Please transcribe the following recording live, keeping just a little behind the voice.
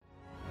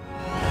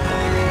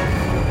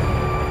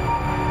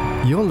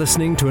You're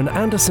listening to an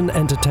Anderson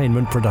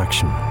Entertainment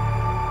production.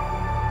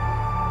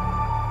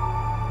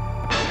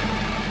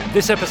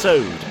 This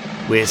episode,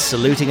 we're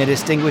saluting a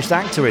distinguished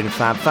actor in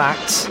Fab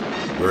Facts.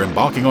 We're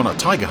embarking on a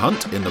tiger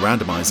hunt in the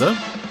randomizer.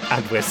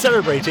 and we're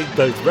celebrating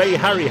both Ray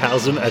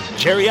Harryhausen and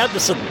Gerry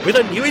Anderson with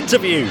a new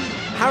interview.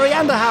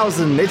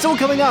 Harryhausen, it's all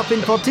coming up in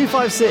Pod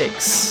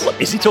 256. What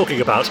is he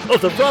talking about?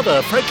 Of the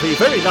rather, frankly,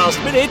 very last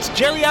minute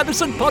Gerry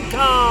Anderson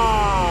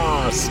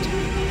podcast.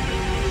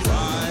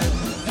 5,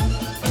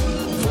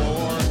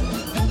 4,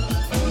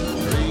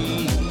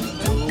 3,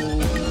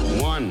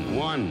 2,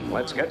 1.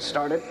 Let's get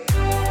started.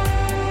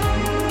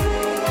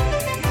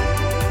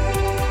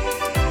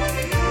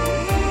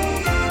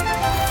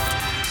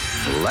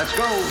 Let's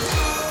go.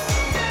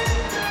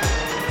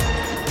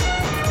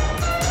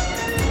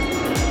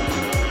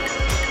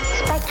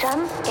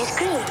 Spectrum is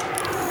green.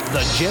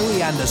 The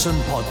Gerry Anderson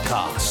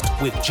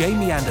Podcast with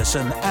Jamie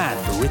Anderson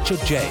and Richard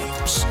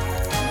James.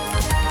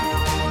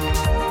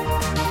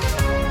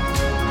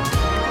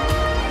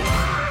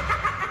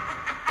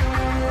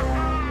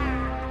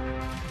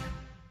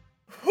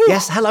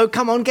 Yes, hello,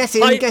 come on, get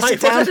in,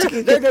 sit down.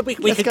 No, we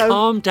can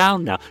calm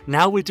down now.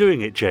 Now we're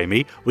doing it,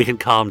 Jamie. We can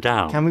calm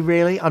down. Can we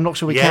really? I'm not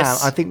sure we can.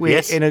 I think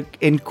we're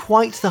in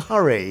quite the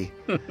hurry.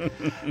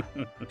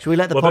 Should we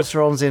let the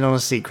Podsterons in on a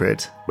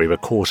secret? We were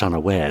caught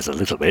unawares a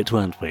little bit,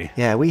 weren't we?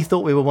 Yeah, we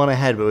thought we were one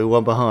ahead, but we were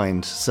one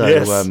behind. So,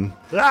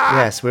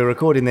 yes, we're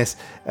recording this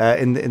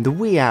in the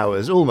wee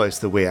hours,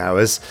 almost the wee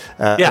hours,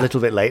 a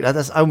little bit late. I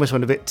almost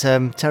went a bit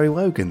Terry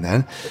Wogan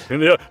then. In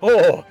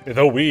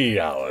the wee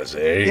hours,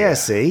 eh? Yeah,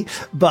 see?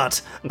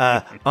 But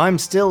I'm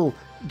still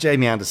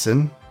Jamie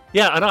Anderson.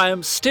 Yeah, and I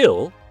am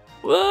still...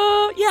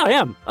 I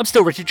am. I'm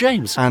still Richard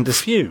James. And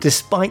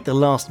despite the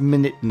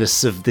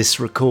last-minuteness of this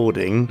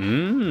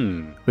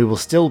recording, we will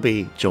still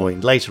be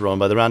joined later on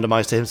by the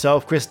randomizer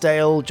himself, Chris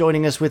Dale,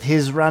 joining us with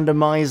his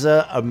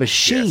randomizer, a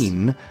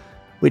machine,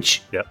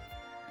 which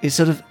is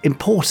sort of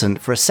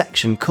important for a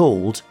section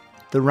called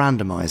the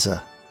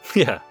randomizer.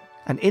 Yeah.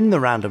 And in the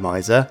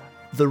randomizer,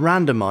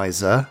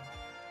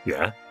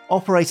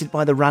 operated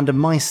by the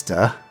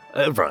randomeister...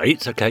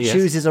 right, okay, yes.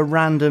 chooses a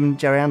random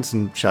Gerry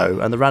Anderson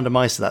show, and the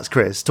randomeister, that's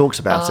Chris, talks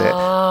about it.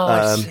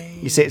 I see.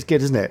 You see, it's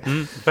good, isn't it?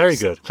 Very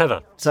good,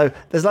 clever. So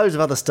there's loads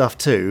of other stuff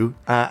too,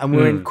 and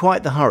we're in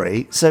quite the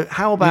hurry. So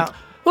how about...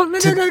 Well, no.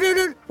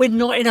 We're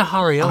not in a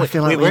hurry, are we? I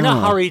feel like we're in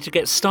a hurry to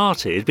get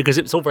started because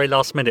it's all very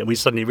last minute and we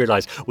suddenly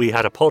realised we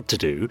had a pod to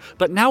do.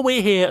 But now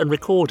we're here and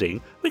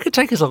recording, we could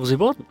take as long as we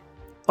want.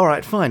 All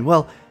right, fine.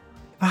 Well,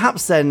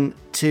 perhaps then,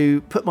 to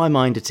put my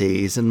mind at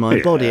ease and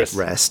my body at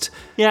rest...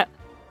 Yeah.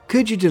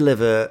 Could you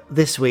deliver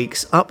this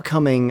week's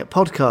upcoming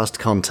podcast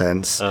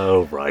contents?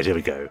 Oh, right, here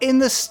we go. In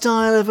the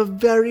style of a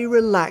very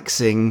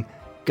relaxing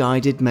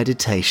guided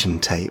meditation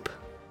tape.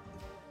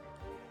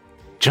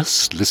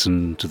 Just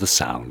listen to the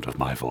sound of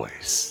my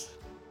voice.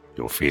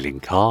 You're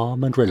feeling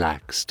calm and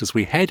relaxed as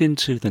we head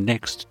into the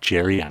next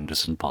Gerry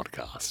Anderson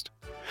podcast.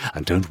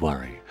 And don't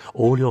worry,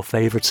 all your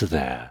favourites are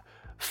there.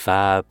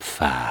 Fab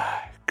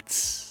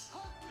Facts.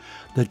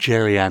 The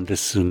Gerry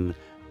Anderson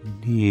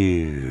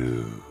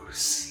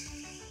News.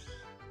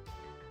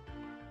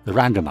 The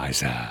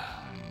randomizer,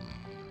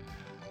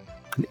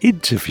 an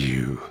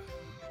interview,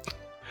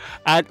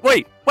 and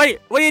wait, what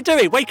are you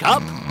doing? Wake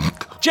up,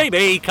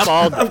 Jamie! Come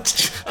on!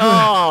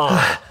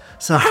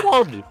 Sorry, come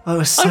on! I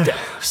was so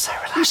relaxing.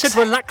 You said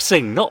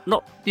relaxing, not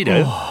you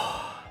know.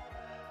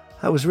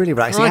 That was really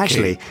relaxing. Crikey.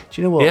 Actually,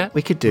 do you know what? Yeah?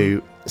 We could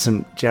do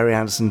some Gerry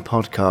Anderson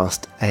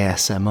podcast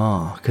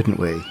ASMR, couldn't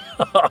we?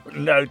 Oh,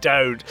 no,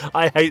 don't.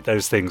 I hate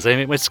those things. They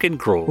make my skin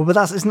crawl. Well, but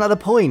isn't that the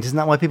point? Isn't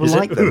that why people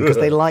like them? Because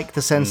they like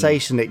the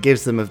sensation it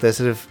gives them of their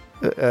sort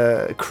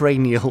of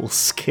cranial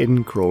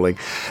skin crawling.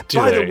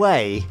 By the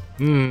way,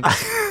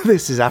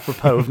 this is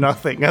apropos of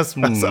nothing, as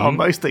are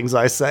most things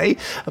I say,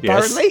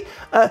 apparently.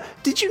 Yes.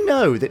 Did you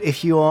know that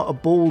if you are a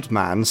bald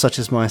man, such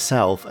as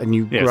myself, and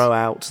you grow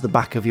out the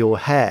back of your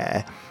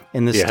hair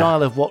in the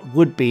style of what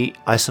would be,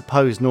 I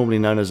suppose, normally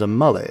known as a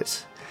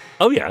mullet,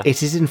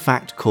 it is in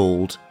fact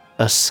called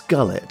a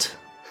skullet.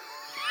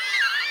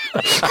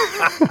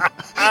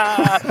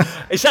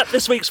 Is that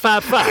this week's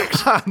Fab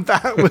Fact?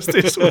 That was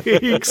this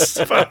week's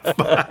Fab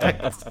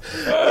Fact.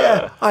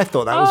 Yeah, I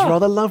thought that was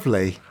rather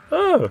lovely.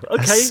 Oh,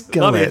 okay. A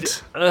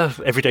skullet.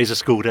 Every day's a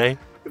school day.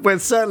 Well,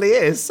 it certainly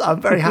is. I'm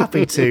very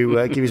happy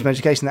to give you some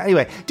education there.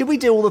 Anyway, did we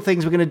do all the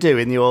things we're going to do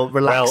in your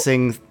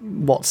relaxing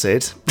what's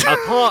it?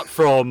 Apart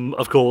from,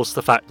 of course,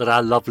 the fact that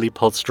our lovely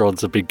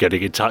Podsterons have been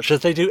getting in touch, as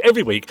they do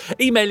every week,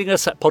 emailing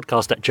us at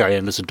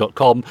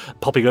podcast@gerryanderson.com,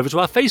 popping over to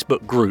our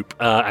Facebook group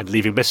and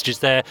leaving messages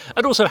there,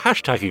 and also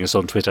hashtagging us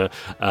on Twitter,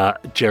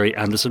 Gerry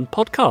Anderson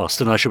Podcast.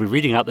 And I shall be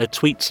reading out their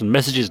tweets and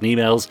messages and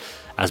emails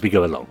as we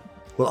go along.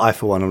 Well, I,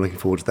 for one, am looking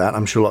forward to that.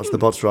 I'm sure lots of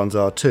the Podsterons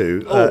are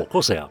too. Of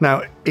course they are.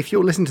 Now, if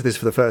you're listening to this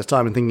for the first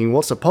time and thinking,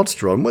 what's a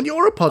Podsteron? Well,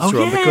 you're a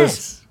Podsteron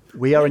because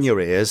We are in your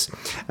ears.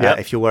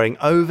 If you're wearing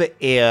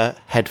over-ear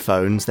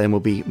headphones, then we'll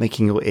be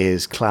making your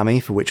ears clammy,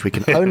 for which we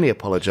can only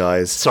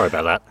apologise. Sorry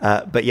about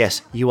that. But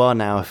yes, you are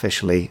now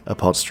officially a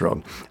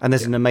Podstrong. And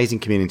there's an amazing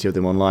community of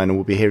them online, and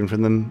we'll be hearing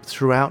from them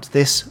throughout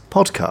this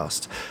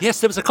podcast.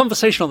 Yes, there was a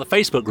conversation on the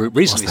Facebook group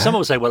recently. Someone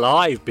was saying, well,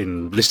 I've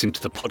been listening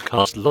to the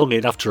podcast long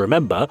enough to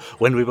remember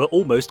when we were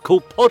almost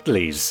called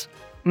Podleys.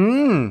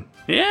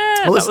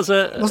 Yeah, well, that was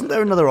a... Wasn't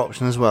there another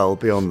option as well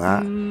beyond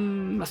that?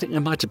 I think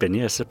there might have been,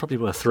 yes. There probably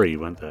were 3,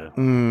 weren't there?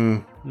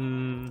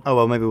 Oh,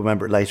 well, maybe we'll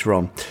remember it later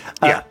on.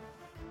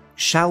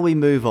 Shall we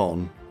move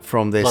on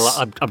from this?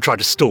 Well, I'm trying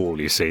to stall,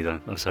 you see. I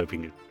was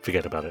hoping you'd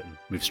forget about it and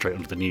move straight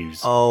on to the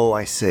news. Oh,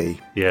 I see.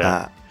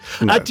 Yeah.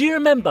 No. Do you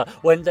remember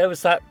when there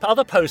was that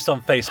other post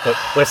on Facebook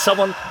where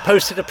someone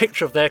posted a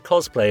picture of their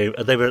cosplay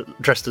and they were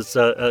dressed as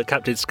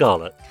Captain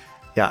Scarlet?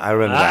 Yeah, I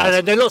remember that.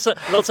 And then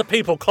lots of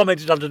people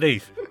commented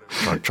underneath.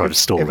 Trying to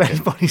stall. If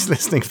anybody's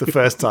listening for the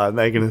first time,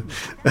 they're going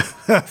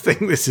to think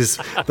this is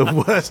the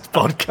worst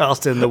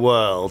podcast in the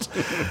world.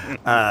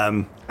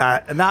 And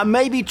that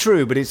may be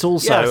true, but it's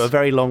also a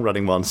very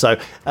long-running one. So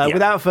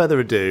without further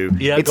ado,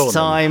 it's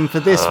time for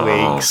this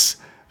week's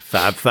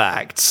Fab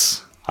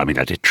Facts. I mean,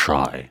 I did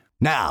try.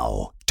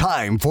 Now,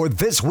 time for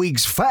this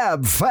week's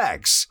Fab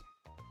Facts.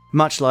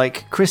 Much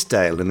like Chris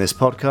Dale in this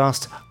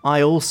podcast,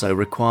 I also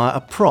require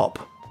a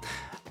prop.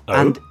 Oh.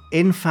 And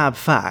in Fab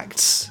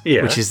Facts,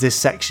 which is this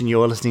section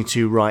you're listening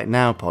to right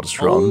now,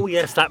 Podstrong. Oh,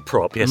 yes, that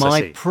prop. Yes, my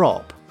I see.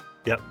 Prop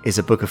is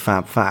a book of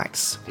Fab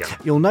Facts. Yep.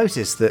 You'll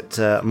notice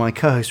that my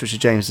co-host,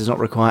 Richard James, does not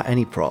require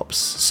any props,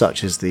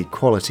 such as the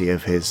quality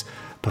of his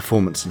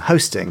performance and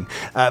hosting.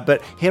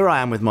 But here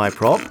I am with my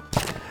prop.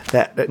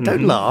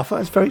 Don't laugh,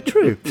 that's very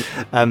true.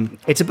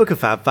 It's a book of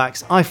Fab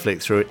Facts. I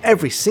flick through it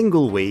every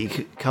single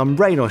week, come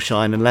rain or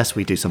shine, unless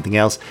we do something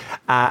else.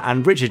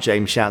 And Richard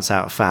James shouts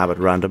out Fab at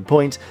a random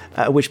point,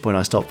 at which point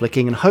I stop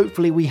flicking, and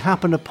hopefully we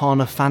happen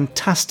upon a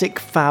fantastic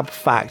Fab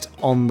Fact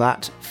on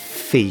that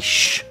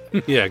fiche.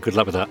 Yeah, good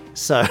luck with that.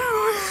 So,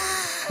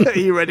 are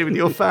you ready with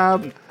your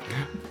Fab?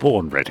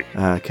 Born ready.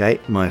 Okay,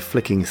 my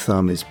flicking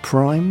thumb is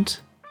primed.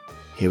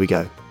 Here we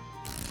go.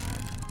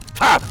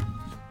 Fab!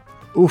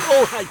 Oof.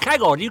 Oh, hey,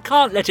 hang on, you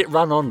can't let it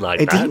run on like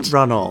that. It didn't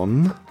run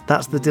on.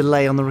 That's the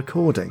delay on the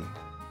recording.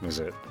 Was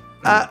it?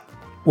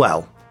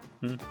 Well,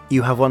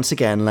 you have once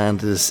again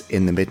landed us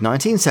in the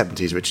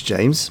mid-1970s, Richard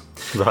James.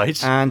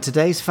 Right. And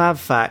today's Fab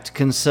Fact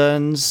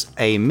concerns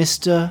a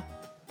Mr.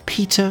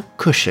 Peter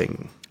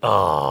Cushing.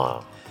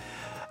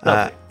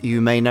 You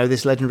may know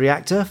this legendary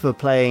actor for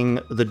playing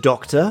the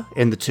Doctor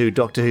in the 2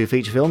 Doctor Who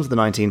feature films of the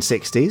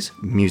 1960s,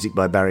 music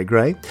by Barry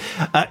Gray.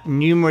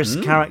 Numerous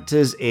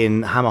characters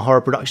in Hammer horror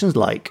productions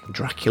like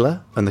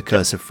Dracula and The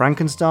Curse of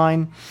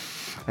Frankenstein.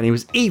 And he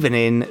was even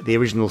in the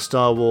original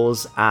Star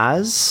Wars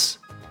as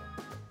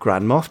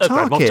Grand Moff Tarkin.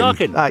 Grand Moff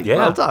Tarkin.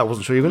 Well done. I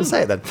wasn't sure you were going to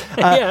say it then.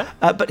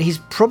 But he's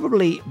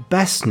probably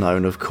best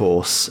known, of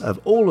course, of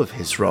all of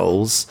his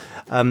roles,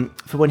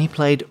 for when he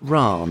played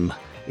Ran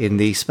in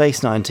the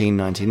Space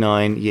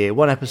 1999 Year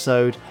 1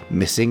 episode,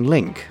 Missing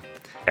Link.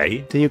 Hey?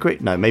 Do you agree?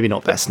 No, maybe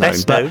not best known,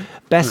 but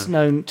best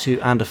known to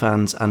Ander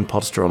fans and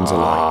Podstrongs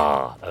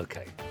alike.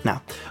 Okay.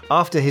 Now,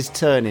 after his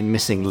turn in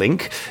Missing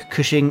Link,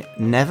 Cushing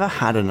never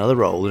had another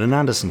role in an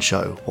Anderson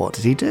show. What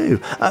did he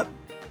do?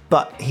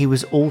 But he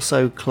was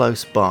also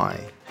close by.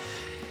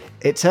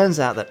 It turns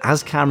out that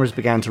as cameras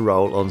began to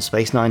roll on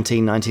Space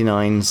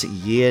 1999's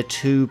Year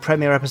 2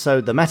 premiere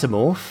episode, The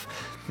Metamorph,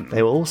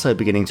 they were also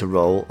beginning to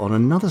roll on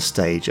another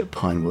stage at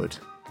Pinewood.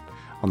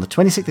 On the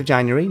 26th of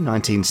January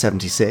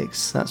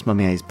 1976, that's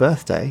Mummy A's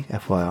birthday,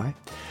 FYI,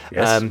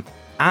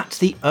 At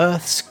the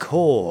Earth's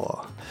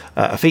Core,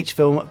 a feature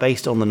film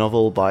based on the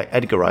novel by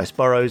Edgar Rice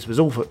Burroughs, was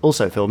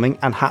also filming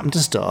and happened to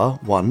star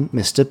one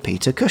Mr.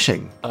 Peter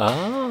Cushing.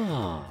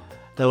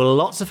 There were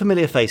lots of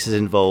familiar faces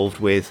involved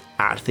with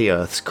At the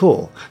Earth's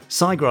Core.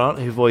 Cy Grant,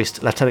 who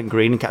voiced Lieutenant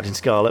Green and Captain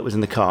Scarlet, was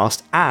in the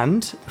cast,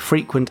 and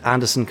frequent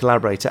Anderson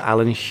collaborator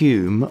Alan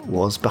Hume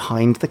was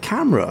behind the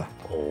camera.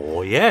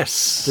 Oh,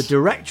 yes. The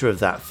director of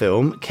that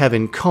film,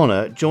 Kevin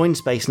Connor, joined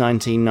Space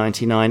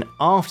 1999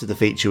 after the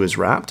feature was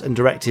wrapped and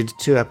directed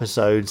 2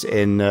 episodes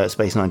in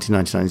Space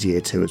 1999's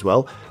Year 2 as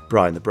well,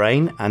 Brian the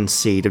Brain and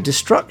Seed of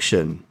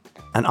Destruction.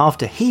 And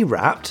after he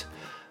wrapped,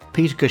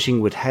 Peter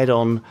Cushing would head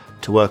on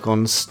to work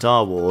on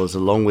Star Wars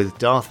along with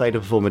Darth Vader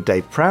performer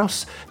Dave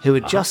Prowse, who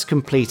had just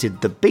completed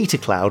the beta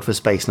cloud for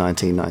Space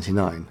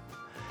 1999.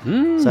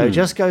 So it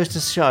just goes to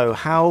show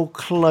how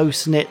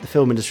close-knit the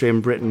film industry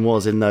in Britain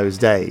was in those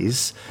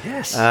days.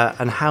 Yes.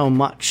 And how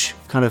much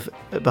kind of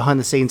behind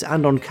the scenes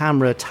and on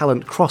camera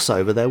talent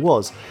crossover there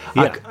was.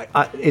 Yeah.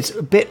 It's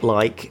a bit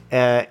like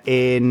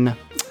in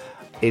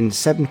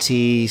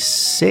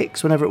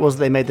 76, whenever it was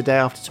they made The Day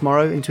After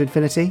Tomorrow into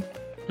Infinity.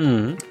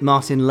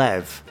 Martin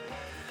Lev,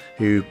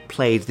 who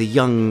played the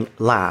young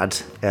lad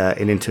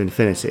in Into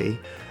Infinity,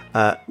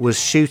 was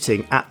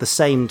shooting at the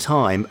same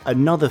time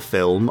another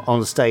film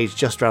on stage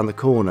just around the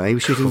corner. He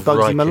was shooting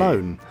Bugsy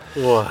Malone.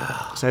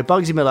 Wow. So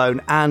Bugsy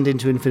Malone and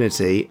Into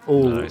Infinity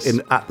all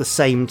at the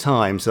same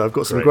time. So I've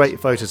got some great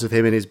photos of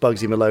him in his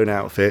Bugsy Malone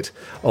outfit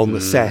on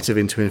the set of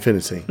Into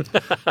Infinity.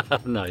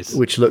 Nice.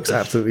 Which looks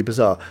absolutely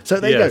bizarre. So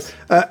there you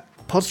go.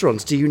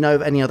 Podstrons, do you know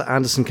of any other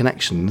Anderson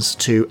connections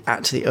to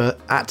At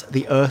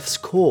the Earth's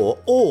Core,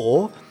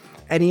 or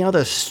any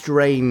other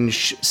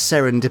strange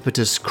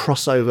serendipitous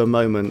crossover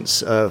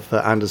moments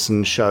for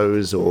Anderson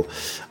shows, or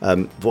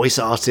voice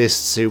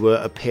artists who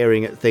were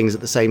appearing at things at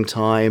the same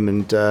time?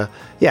 And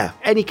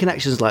any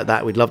connections like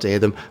that, we'd love to hear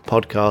them.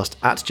 Podcast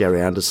at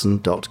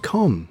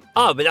gerryanderson.com.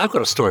 Oh, but I've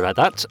got a story about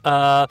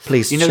that.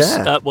 Please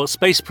share.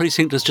 Space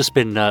Precinct has just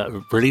been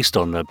released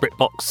on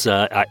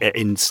BritBox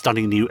in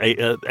stunning new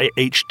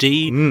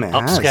HD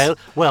upscale.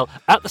 Well,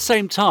 at the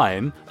same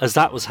time as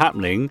that was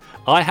happening,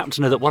 I happened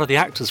to know that one of the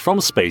actors from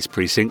Space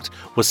Precinct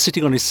was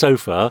sitting on his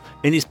sofa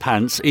in his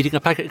pants eating a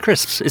packet of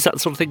crisps. Is that the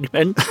sort of thing you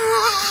meant?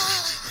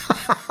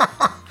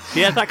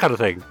 Yeah, that kind of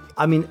thing.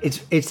 I mean,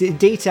 it's a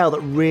detail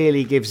that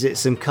really gives it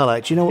some colour.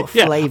 Do you know what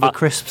flavour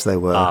crisps they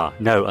were?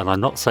 No, and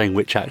I'm not saying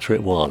which actor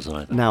it was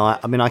either. No,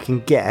 I mean, I can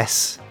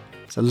guess.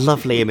 It's a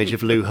lovely image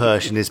of Lou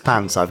Hirsch in his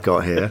pants I've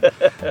got here.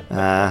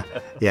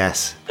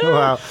 Yes.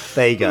 Well,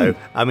 there you go.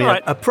 I mean,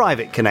 a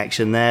private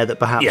connection there that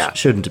perhaps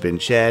shouldn't have been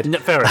shared. No,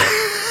 fair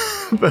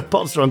enough. But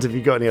Podstrons, if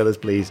you've got any others,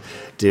 please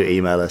do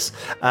email us.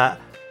 I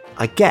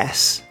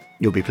guess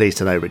you'll be pleased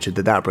to know, Richard,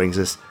 that brings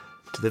us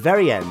to the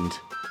very end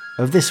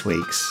of this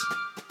week's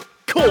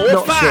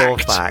Core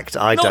fact.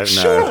 I don't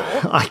know.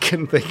 I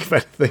couldn't think of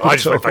anything. I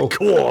just went for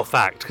core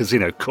fact because,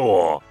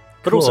 core.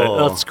 But also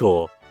Earth's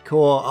core.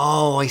 Core.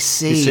 Oh, I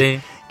see. You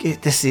see?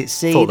 This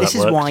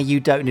is why you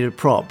don't need a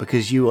prop,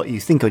 because you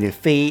think on your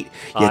feet,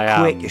 you're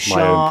quick, you're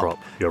sharp, prop.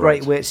 You're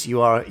great right. wits.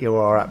 You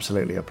are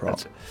absolutely a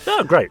prop.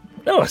 Oh, great.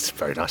 Oh, that's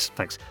very nice.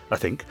 Thanks, I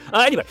think.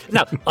 Anyway,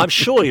 now, I'm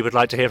sure you would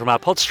like to hear from our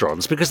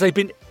Podstrons because they've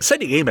been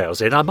sending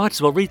emails in. I might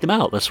as well read them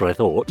out. That's what I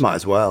thought. Might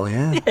as well,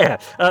 yeah. Yeah.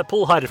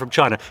 Paul Hyder from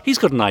China. He's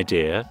got an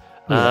idea.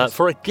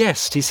 For a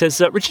guest. He says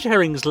Richard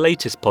Herring's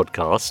latest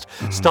podcast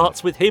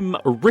starts with him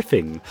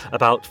riffing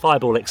about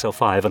Fireball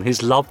XL5 and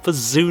his love for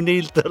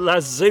Zuni the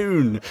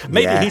Lazoon.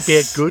 Maybe he'd be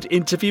a good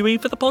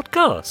interviewee for the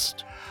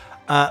podcast.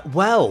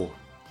 Well,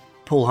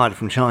 Paul Hyder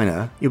from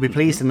China, you'll be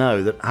pleased to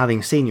know that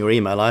having seen your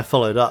email, I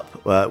followed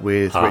up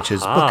with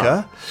Richard's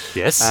booker.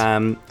 Yes.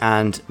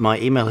 And my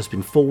email has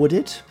been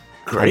forwarded.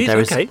 Great,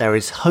 there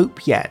is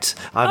hope yet.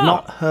 I've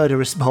not heard a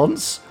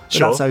response. But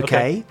that's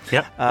okay.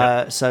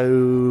 Yep.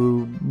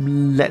 So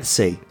let's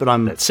see. But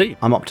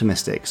I'm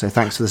optimistic. So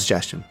thanks for the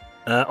suggestion.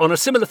 On a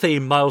similar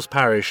theme, Miles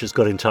Parrish has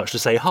got in touch to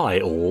say hi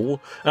all.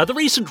 The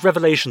recent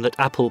revelation that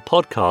Apple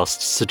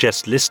Podcasts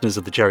suggests listeners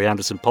of the Gerry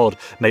Anderson pod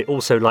may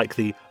also like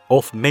the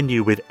Off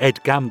Menu with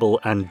Ed Gamble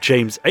and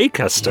James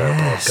Acaster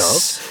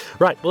podcast.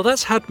 Right, well,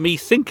 that's had me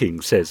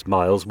thinking, says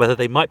Miles, whether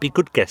they might be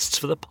good guests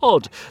for the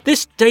pod.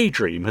 This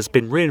daydream has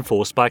been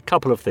reinforced by a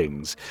couple of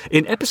things.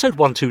 In episode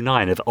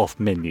 129 of Off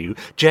Menu,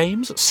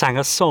 James sang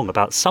a song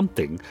about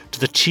something to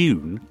the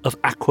tune of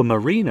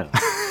Aquamarina.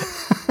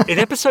 In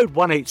episode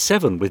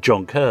 187 with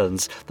John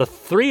Kearns, the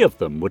three of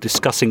them were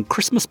discussing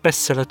Christmas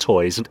bestseller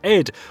toys, and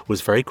Ed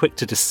was very quick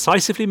to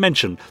decisively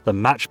mention the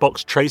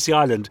Matchbox Tracy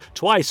Island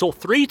twice or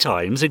three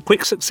times in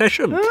quick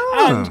succession.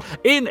 And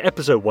in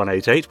episode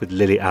 188 with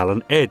Lily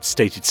Allen, Ed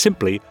stated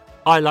simply,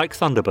 "I like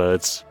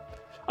Thunderbirds."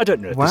 I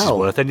don't know if this is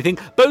worth anything.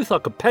 Both are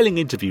compelling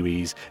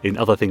interviewees in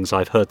other things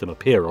I've heard them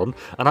appear on,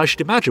 and I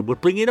should imagine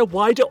would bring in a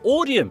wider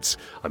audience.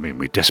 I mean,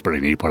 we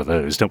desperately need one of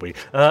those, don't we?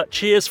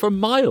 Cheers from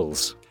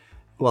Miles.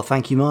 Well,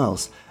 thank you,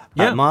 Miles.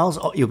 Miles,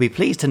 you'll be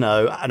pleased to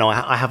know, no,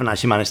 I haven't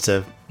actually managed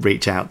to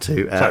reach out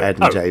to Ed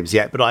and James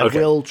yet, but I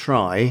will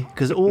try,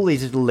 because all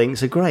these little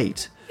links are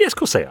great. Yes, of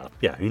course they are.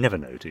 Yeah, you never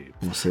know, do you?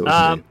 We'll see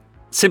what we do.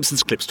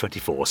 Simpsons Clips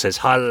 24 says,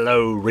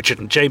 "Hello, Richard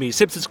and Jamie.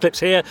 Simpsons Clips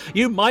here.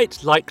 You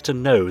might like to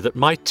know that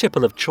my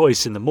tipple of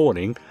choice in the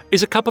morning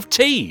is a cup of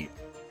tea."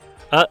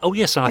 Oh,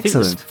 yes, and I think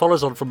this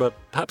follows on from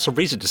perhaps a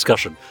recent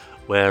discussion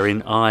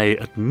wherein I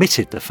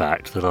admitted the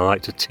fact that I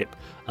like to tip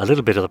a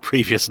little bit of the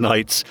previous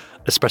night's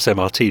espresso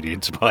martini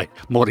into my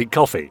morning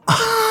coffee.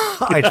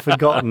 I'd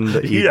forgotten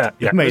that you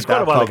made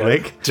that public.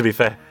 Ago, to be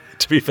fair.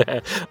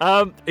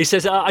 He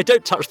says, "I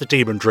don't touch the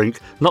demon drink,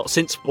 not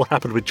since what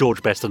happened with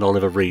George Best and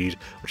Oliver Reed,"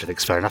 which I think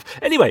is fair enough.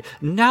 Anyway,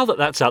 now that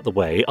that's out the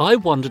way, I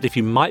wondered if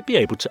you might be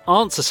able to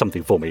answer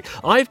something for me.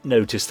 I've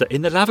noticed that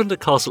in the Lavender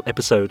Castle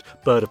episode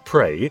Bird of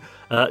Prey,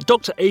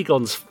 Dr.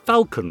 Aegon's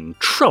falcon,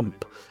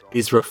 Trump,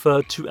 is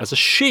referred to as a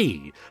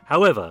she.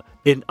 However,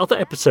 in other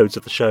episodes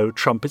of the show,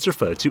 Trump is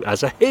referred to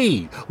as a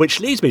he, which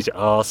leads me to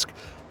ask,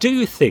 do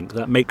you think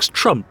that makes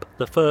Trump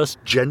the first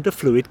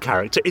gender-fluid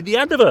character in the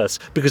Anderverse?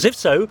 Because if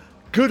so,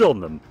 good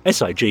on them.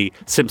 SIG,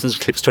 Simpsons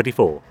Clips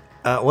 24.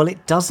 Well,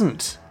 it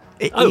doesn't.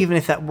 Even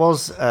if that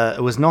was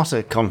not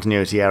a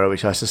continuity error,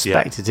 which I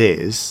suspect it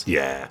is.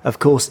 Yeah. Of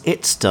course,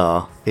 It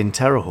Star in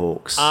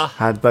Terrorhawks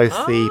had both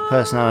the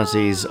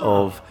personalities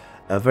of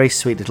a very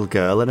sweet little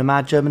girl and a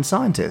mad German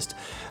scientist.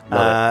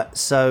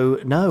 So,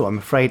 no, I'm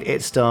afraid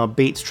It Star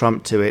beats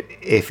Trump to it,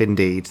 if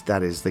indeed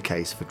that is the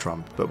case for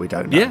Trump, but we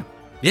don't know. Yeah.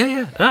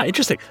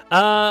 Interesting.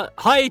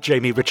 Hi,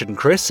 Jamie, Richard and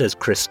Chris, says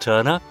Chris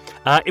Turner.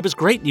 It was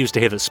great news to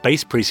hear that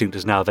Space Precinct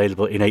is now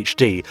available in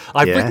HD.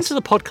 I've written to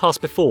the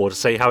podcast before to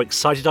say how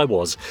excited I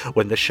was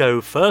when the show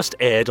first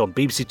aired on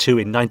BBC Two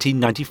in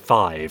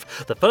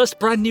 1995. The first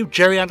brand new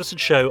Gerry Anderson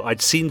show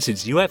I'd seen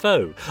since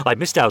UFO. I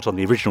missed out on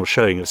the original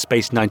showing of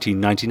Space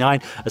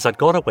 1999 as I'd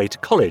gone away to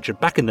college, and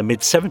back in the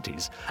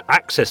mid-70s,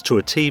 access to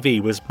a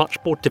TV was much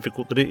more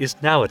difficult than it is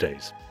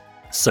nowadays.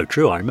 So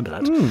true, I remember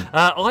that.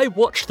 I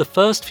watched the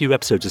first few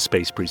episodes of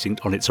Space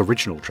Precinct on its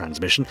original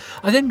transmission.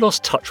 I then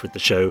lost touch with the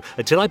show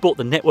until I bought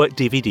the network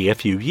DVD a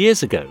few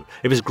years ago.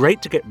 It was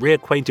great to get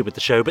reacquainted with the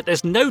show, but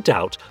there's no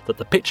doubt that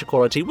the picture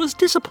quality was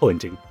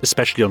disappointing,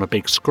 especially on a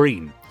big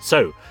screen.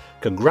 So,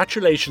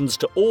 congratulations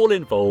to all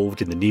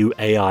involved in the new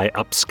AI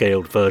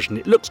upscaled version.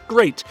 It looks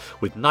great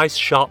with nice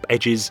sharp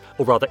edges,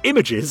 or rather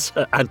images,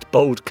 and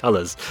bold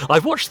colours.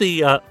 I've watched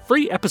the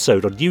free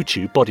episode on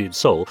YouTube, Body and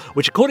Soul,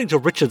 which according to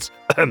Richard's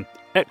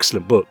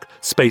excellent book,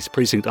 Space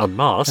Precinct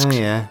Unmasked... Oh,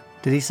 yeah.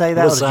 Did he say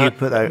that, or did you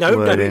put that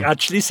word in? No, it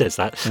actually says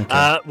that.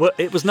 Okay.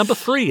 It was number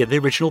 3 in the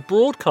original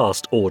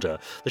broadcast order.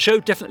 The show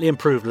definitely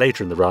improved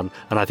later in the run,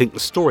 and I think the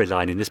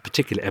storyline in this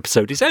particular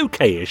episode is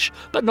okay-ish,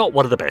 but not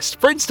one of the best.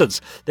 For instance,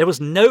 there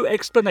was no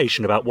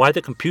explanation about why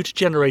the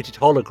computer-generated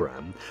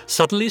hologram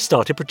suddenly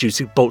started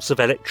producing bolts of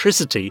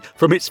electricity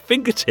from its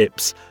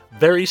fingertips.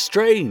 Very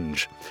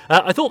strange.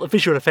 I thought the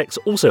visual effects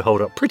also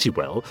hold up pretty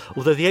well,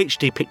 although the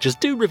HD pictures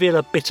do reveal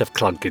a bit of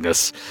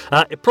clunkiness.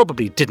 It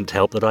probably didn't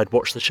help that I'd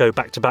watched the show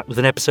back-to-back with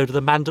an episode of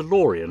The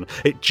Mandalorian.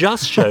 It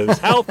just shows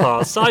how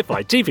far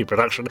sci-fi TV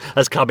production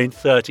has come in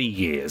 30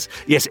 years.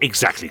 Yes,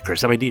 exactly,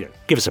 Chris. I mean,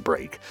 give us a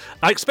break.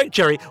 I expect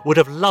Gerry would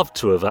have loved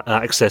to have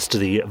access to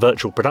the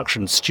virtual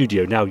production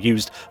studio now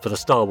used for the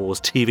Star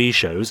Wars TV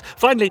shows.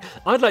 Finally,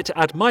 I'd like to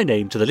add my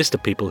name to the list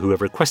of people who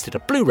have requested a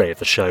Blu-ray of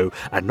the show,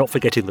 and not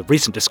forgetting the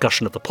recent discussion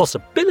of the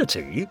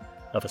possibility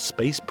of a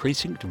Space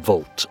Precinct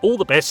vault. All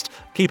the best.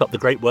 Keep up the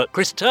great work,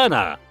 Chris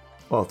Turner.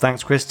 Well,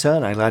 thanks, Chris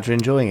Turner. I'm glad you're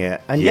enjoying it.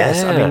 And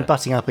yes, I mean,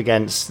 butting up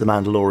against The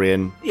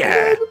Mandalorian,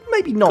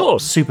 maybe not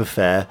super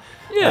fair.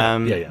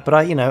 But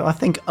I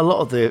think a lot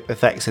of the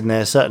effects in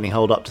there certainly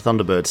hold up to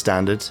Thunderbird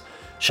standards.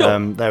 Sure.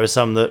 There are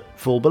some that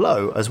fall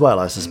below as well,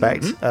 I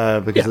suspect,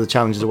 because of the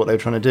challenges of what they were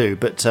trying to do.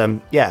 But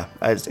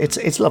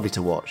it's lovely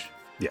to watch.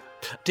 Yeah.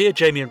 Dear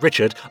Jamie and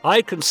Richard,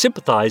 I can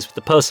sympathise with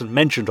the person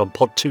mentioned on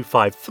Pod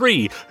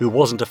 253 who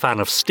wasn't a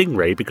fan of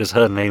Stingray because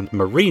her name's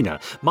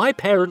Marina. My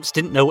parents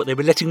didn't know what they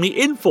were letting me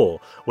in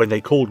for when they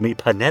called me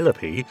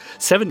Penelope.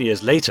 7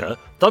 years later,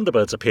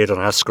 Thunderbirds appeared on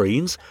our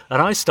screens, and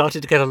I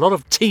started to get a lot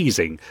of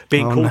teasing.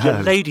 Being called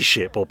your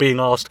ladyship or being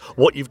asked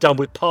what you've done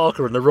with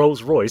Parker and the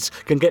Rolls Royce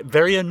can get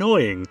very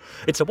annoying.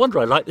 It's a wonder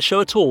I like the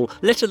show at all,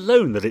 let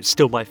alone that it's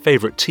still my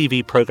favourite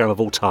TV programme of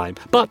all time.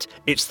 But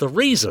it's the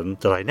reason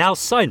that I now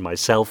sign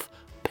myself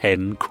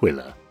Pen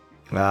Quiller.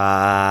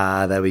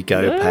 Ah, there we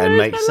go, Pen.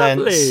 Makes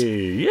sense.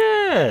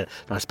 Yeah.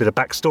 Nice bit of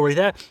backstory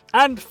there.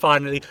 And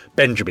finally,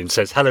 Benjamin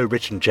says, hello,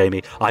 Rich and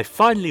Jamie. I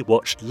finally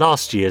watched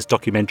last year's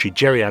documentary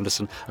Gerry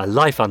Anderson, A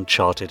Life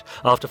Uncharted,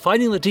 after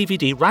finding the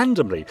DVD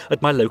randomly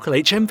at my local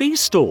HMV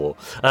store.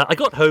 I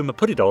got home and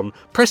put it on,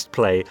 pressed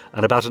play,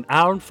 and about an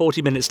hour and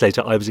 40 minutes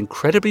later, I was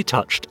incredibly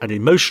touched and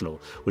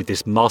emotional with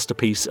this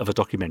masterpiece of a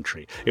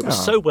documentary. It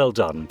was so well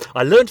done.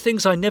 I learned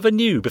things I never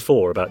knew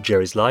before about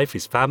Gerry's life,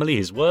 his family,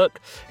 his work,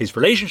 his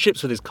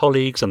relationships with his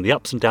colleagues, and the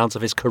ups and downs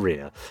of his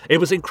career. It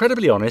was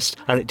incredibly honest,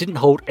 and it didn't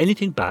hold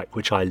anything back,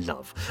 which I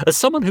love. As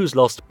someone who's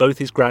lost both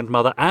his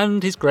grandmother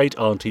and his great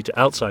auntie to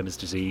Alzheimer's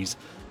disease,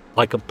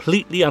 I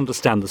completely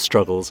understand the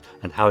struggles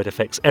and how it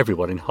affects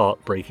everyone in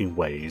heartbreaking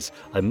ways.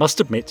 I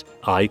must admit,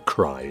 I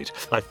cried.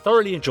 I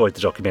thoroughly enjoyed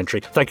the documentary.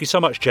 Thank you so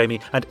much,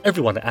 Jamie, and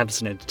everyone at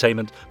Anderson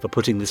Entertainment for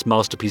putting this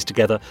masterpiece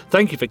together.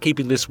 Thank you for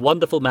keeping this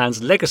wonderful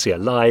man's legacy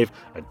alive,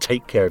 and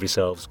take care of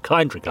yourselves.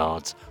 Kind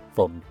regards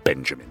from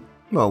Benjamin.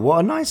 Well, what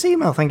a nice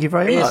email. Thank you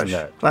very much.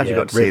 Glad you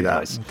got to see that.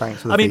 Nice.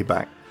 Thanks for the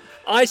feedback.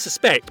 I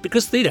suspect,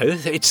 because,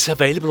 it's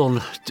available on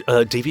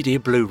DVD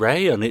and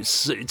Blu-ray, and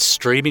it's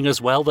streaming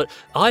as well, that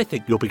I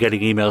think you'll be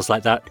getting emails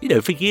like that,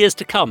 for years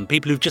to come.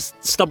 People who've just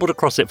stumbled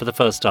across it for the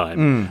first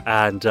time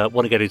and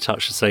want to get in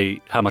touch to say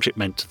how much it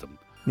meant to them.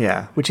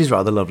 Yeah, which is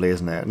rather lovely,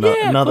 isn't it?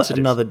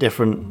 Another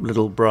different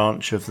little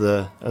branch of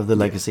the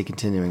legacy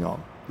continuing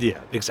on. Yeah,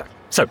 exactly.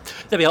 So,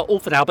 there we are, all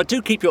for now, but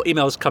do keep your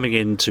emails coming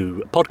in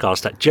to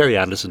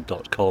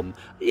podcast@gerryanderson.com.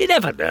 You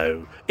never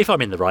know. If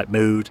I'm in the right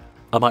mood,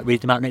 I might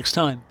read them out next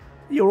time.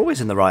 You're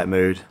always in the right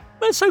mood.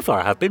 Well, so far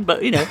I have been,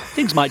 but,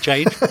 things might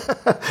change.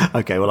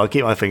 Okay, well, I'll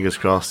keep my fingers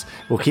crossed.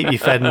 We'll keep you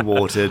fed and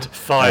watered.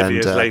 5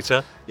 years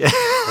later.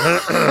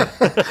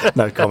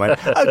 No comment.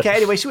 Okay,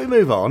 anyway, should we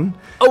move on?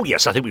 Oh,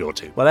 yes, I think we ought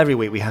to. Well, every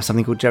week we have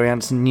something called Gerry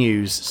Anderson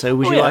News. So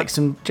would you like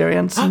some Gerry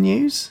Anderson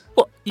news?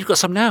 What, you've got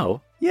some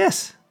now?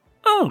 Yes.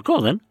 Oh, go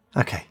on then.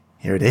 Okay,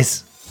 here it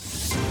is.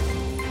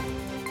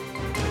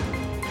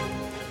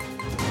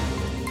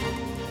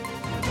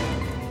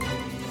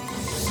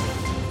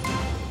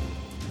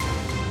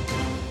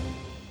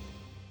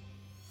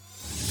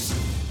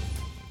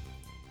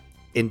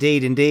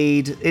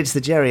 Indeed. It's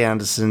the Gerry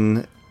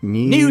Anderson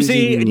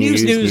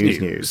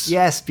news.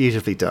 Yes,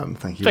 beautifully done.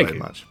 Thank you very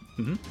much.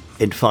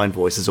 Mm-hmm. In fine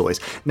voice, as always.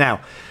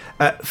 Now,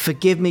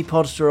 forgive me,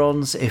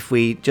 Podsterons, if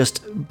we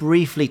just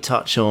briefly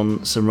touch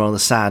on some rather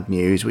sad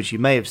news, which you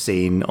may have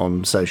seen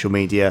on social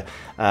media,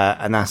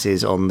 and that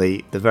is on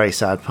the very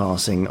sad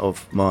passing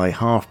of my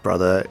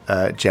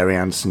half-brother, Gerry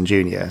Anderson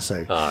Jr.,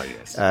 so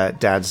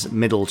Dad's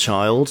middle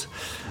child,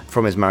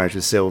 from his marriage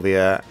with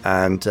Sylvia,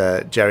 and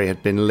Gerry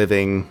had been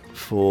living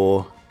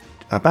for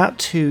about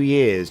 2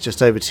 years,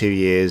 just over 2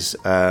 years,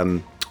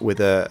 with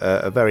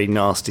a very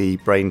nasty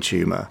brain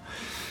tumour.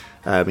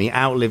 He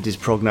outlived his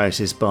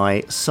prognosis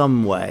by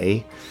some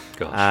way,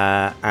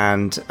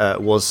 and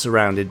was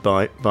surrounded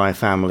by a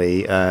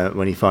family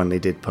when he finally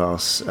did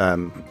pass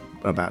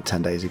about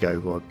 10 days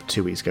ago, or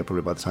 2 weeks ago,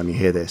 probably by the time you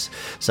hear this.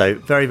 So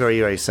very, very,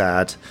 very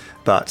sad.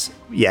 But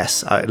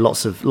yes,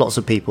 lots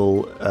of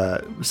people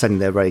sending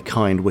their very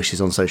kind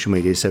wishes on social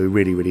media, so we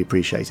really, really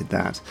appreciated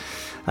that.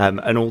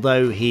 And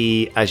although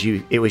as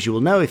you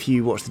will know if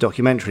you watch the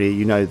documentary,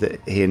 you know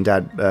that he and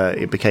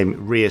Dad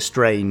became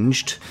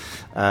re-estranged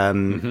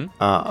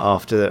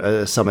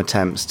after some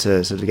attempts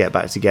to sort of get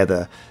back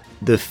together.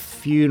 The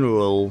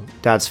funeral,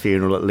 Dad's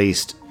funeral at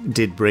least,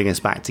 did bring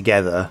us back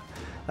together.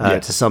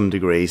 To some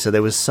degree, so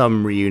there was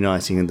some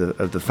reuniting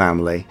of the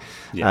family,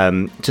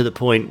 to the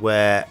point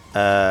where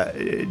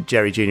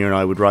Gerry Jr. and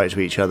I would write to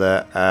each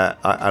other,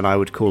 and I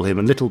would call him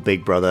a little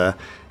big brother,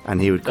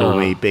 and he would call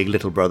me big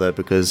little brother,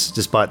 because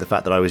despite the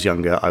fact that I was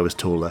younger, I was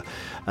taller.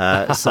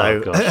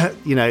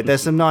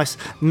 There's some nice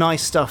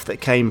stuff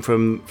that came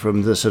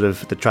from the sort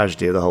of the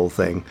tragedy of the whole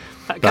thing.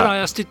 Can I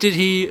ask, did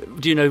he,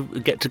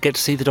 get to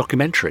see the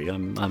documentary?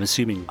 I'm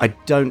assuming. I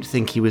don't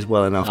think he was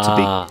well enough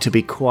to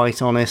be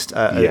quite honest.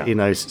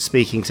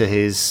 Speaking to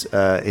his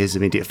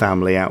immediate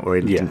family out where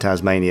he lived in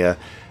Tasmania,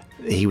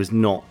 he was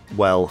not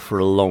well for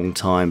a long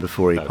time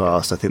before he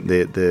passed. I think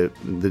the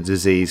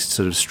disease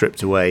sort of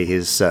stripped away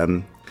his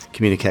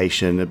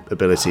communication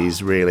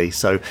abilities, really.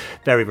 So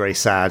very, very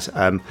sad.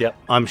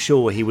 I'm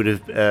sure he would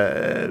have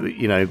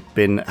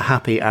been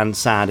happy and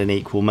sad in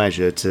equal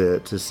measure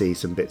to see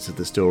some bits of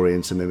the story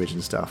and some image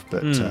and stuff,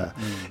 but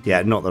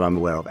not that I'm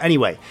aware of.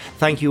 Anyway,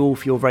 thank you all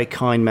for your very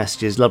kind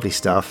messages. Lovely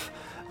stuff.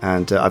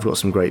 And I've got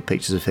some great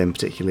pictures of him,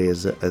 particularly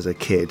as a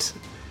kid.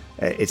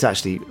 It's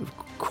actually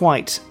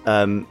quite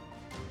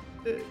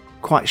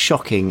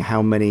shocking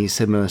how many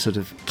similar sort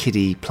of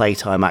kiddie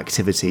playtime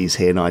activities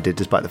he and I did,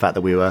 despite the fact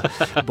that we were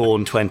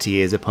born 20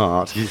 years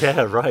apart.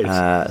 Yeah, right.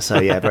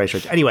 Very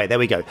strange. Anyway, there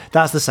we go.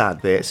 That's the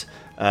sad bit.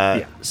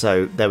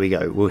 So there we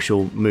go. We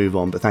shall move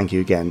on, but thank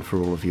you again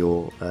for all of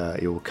your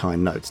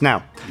kind notes.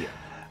 Now,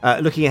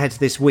 looking ahead to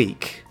this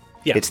week,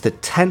 it's the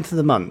 10th of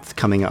the month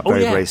coming up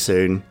very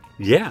soon.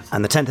 Yeah.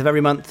 And the 10th of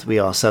every month, we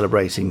are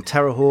celebrating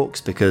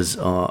Terrorhawks, because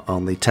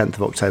on the 10th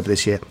of October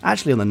this year,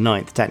 actually on the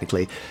 9th,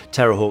 technically,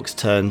 Terrorhawks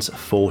turns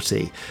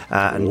 40.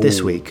 And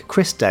this week,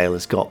 Chris Dale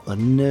has got the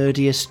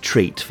nerdiest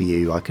treat for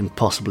you I can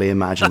possibly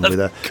imagine, with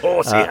a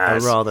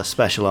rather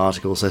special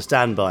article. So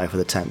stand by for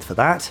the 10th for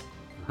that.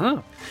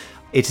 Huh.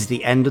 It is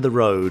the end of the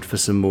road for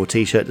some more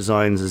T-shirt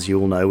designs. As you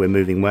all know, we're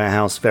moving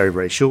warehouse very,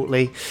 very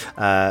shortly.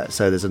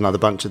 So there's another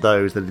bunch of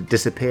those that are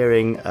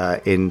disappearing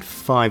in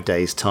 5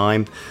 days'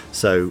 time.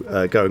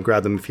 So go and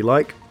grab them if you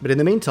like. But in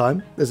the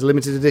meantime, there's a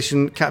limited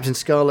edition Captain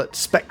Scarlet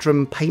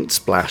Spectrum paint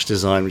splash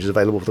design, which is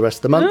available for the rest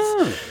of the month.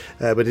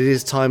 But it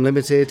is time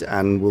limited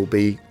and will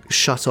be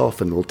shut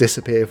off and will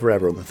disappear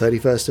forever on the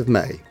 31st of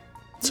May.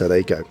 So there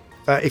you go.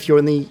 If you're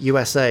in the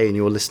USA and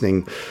you're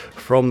listening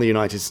from the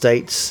United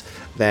States,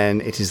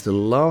 then it is the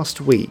last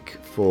week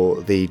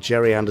for the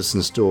Gerry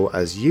Anderson store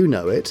as you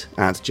know it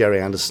at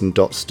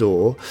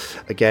gerryanderson.store.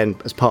 Again,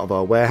 as part of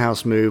our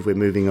warehouse move, we're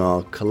moving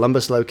our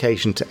Columbus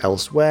location to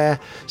elsewhere,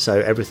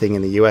 so everything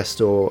in the US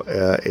store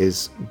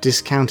is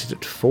discounted at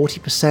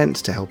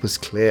 40% to help us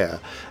clear.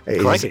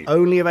 It is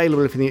only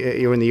available if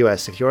you're in the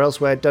US. If you're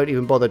elsewhere, don't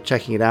even bother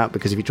checking it out,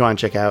 because if you try and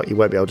check out, you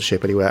won't be able to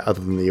ship anywhere other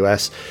than the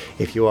US.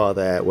 If you are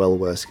there, well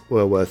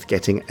worth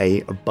getting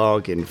a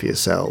bargain for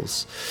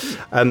yourselves.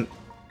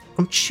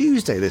 On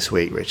Tuesday this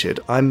week, Richard,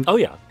 I'm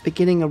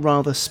beginning a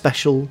rather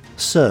special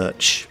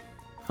search.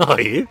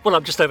 Are you? Well,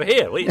 I'm just over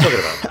here. What are you talking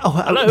about?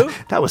 Hello?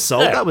 That was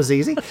solved. Yeah. That was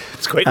easy.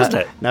 It's quick, wasn't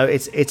it? No,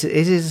 it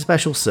is a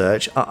special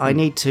search. I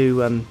need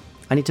to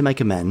make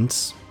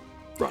amends.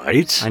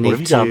 Right. I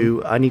need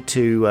to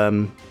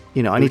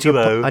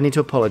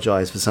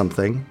apologise for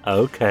something.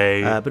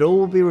 Okay. But it all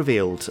will be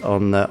revealed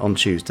on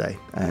Tuesday,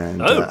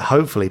 and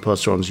hopefully,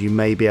 Podsterons, you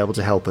may be able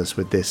to help us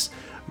with this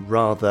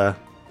rather,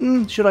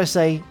 should I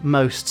say,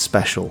 most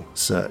special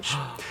search.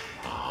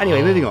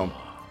 Anyway, moving on.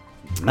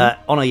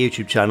 On our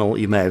YouTube channel,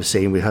 you may have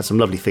seen we've had some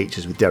lovely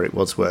features with Derek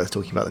Wadsworth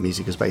talking about the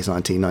music of Space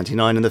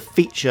 1999, and the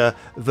feature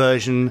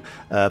version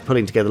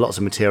pulling together lots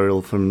of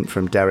material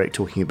from Derek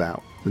talking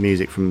about the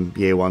music from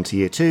year 1 to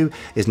year 2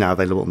 is now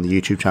available on the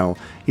YouTube channel,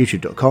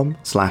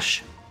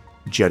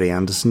 youtube.com/Gerry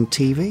Anderson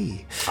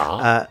TV.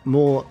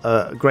 More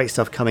great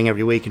stuff coming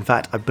every week. In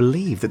fact, I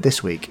believe that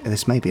this week, and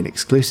this may be an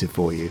exclusive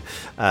for you,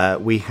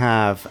 we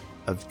have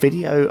a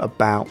video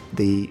about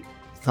the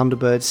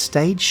Thunderbird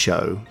stage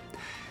show.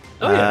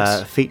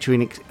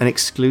 Featuring an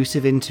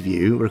exclusive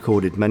interview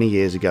recorded many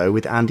years ago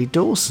with Andy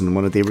Dawson,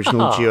 one of the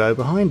original duo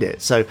behind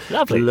it. So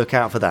look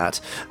out for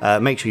that.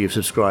 Make sure you've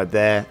subscribed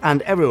there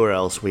and everywhere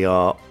else we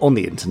are on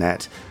the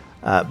internet.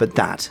 But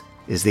that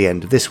is the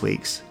end of this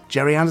week's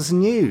Gerry Anderson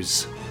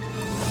News.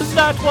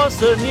 That was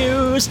the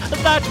news.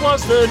 That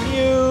was the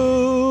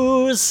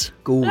news.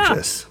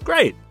 Gorgeous.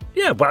 Great.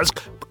 Yeah, well, it's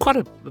quite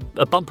a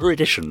bumper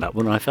edition, that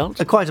one, I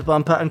felt. Quite a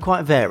bumper and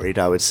quite varied,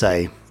 I would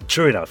say.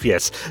 True enough,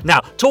 yes.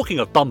 Now, talking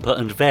of bumper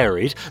and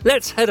varied,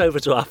 let's head over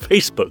to our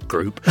Facebook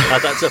group.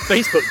 That's at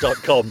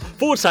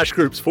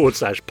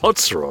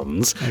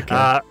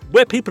facebook.com/groups/podsterons,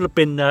 where people have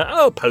been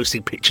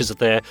posting pictures of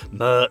their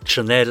merch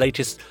and their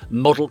latest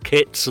model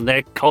kits and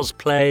their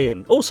cosplay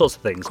and all sorts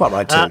of things. Quite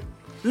right, too.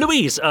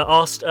 Louise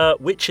asked,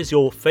 which is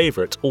your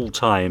favourite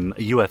all-time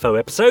UFO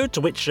episode?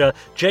 To which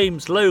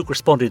James Logue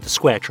responded, the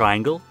square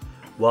triangle.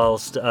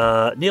 Whilst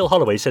Neil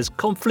Holloway says,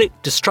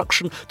 conflict,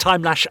 destruction,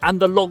 time lash and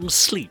the long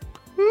sleep.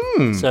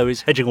 So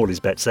he's hedging all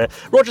his bets there.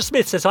 Roger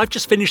Smith says, I've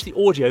just finished the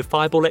audio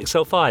Fireball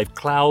XL5,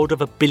 Cloud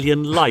of a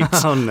Billion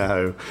Lights. Oh,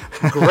 no.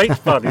 Great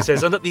fun, he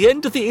says. And at the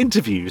end of the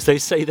interviews, they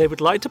say they would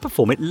like to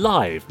perform it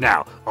live.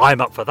 Now, I'm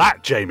up for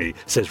that, Jamie,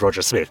 says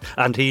Roger Smith.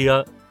 And he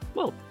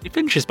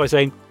finishes by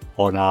saying,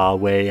 on our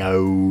way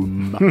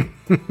home.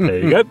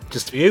 There you go,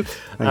 just for you.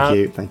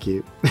 Thank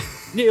you.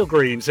 Neil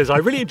Green says, I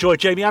really enjoyed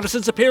Jamie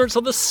Anderson's appearance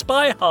on the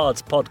Spy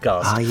Hards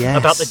podcast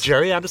about the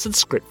Gerry Anderson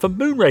script for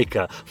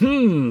Moonraker.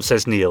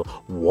 Says Neil,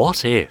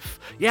 what if?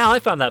 Yeah, I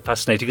found that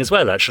fascinating as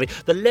well, actually.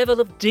 The level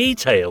of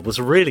detail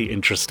was really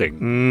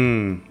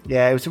interesting.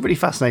 Yeah, it was a really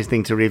fascinating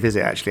thing to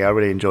revisit, actually. I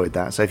really enjoyed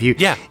that. So if you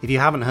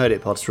haven't heard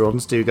it,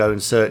 Podsterons, do go and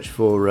search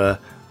for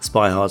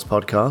Spy Hards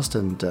podcast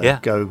and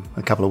go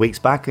a couple of weeks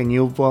back and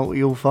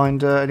you'll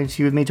find an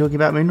interview with me talking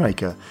about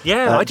Moonraker.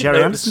 Yeah, I didn't Gerry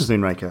know Anderson's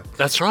Moonraker.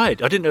 That's right.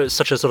 I didn't know it was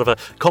such a sort of a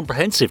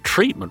comprehensive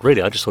treatment,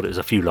 really. I just thought it was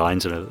a few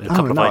lines and a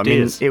couple of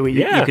ideas. I mean,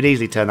 you could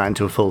easily turn that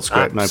into a full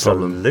script, no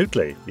problem.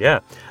 Absolutely,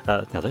 yeah.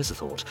 Now there's a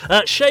thought.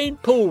 Shane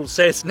Poole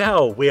says,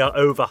 now we are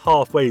over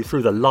halfway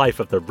through the life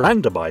of the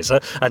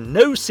randomizer and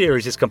no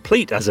series is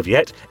complete as of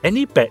yet.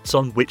 Any bets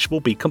on which will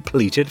be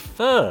completed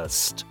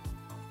first?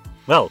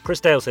 Well, Chris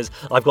Dale says,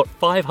 I've got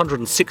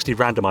 560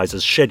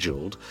 randomizers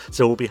scheduled,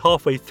 so we'll be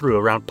halfway through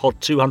around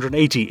pod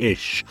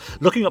 280-ish.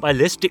 Looking at my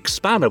list, Dick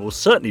Spanner will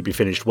certainly be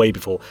finished way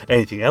before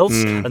anything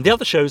else, and the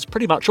other shows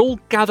pretty much all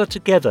gather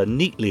together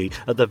neatly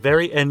at the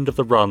very end of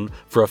the run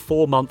for a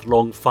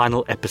 4-month-long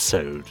final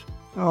episode.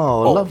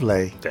 Oh,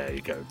 lovely. There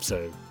you go.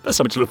 So that's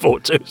something to look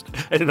forward to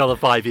in another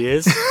 5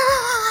 years.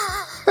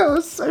 That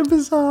was so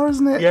bizarre,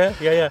 isn't it? Yeah.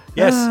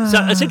 Yes.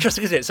 So it's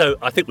interesting, isn't it? So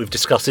I think we've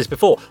discussed this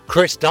before.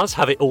 Chris does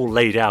have it all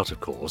laid out, of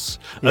course.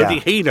 Yeah.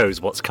 Only he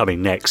knows what's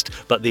coming next,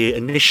 but the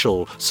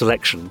initial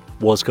selection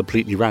was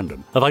completely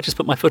random. Have I just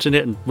put my foot in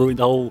it and ruined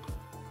the whole...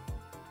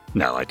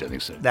 No, I don't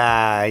think so.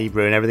 Nah, you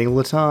ruin everything all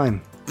the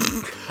time.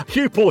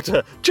 Hugh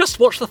Porter just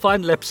watched the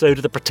final episode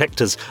of The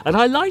Protectors, and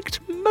I liked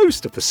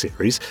most of the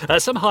series.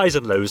 Some highs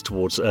and lows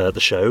towards the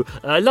show.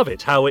 I love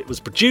it, how it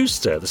was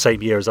produced the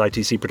same year as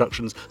ITC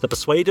Productions' The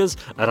Persuaders,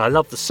 and I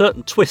love the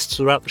certain twists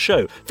throughout the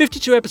show.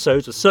 52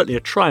 episodes was certainly a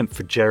triumph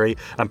for Gerry,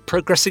 and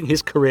progressing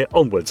his career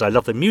onwards. I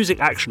love the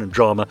music, action and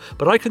drama,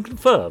 but I can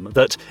confirm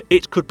that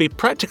It Could Be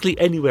Practically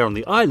Anywhere on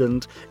the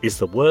Island is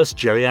the worst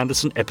Gerry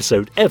Anderson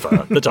episode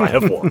ever that I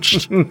have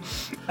watched.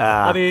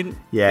 I mean,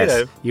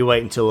 yes, you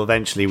wait until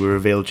eventually we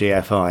reveal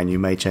GFI and you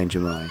may change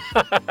your mind.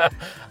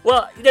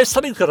 Well,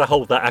 something's got to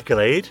hold that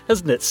accolade,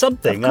 hasn't it?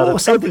 Something. Of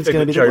course, something's going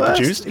to be the worst.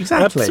 Produced.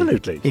 Exactly.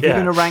 Absolutely. If you're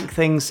going to rank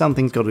things,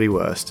 something's got to be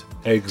worst.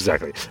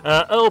 Exactly.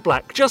 Earl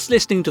Black, just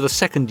listening to the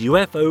second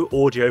UFO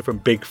audio from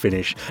Big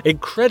Finish.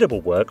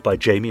 Incredible work by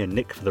Jamie and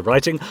Nick for the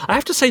writing. I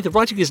have to say, the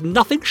writing is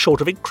nothing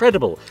short of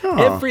incredible.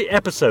 Every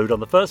episode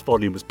on the first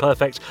volume was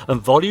perfect, and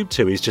volume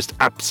 2 is just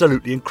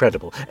absolutely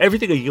incredible.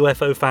 Everything a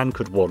UFO fan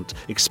could want.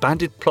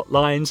 Expanded plot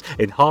lines,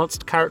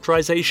 enhanced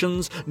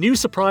characterizations, new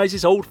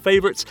surprises, old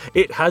favourites.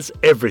 It has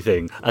everything.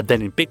 And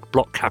then in big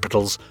block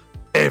capitals,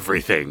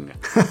 everything.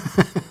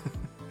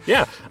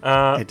 Yeah.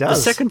 It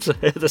does.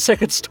 The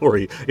second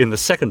story in the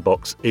second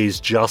box is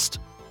just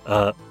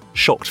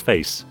shocked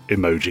face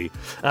emoji.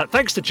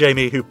 Thanks to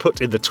Jamie, who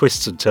put in the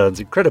twists and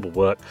turns. Incredible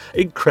work.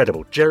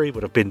 Incredible. Gerry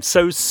would have been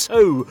so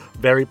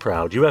very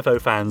proud.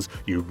 UFO fans,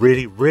 you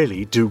really,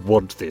 really do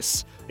want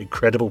this.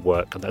 Incredible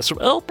work, and that's from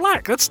Earl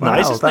Black. That's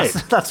nice, isn't it?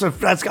 That's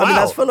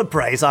full of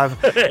praise. I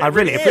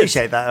really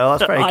appreciate that, Earl.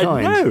 That's very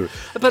kind. I know,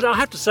 but I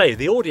have to say,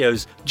 the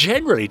audios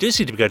generally do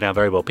seem to be going down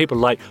very well. People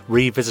like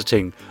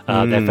revisiting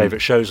their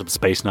favourite shows of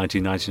Space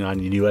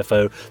 1999 and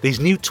UFO. These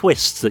new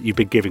twists that you've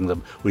been giving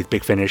them with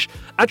Big Finish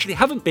actually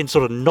haven't been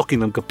sort of knocking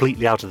them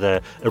completely out of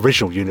their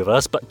original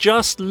universe, but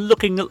just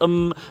looking at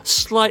them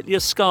slightly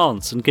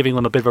askance and giving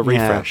them a bit of a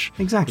refresh.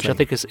 Yeah, exactly. Which I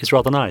think is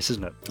rather nice,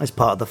 isn't it? It's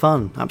part of the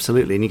fun,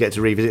 absolutely, and you get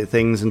to revisit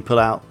things and pull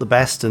out the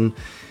best and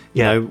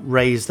you know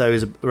raise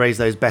those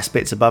best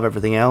bits above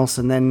everything else,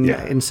 and then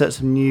insert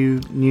some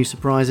new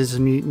surprises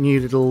and new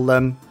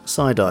little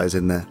side eyes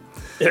in there.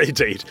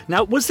 Indeed.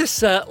 Now, was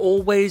this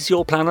always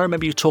your plan? I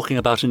remember you talking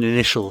about an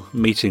initial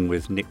meeting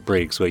with Nick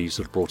Briggs where you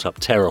sort of brought up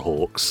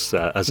Terrorhawks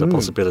as a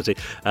possibility,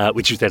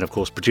 which you then, of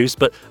course, produced.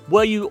 But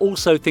were you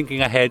also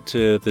thinking ahead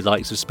to the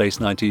likes of Space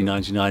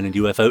 1999 and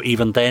UFO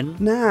even then?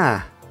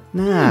 Nah,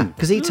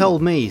 because he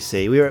told me, you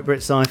see, we were at Brit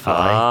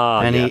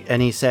Sci-Fi,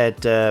 and he said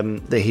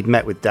that he'd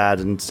met with Dad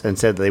and said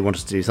that they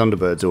wanted to do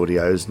Thunderbirds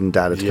audios, and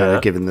Dad had kind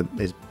of given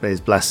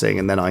his blessing,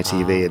 and then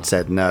ITV had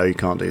said, no, you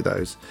can't do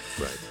those.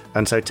 Right.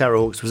 And so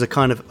Terrorhawks was a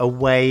kind of a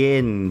way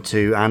in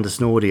to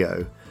Anderson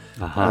Audio.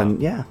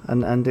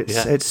 And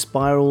it's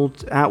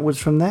spiraled outwards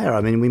from there.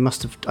 I mean, we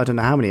must have, I don't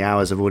know how many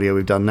hours of audio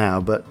we've done now,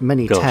 but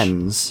many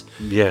tens.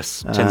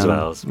 Yes, tens of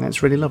hours.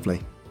 It's really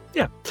lovely.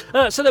 Yeah.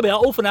 So there we are,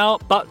 all for now.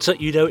 But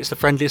it's the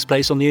friendliest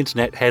place on the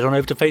internet. Head on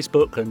over to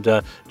Facebook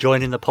and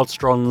join in the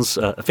Podstrons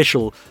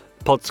official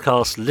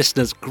podcast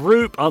listeners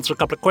group. Answer a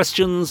couple of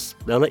questions.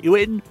 They'll let you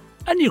in.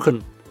 And you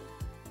can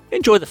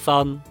enjoy the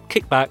fun,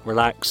 kick back,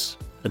 relax,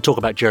 and talk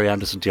about Gerry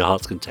Anderson to your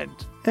heart's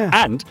content. Yeah.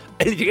 And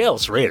anything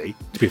else, really,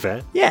 to be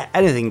fair. Yeah,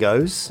 anything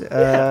goes,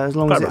 as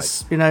long as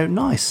it's,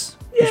 nice,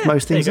 which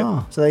most things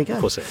are. So there you go. Of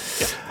course it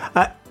is,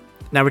 yeah.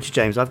 Now, Richard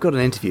James, I've got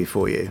an interview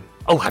for you.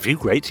 Oh, have you?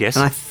 Great, yes.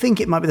 And I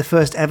think it might be the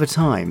first ever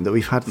time that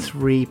we've had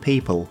 3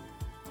 people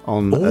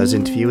on as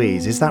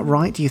interviewees. Is that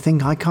right? Do you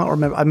think? I can't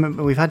remember. I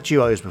remember we've had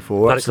duos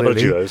before. Had a couple of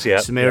duos, yeah.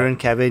 Samira and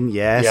Kevin,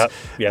 yes.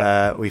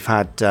 Yeah. We've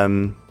had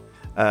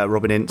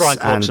Robin Ince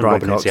and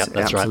Brian Cox. Yeah,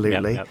 that's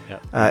absolutely. Right.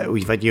 Yeah.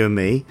 We've had you and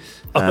me.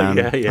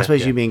 I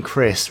suppose you, me, and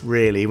Chris,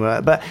 really.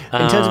 But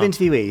in terms of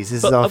interviewees,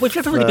 this is our we've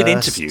never really been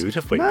interviewed,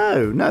 have we?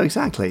 No,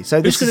 exactly.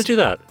 So who's going to do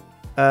that?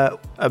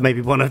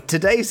 Maybe one of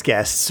today's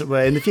guests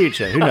in the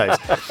future. Who knows?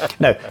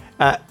 No,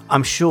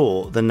 I'm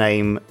sure the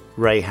name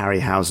Ray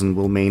Harryhausen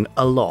will mean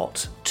a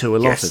lot to a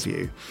lot of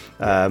you.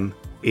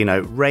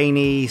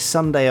 Rainy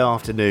Sunday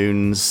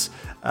afternoons,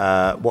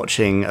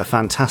 watching a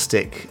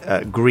fantastic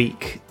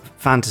Greek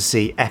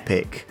fantasy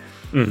epic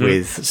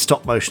with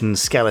stop motion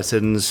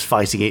skeletons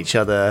fighting each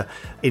other,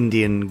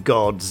 Indian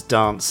gods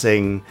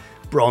dancing,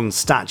 bronze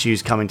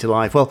statues coming to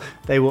life. Well,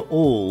 they were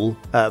all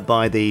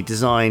by the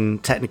design,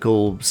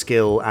 technical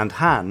skill and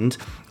hand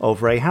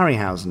of Ray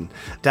Harryhausen.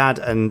 Dad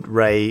and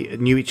Ray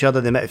knew each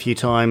other, they met a few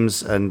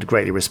times and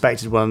greatly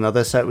respected one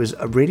another, so it was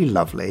really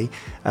lovely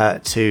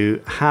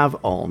to have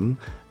on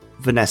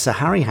Vanessa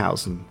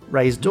Harryhausen,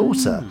 Ray's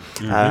daughter,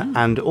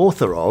 and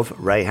author of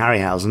Ray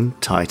Harryhausen,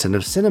 Titan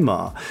of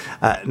Cinema.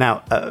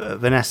 Now,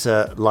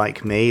 Vanessa,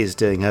 like me, is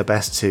doing her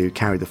best to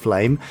carry the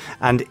flame,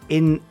 and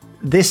in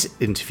this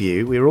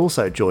interview, we were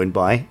also joined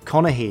by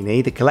Connor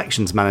Heaney, the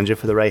collections manager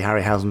for the Ray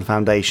Harryhausen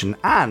Foundation,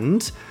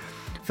 and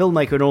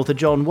filmmaker and author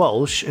John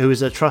Walsh, who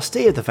is a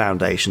trustee of the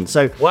foundation.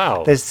 So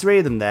there's 3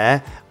 of them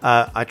there.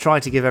 I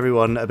tried to give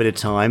everyone a bit of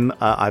time.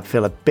 I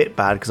feel a bit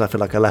bad because I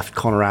feel like I left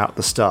Connor out at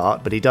the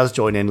start, but he does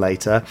join in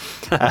later.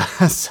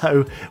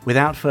 So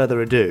without further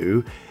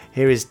ado,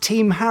 here is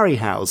Team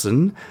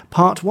Harryhausen,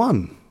 Part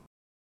 1.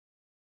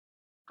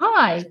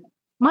 Hi,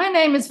 my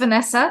name is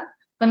Vanessa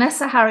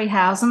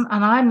Harryhausen,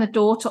 and I'm the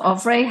daughter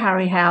of Ray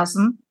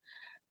Harryhausen,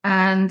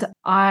 and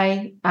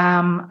I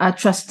am a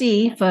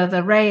trustee for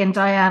the Ray and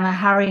Diana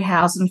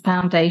Harryhausen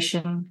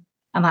Foundation,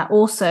 and I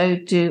also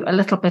do a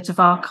little bit of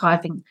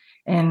archiving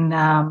in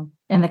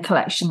the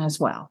collection as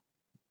well.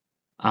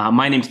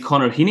 My name's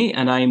Connor Heaney,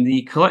 and I'm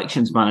the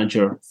collections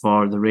manager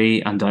for the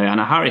Ray and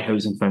Diana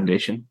Harryhausen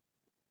Foundation.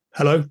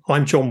 Hello,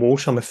 I'm John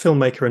Walsh. I'm a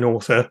filmmaker and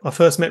author. I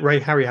first met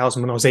Ray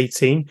Harryhausen when I was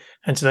 18,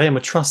 and today I'm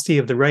a trustee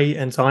of the Ray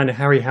and Diana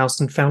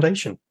Harryhausen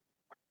Foundation.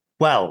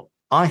 Well,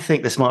 I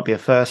think this might be a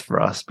first for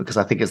us because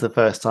I think it's the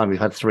first time we've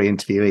had 3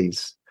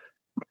 interviewees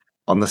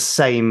on the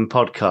same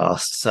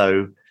podcast.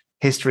 So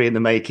history in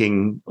the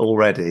making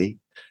already.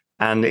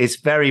 And it's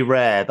very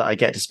rare that I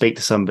get to speak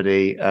to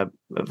somebody,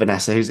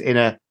 Vanessa, who's in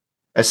a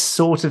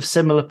sort of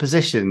similar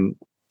position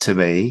to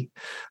me.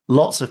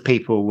 Lots of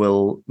people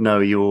will know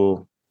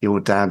your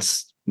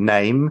dad's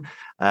name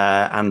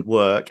and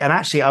work. And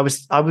actually, I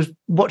was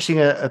watching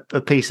a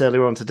piece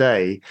earlier on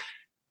today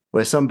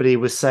where somebody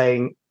was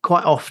saying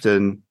quite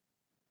often,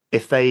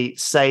 if they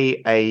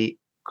say a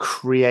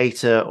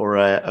creator or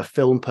a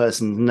film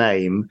person's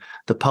name,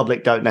 the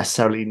public don't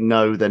necessarily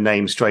know their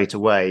name straight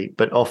away.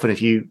 But often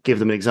if you give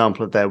them an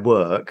example of their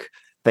work,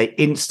 they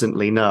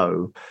instantly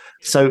know.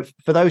 So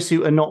for those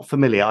who are not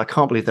familiar, I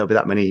can't believe there'll be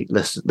that many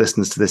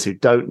listeners to this who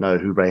don't know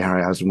who Ray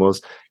Harryhausen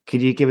was.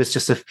 Could you give us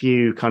just a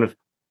few kind of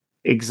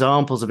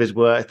examples of his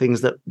work, things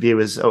that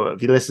viewers or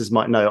listeners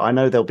might know? I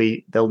know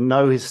they'll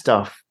know his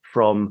stuff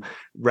from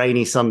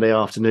rainy Sunday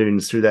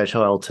afternoons through their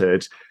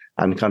childhood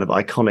and kind of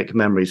iconic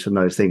memories from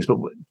those things. But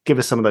give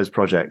us some of those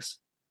projects.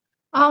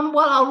 Well,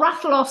 I'll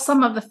rattle off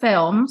some of the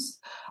films.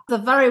 The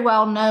very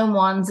well-known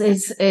ones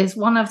is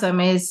one of them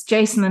is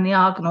Jason and the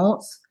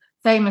Argonauts,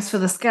 famous for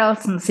the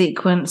skeleton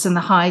sequence and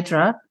the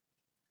Hydra.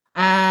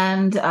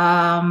 And,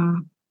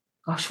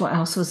 what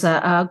else was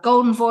there?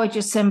 Golden Voyage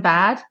of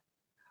Sinbad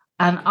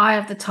and Eye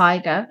of the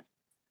Tiger.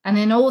 And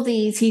in all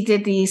these, he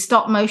did the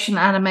stop-motion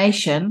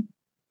animation,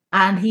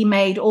 and he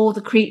made all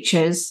the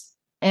creatures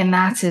in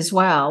that as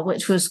well,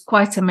 which was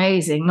quite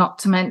amazing, not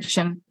to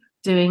mention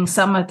doing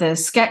some of the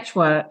sketch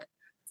work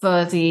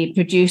for the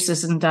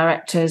producers and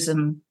directors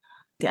and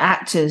the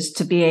actors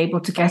to be able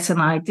to get an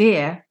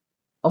idea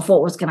of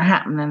what was going to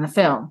happen in the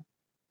film.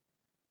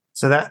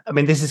 So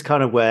this is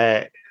kind of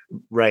where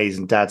Ray's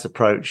and Dad's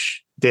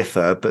approach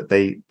differ, but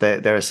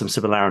there are some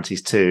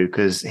similarities too,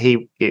 because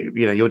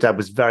your dad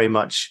was very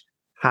much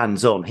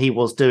hands-on. He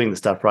was doing the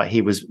stuff, right?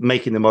 He was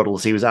making the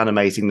models, he was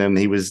animating them,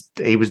 he was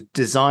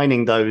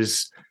designing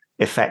those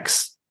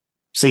effects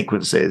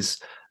sequences,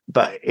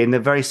 but in a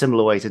very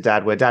similar way to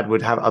Dad, where Dad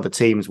would have other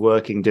teams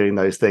working, doing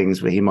those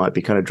things where he might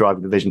be kind of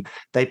driving the vision.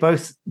 They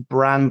both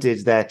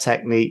branded their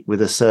technique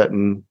with a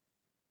certain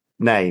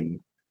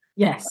name.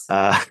 Yes.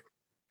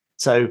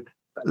 So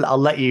I'll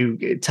let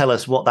you tell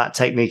us what that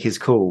technique is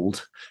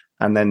called,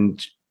 and then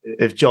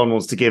if John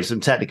wants to give some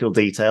technical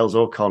details,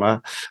 or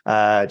Connor,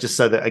 just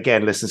so that,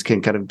 again, listeners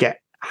can kind of get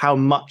how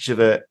much of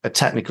a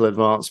technical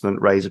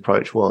advancement Ray's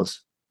approach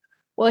was.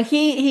 Well,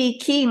 he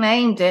key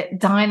named it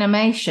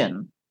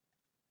Dynamation.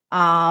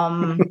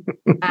 And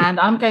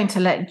I'm going to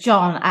let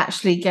John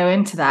actually go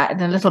into that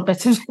in a little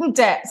bit of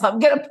depth. So I'm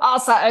going to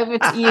pass that over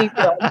to you,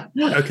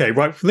 John. Okay,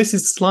 right. This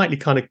is a slightly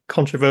kind of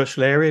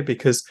controversial area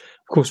because,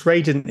 of course,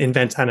 Ray didn't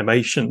invent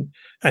animation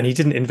and he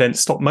didn't invent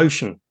stop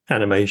motion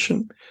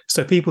animation.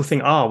 So people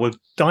think,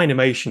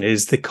 Dynamation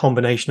is the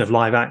combination of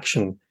live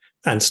action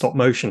and stop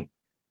motion.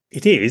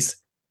 It is,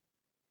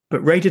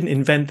 but Ray didn't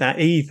invent that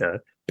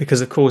either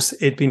because, of course,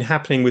 it'd been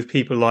happening with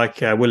people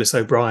like Willis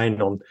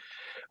O'Brien on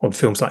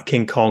films like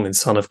King Kong and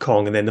Son of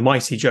Kong, and then The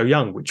Mighty Joe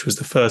Young, which was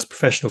the first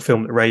professional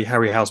film that Ray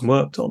Harryhausen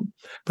worked on.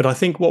 But I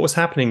think what was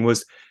happening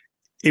was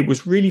it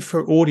was really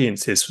for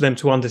audiences, for them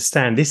to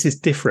understand this is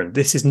different.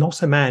 This is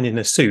not a man in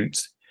a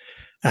suit.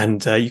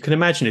 And you can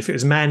imagine if it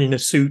was Man in a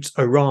Suit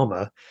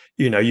Orama,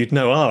 you'd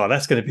know,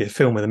 that's going to be a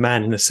film with a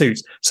man in a suit.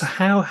 So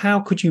how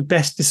could you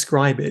best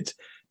describe it?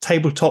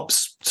 Tabletop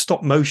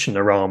stop motion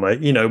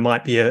Orama,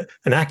 might be an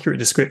accurate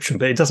description,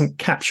 but it doesn't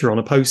capture on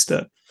a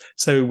poster.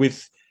 So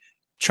with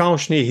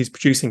Charles Schneer, his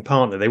producing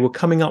partner, they were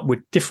coming up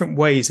with different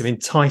ways of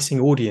enticing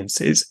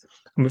audiences.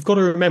 And we've got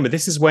to remember,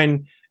 this is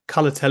when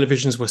colour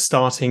televisions were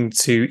starting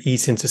to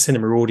eat into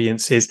cinema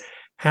audiences.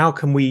 How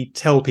can we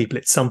tell people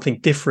it's something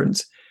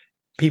different?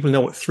 People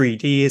know what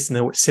 3D is,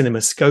 know what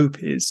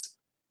CinemaScope is.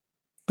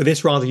 But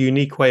this rather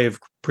unique way of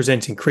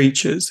presenting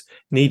creatures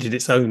needed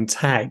its own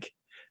tag.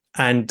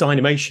 And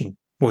Dynamation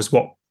was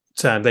what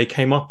they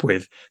came up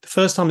with. The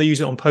first time they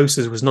used it on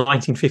posters was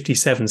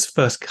 1957's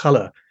first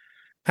colour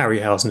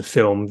Harryhausen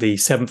film, The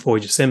Seventh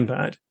Voyage of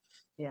Sinbad.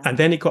 Yeah. And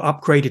then it got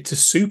upgraded to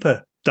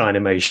Super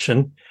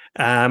Dynamation.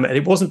 And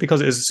it wasn't because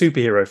it was a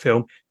superhero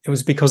film. It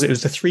was because it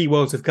was the Three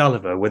Worlds of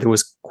Gulliver, where there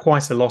was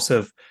quite a lot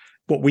of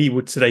what we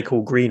would today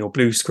call green or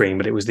blue screen,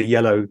 but it was the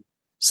yellow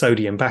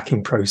sodium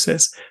backing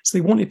process. So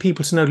they wanted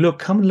people to know, look,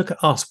 come and look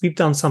at us. We've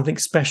done something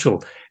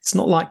special. It's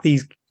not like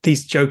these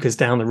jokers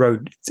down the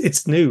road.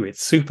 It's new.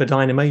 It's Super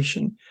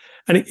Dynamation.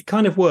 And it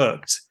kind of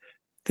worked.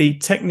 The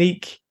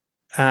technique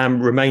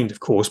remained, of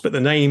course, but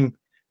the name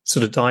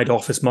sort of died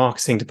off as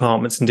marketing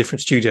departments and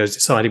different studios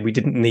decided we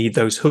didn't need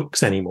those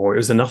hooks anymore. It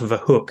was enough of a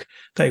hook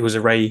that it was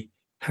a Ray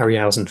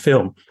Harryhausen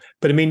film.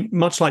 But I mean,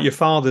 much like your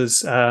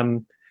father's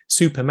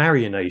Super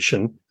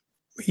Marionation,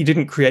 he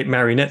didn't create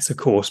marionettes, of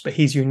course, but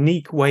his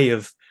unique way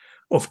of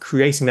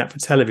creating that for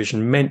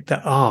television meant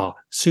that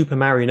Super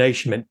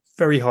Marionation meant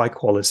very high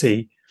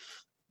quality,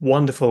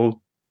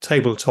 wonderful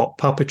tabletop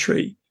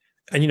puppetry.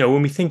 And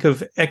when we think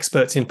of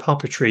experts in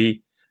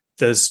puppetry,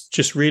 there's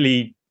just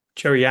really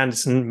Gerry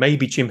Anderson,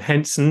 maybe Jim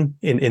Henson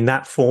in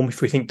that form,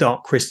 if we think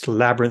Dark Crystal,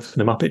 Labyrinth,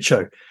 and The Muppet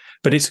Show.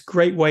 But it's a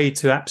great way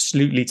to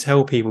absolutely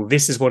tell people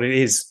this is what it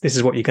is. This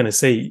is what you're going to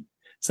see.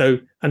 So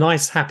a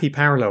nice, happy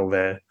parallel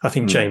there, I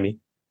think, Jamie.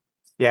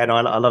 Yeah, no,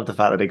 I love the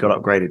fact that it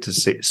got upgraded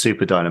to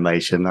Super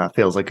Dynamation. That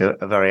feels like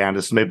a very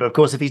Anderson move. But of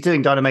course, if he's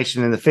doing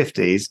Dynamation in the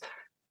 50s,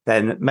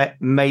 then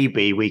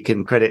maybe we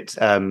can credit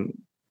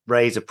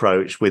Ray's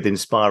approach with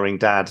inspiring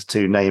Dad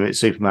to name it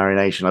Super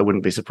Marionation. I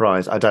wouldn't be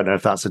surprised. I don't know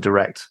if that's a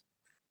direct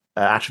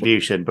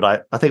attribution,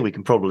 but I think we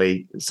can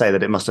probably say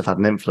that it must have had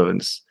an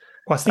influence.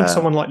 Well, I think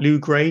someone like Lou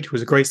Grade, who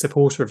was a great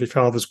supporter of his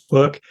father's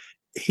work,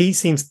 he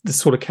seems the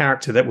sort of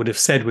character that would have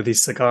said with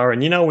his cigar,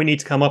 and we need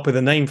to come up with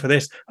a name for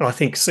this. And I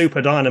think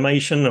Super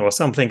Dynamation or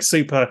something,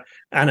 Super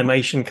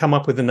Animation, come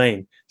up with a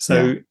name.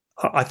 So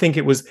I think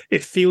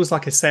it feels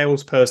like a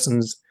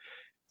salesperson's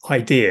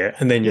idea,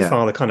 and then your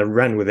father kind of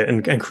ran with it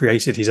and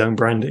created his own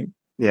branding.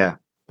 Yeah,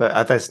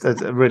 but that's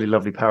a really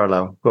lovely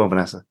parallel. Go on,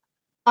 Vanessa.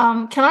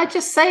 Can I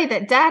just say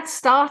that Dad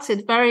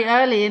started very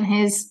early in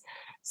his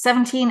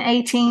 17,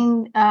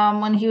 18,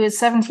 when he was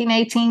 17,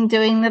 18,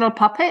 doing little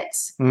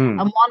puppets. And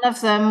one of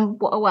them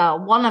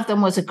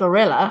was a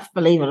gorilla,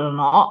 believe it or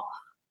not.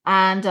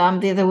 And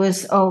the other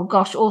was,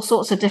 all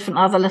sorts of different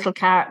other little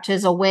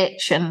characters, a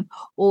witch and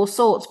all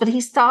sorts. But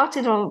he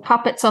started on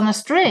puppets on a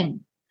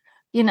string,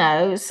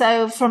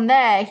 so from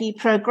there he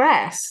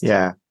progressed.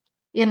 Yeah.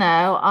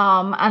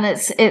 And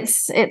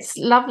it's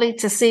lovely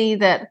to see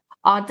that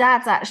our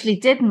dads actually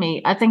did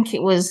meet. I think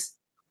it was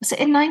Was it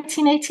in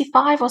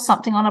 1985 or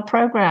something on a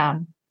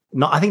program?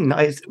 No, I think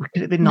could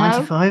it have been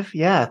 95?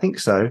 Yeah, I think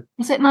so.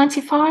 Was it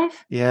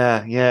 95?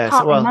 Yeah.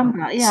 Can't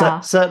remember. Yeah,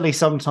 certainly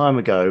some time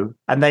ago.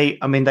 And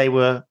they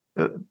were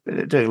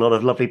doing a lot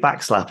of lovely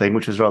backslapping,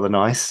 which was rather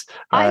nice.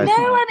 I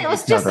know, and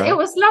it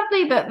was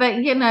lovely that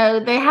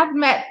they had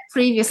met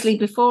previously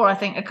before. I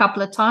think a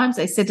couple of times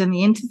they said in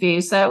the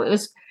interview. So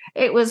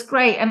it was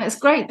great, and it's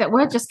great that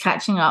we're just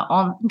catching up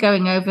on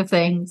going over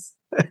things.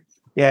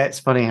 Yeah, it's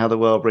funny how the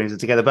world brings it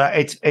together.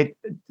 But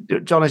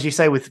John, as you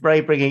say, with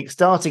Ray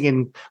starting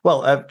in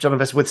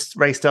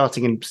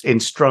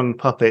strung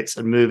puppets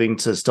and moving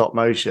to stop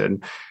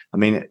motion. I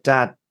mean,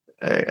 Dad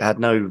had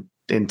no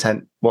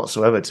intent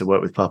whatsoever to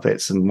work with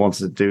puppets and wanted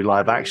to do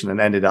live action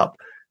and ended up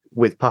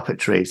with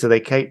puppetry. So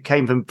they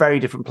came from very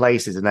different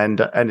places and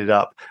ended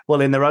up, well,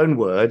 in their own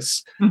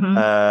words,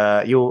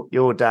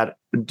 your dad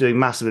doing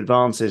massive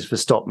advances for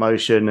stop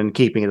motion and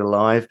keeping it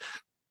alive.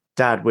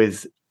 Dad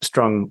with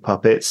strung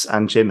puppets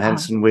and Jim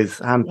Henson with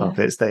hand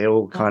puppets. They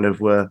all kind of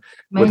were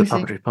the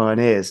puppetry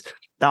pioneers.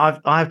 Now,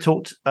 I've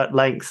talked at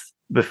length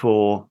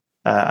before,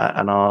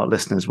 and our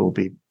listeners will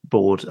be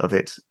bored of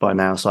it by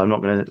now, so I'm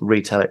not going to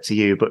retell it to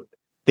you. But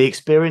the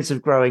experience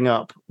of growing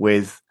up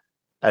with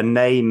a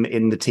name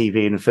in the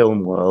TV and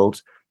film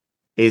world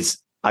is,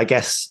 I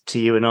guess, to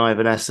you and I,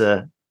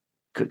 Vanessa,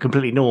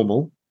 completely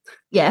normal.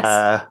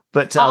 Yes.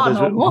 But to others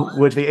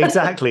would be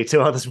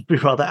to others would be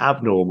rather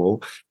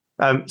abnormal.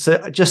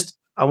 So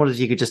I wondered if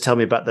you could just tell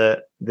me about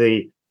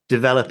the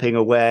developing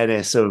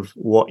awareness of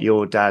what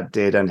your dad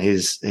did and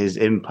his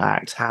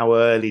impact. How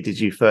early did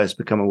you first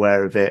become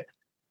aware of it?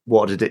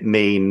 What did it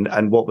mean?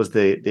 And what was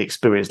the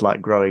experience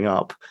like growing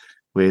up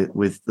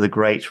with the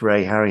great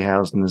Ray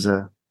Harryhausen as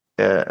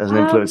an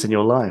influence in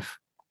your life?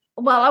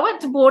 Well, I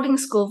went to boarding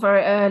school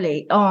very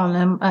early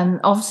on, and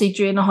obviously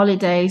during the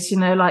holidays,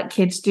 like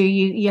kids do,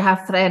 you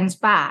have friends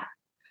back.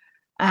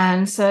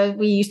 And so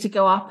we used to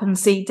go up and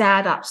see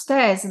Dad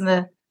upstairs in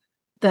the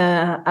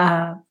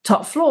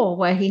top floor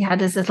where he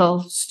had his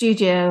little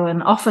studio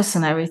and office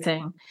and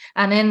everything.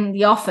 And in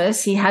the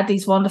office, he had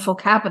these wonderful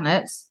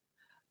cabinets.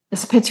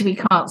 It's a pity we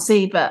can't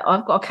see, but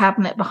I've got a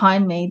cabinet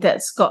behind me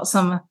that's got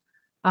some,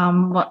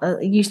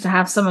 used to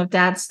have some of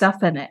Dad's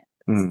stuff in it.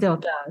 Still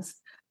does.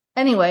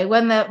 Anyway,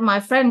 when my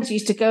friends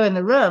used to go in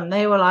the room,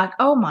 they were like,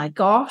 oh my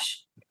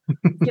gosh.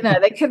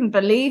 They couldn't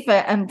believe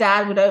it. And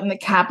Dad would open the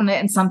cabinet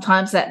and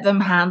sometimes let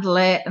them handle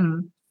it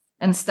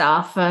and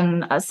stuff.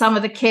 And some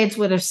of the kids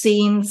would have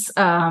seen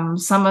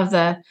some of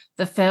the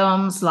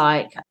films,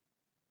 like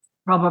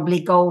probably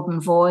Golden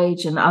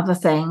Voyage and other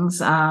things.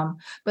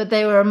 But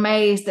they were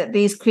amazed at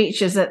these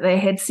creatures that they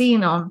had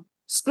seen on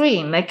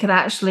screen. They could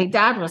actually,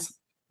 Dad was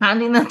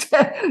handing them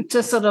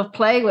to sort of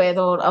play with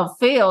or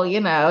feel,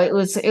 it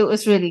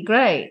was really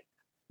great.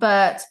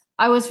 But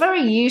I was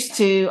very used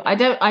to, I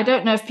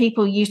don't know if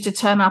people used to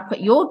turn up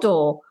at your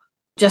door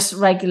just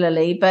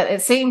regularly, but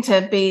it seemed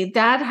to be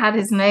Dad had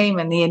his name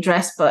in the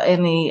address, but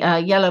in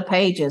the yellow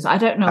pages. I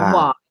don't know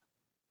why.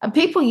 And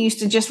people used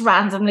to just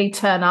randomly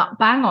turn up,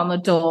 bang on the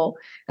door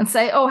and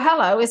say, oh,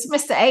 hello, it's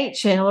Mr.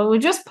 H in. Well, we're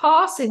just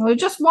passing. We're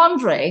just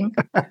wondering.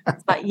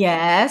 But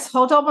yes,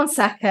 hold on one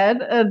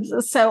second.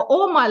 And so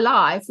all my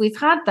life, we've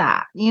had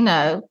that,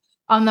 and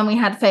then we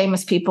had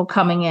famous people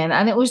coming in.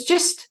 And it was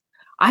just,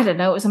 I don't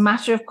know, it was a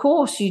matter of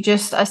course.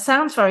 It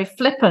sounds very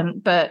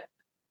flippant, but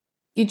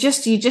you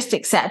just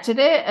accepted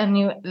it and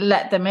you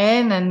let them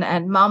in,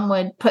 and Mum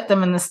would put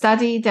them in the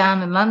study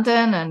down in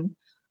London and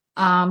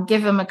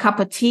give them a cup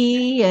of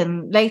tea.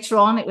 And later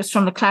on, it was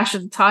from the Clash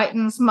of the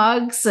Titans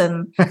mugs,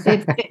 and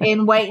they'd sit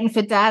in waiting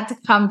for Dad to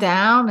come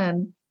down.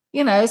 And,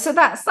 so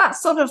that's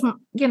sort of,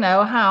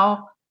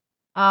 how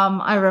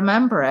I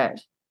remember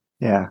it.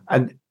 Yeah.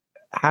 And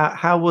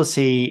how was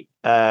he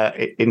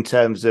in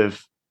terms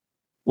of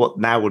what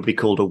now would be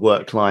called a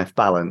work-life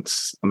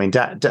balance? I mean,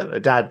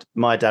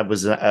 my dad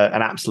was an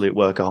absolute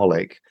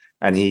workaholic,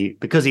 and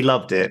because he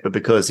loved it, but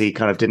because he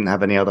kind of didn't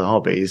have any other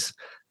hobbies.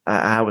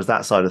 How was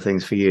that side of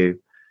things for you?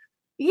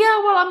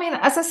 Yeah, well, I mean,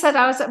 as I said,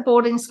 I was at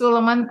boarding school,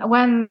 and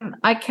when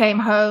I came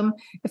home,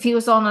 if he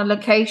was on a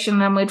location,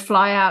 then we'd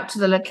fly out to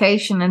the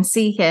location and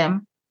see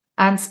him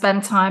and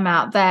spend time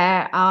out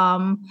there.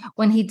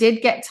 When he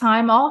did get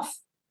time off,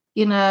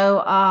 he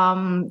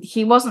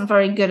wasn't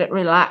very good at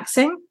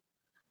relaxing.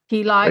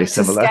 He liked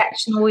to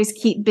sketch and always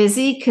keep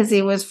busy because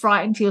he was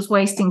frightened he was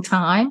wasting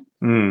time.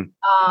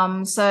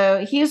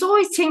 So he was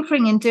always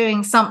tinkering and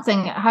doing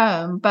something at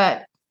home.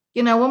 But,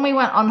 when we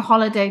went on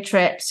holiday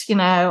trips,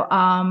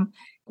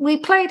 we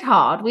played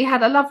hard. We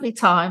had a lovely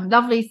time,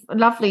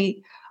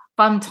 lovely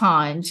fun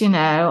times, it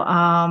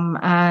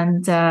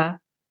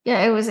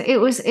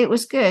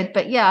was good.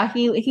 But yeah,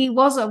 he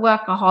was a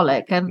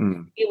workaholic,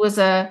 and he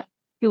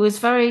was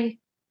very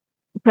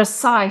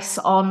precise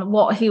on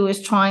what he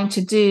was trying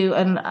to do.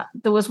 And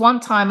there was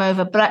one time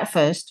over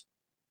breakfast,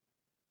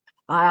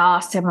 I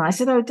asked him, and I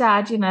said, oh,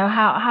 Dad,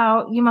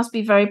 how you must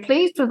be very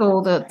pleased with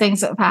all the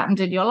things that have happened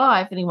in your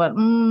life. And he went,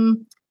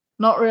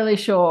 not really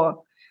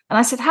sure. And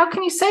I said, how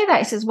can you say that?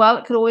 He says, well,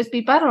 it could always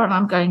be better. And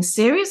I'm going,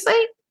 seriously?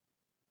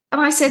 And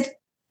I said,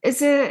 is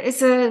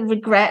there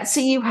regrets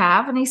that you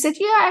have? And he said,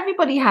 yeah,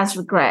 everybody has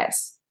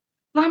regrets.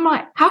 And I'm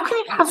like, how can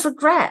you have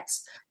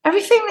regrets?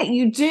 Everything that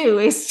you do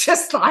is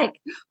just like,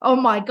 oh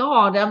my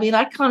God. I mean,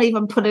 I can't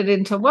even put it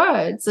into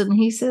words. And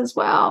he says,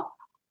 well,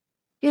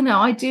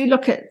 I do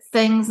look at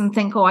things and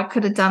think, oh, I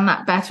could have done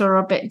that better or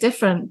a bit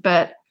different.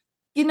 But,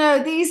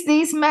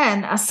 these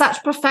men are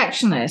such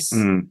perfectionists,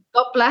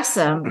 God bless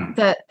them,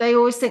 that they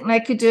always think they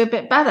could do a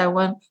bit better,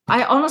 when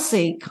I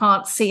honestly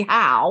can't see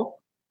how.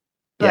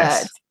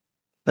 Yes.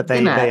 But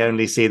they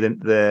only see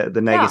the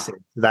negative.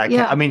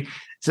 I mean,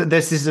 so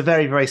this is a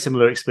very, very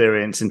similar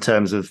experience in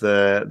terms of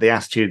the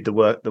attitude, the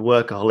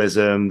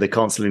workaholism, the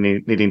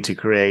constantly needing to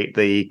create,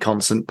 the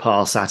constant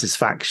past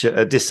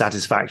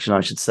dissatisfaction,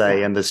 I should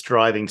say, and the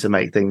striving to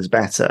make things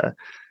better.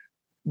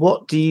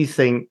 What do you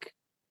think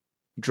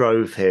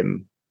drove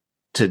him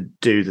to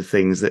do the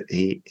things that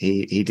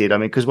he did? I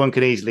mean, because one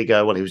can easily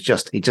go, well, he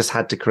just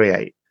had to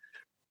create.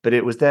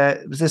 But was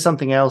there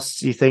something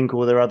else, you think, or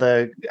were there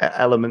other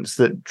elements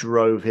that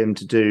drove him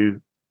to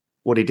do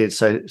what he did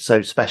so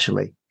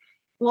specially?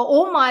 Well,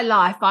 all my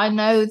life, I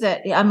know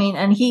that,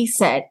 and he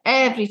said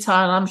every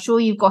time, I'm sure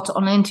you've got it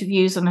on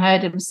interviews and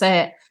heard him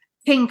say it,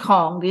 King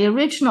Kong, the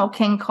original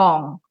King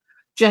Kong,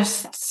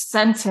 just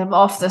sent him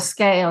off the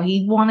scale.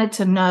 He wanted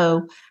to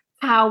know,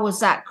 how was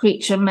that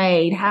creature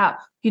made? How,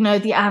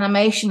 the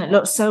animation, it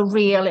looked so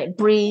real. It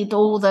breathed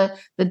all the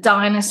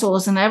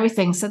dinosaurs and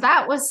everything. So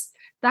that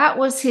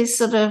was his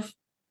sort of,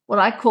 what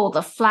I call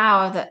the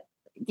flower that,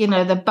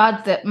 the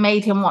bud that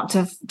made him want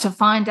to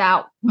find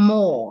out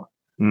more.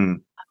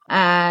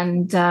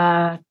 And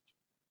I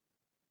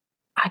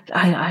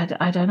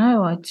don't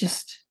know.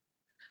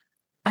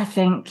 I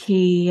think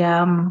he,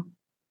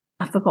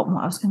 I forgot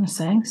what I was going to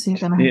say. So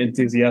the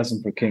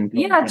enthusiasm for King.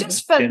 Yeah,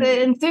 just for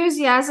the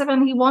enthusiasm,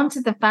 and he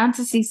wanted the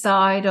fantasy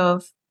side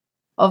of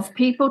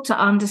people to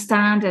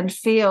understand and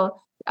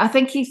feel. I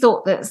think he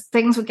thought that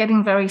things were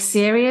getting very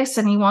serious,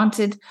 and he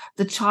wanted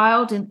the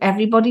child and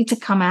everybody to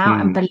come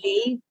out and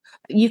believe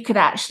you could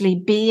actually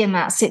be in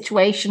that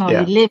situation, or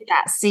you live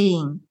that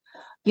scene,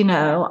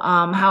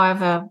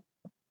 however,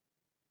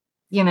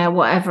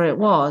 whatever it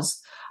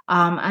was.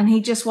 And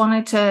he just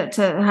wanted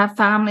to have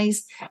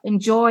families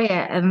enjoy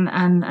it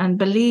and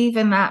believe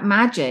in that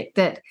magic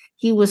that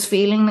he was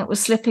feeling that was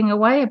slipping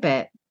away a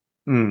bit.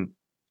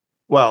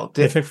 Well,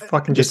 if I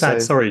can just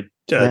add, sorry,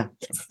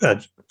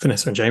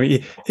 Vanessa and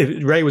Jamie,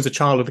 Ray was a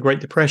child of the Great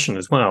Depression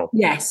as well.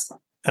 Yes.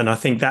 And I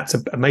think that's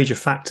a major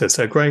factor.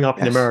 So growing up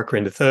in America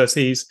in the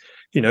 30s,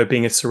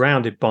 being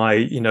surrounded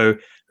by,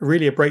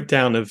 really a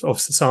breakdown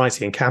of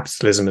society and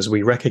capitalism as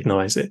we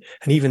recognize it.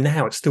 And even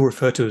now it's still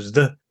referred to as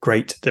the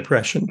Great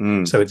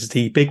Depression. So it's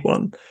the big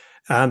one.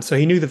 So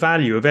he knew the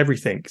value of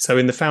everything. So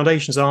in the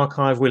Foundation's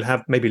archive, we'll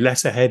have maybe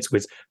letterheads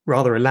with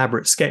rather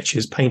elaborate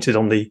sketches painted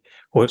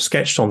or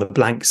sketched on the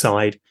blank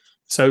side.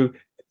 So,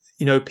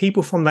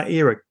 people from that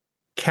era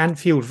can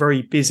feel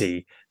very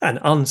busy and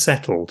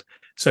unsettled.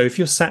 So if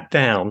you're sat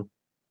down,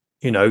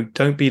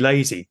 don't be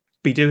lazy,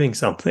 be doing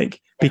something,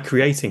 be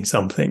creating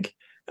something.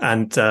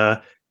 And,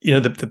 the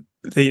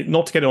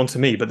not to get it on to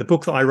me, but the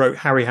book that I wrote,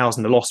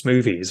 Harryhausen, The Lost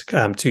Movies,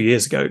 2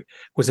 years ago,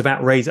 was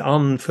about Ray's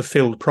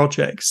unfulfilled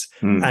projects.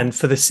 And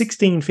for the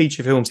 16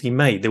 feature films he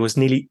made, there was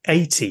nearly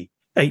 80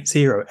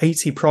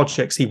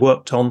 projects he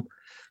worked on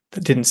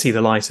that didn't see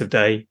the light of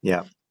day.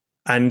 Yeah.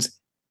 And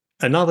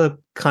another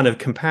kind of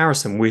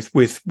comparison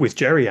with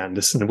Gerry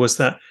Anderson was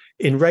that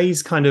in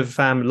Ray's kind of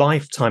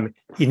lifetime,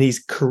 in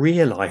his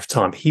career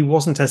lifetime, he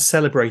wasn't as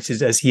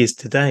celebrated as he is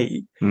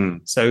today.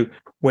 So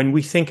when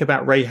we think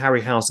about Ray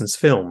Harryhausen's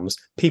films,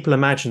 people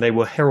imagine they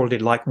were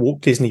heralded like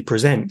Walt Disney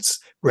Presents,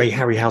 Ray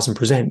Harryhausen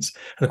Presents.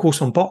 And of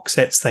course, on box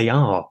sets, they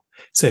are.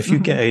 So if you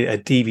get a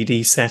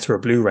DVD set or a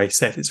Blu-ray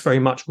set, it's very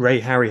much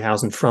Ray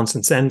Harryhausen front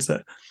and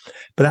center.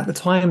 But at the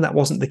time, that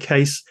wasn't the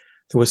case.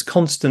 There was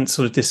constant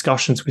sort of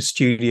discussions with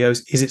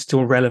studios. Is it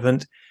still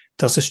relevant?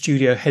 Does the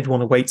studio head want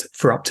to wait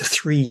for up to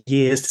 3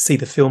 years to see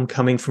the film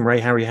coming from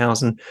Ray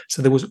Harryhausen?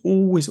 So there was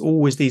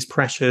always these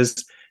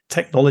pressures.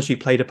 Technology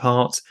played a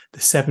part. The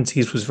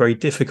 70s was very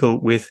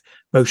difficult with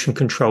motion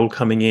control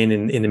coming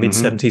in the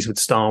mid-70s with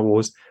Star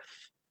Wars.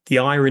 The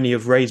irony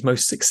of Ray's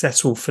most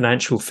successful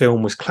financial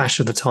film was Clash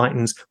of the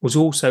Titans, was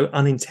also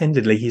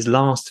unintendedly his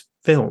last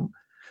film.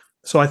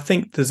 So I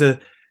think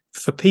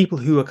for people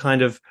who are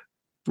kind of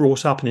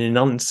brought up in an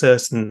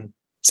uncertain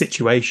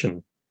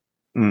situation,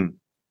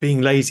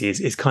 being lazy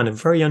is kind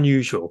of very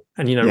unusual.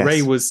 And,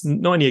 Ray was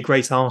not only a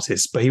great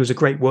artist, but he was a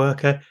great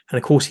worker. And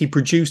of course, he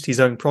produced his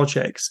own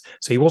projects.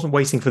 So he wasn't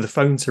waiting for the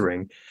phone to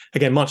ring.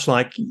 Again, much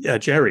like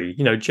Gerry,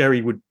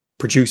 Gerry would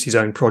produce his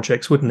own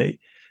projects, wouldn't he?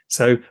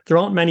 So there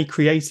aren't many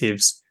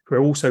creatives who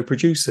are also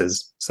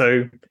producers.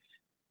 So,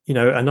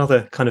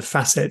 another kind of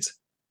facet.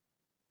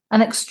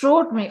 An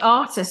extraordinary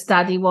artist,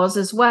 Daddy was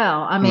as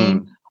well. I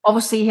mean,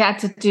 obviously he had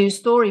to do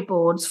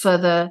storyboards for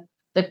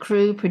the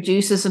crew,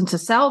 producers, and to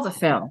sell the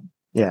film.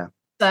 Yeah.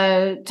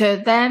 So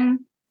to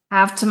then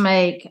have to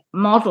make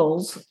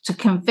models to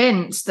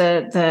convince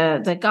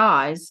the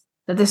guys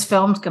that this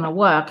film's going to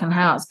work and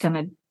how it's going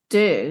to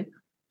do,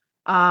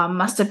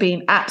 must have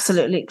been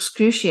absolutely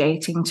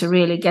excruciating to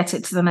really get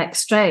it to the next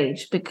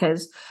stage,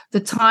 because the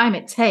time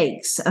it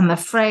takes and the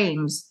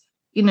frames,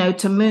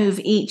 to move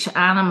each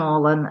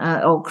animal and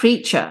or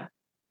creature,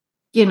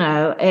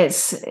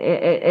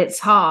 it's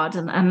hard,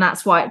 and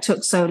that's why it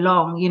took so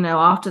long,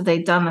 after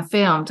they'd done the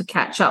film, to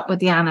catch up with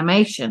the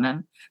animation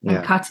and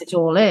cut it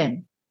all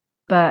in.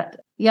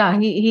 But yeah,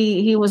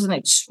 he was an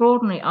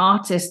extraordinary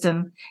artist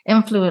and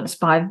influenced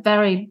by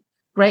very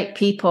great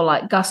people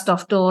like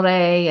Gustave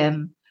Doré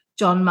and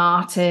John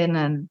Martin,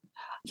 and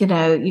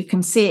you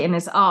can see it in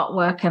his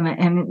artwork,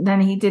 and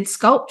then he did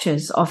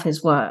sculptures of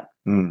his work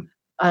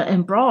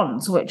in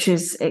bronze, which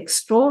is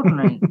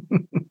extraordinary.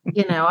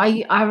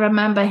 I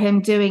remember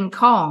him doing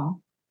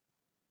Kong.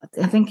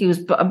 I think he was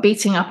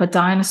beating up a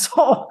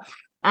dinosaur,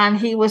 and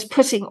he was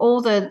putting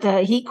all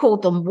the he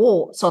called them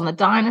warts on the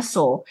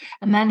dinosaur,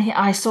 and then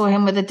I saw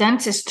him with a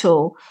dentist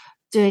tool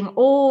doing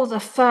all the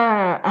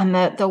fur and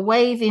the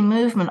wavy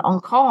movement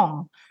on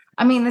Kong.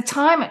 I mean, the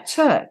time it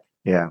took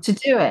to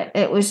do it,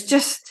 it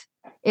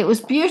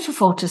was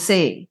beautiful to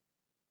see.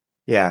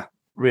 Yeah,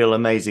 real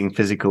amazing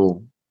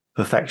physical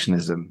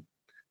perfectionism.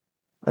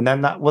 And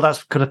then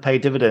that's kind of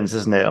paid dividends,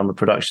 isn't it, on the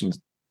productions,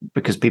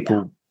 because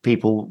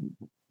people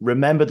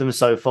remember them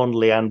so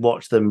fondly and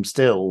watch them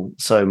still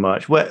so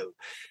much.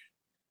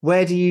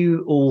 Where do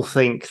you all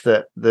think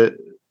that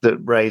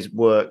Ray's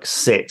work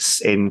sits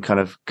in kind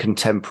of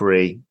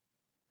contemporary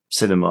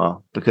cinema?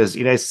 Because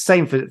it's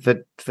the same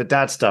for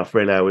dad stuff,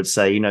 really. I would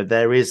say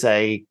there is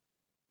a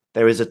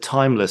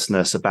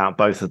timelessness about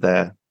both of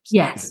their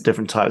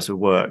different types of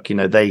work.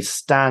 They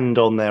stand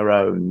on their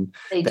own.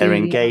 They're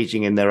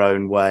engaging in their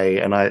own way.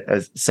 And I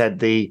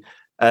said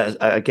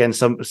again,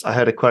 I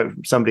heard a quote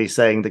from somebody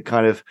saying that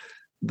kind of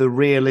the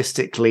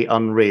realistically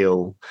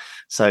unreal.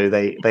 So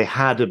they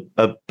had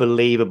a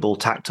believable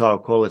tactile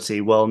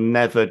quality while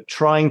never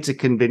trying to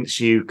convince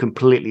you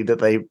completely that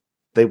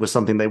they were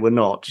something they were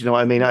not. Do you know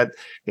what I mean?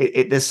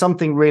 There's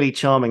something really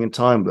charming and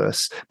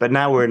timeless. But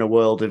now we're in a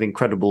world of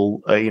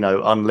incredible,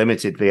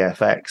 unlimited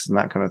VFX and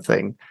that kind of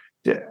thing.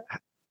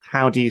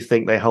 How do you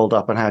think they hold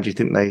up, and how do you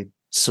think they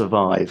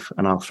survive?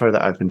 And I'll throw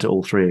that open to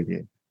all three of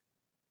you.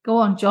 Go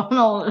on, John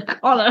or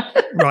Connor.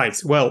 Right.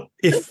 Well,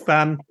 if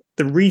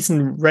the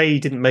reason Ray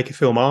didn't make a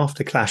film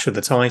after Clash of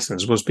the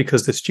Titans was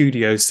because the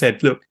studio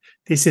said, look,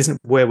 this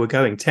isn't where we're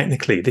going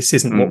technically. This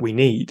isn't what we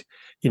need.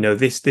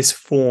 This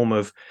form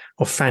of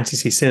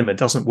fantasy cinema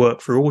doesn't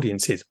work for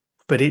audiences.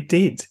 But it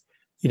did.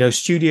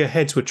 Studio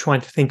heads were trying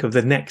to think of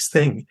the next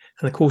thing.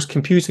 And of course,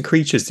 computer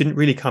creatures didn't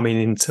really come in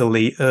until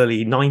the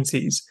early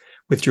 90s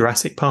with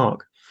Jurassic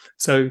Park.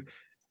 So,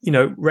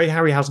 Ray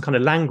Harryhausen kind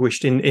of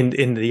languished in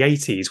the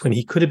 80s when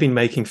he could have been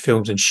making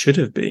films and should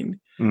have been.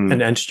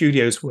 And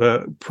studios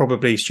were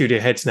probably, studio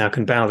heads now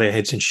can bow their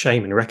heads in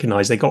shame and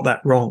recognize they got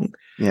that wrong.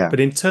 Yeah.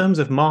 But in terms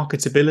of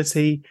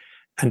marketability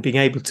and being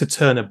able to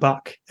turn a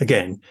buck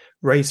again,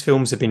 Ray's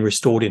films have been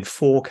restored in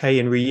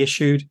 4K and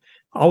reissued.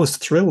 I was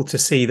thrilled to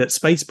see that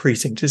Space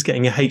Precinct is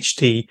getting a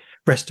HD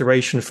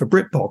restoration for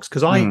BritBox,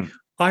 because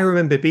I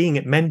remember being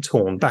at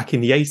Mentorn back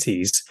in the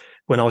 80s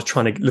when I was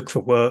trying to look for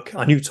work.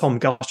 I knew Tom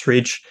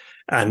Guttridge,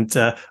 and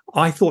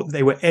I thought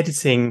they were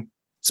editing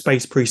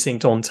Space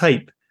Precinct on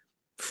tape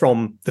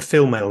from the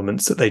film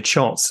elements that they'd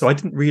shot. So I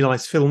didn't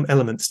realize film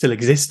elements still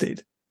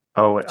existed.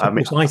 Of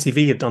course,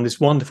 ITV have done this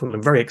wonderful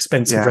and very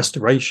expensive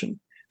restoration,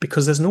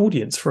 because there's an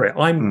audience for it.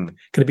 I'm going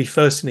to be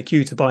first in the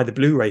queue to buy the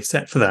Blu-ray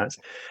set for that.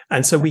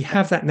 And so we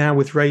have that now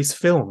with Ray's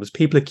films.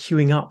 People are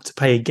queuing up to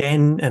pay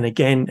again and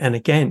again and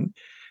again.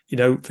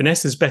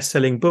 Vanessa's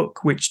best-selling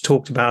book, which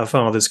talked about her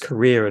father's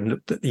career and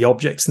looked at the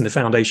objects in the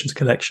Foundation's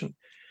collection,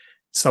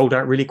 sold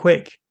out really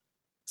quick.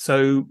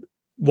 So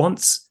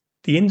once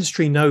the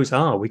industry knows,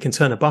 we can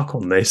turn a buck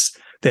on this,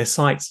 their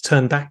sites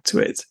turn back to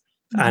it.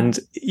 And,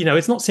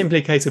 it's not simply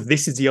a case of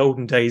this is the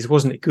olden days.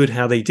 Wasn't it good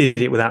how they did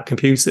it without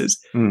computers?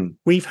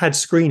 We've had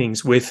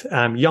screenings with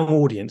young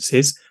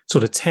audiences,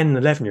 sort of 10,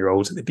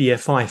 11-year-olds at the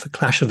BFI for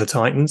Clash of the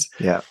Titans.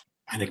 Yeah.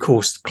 And of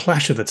course,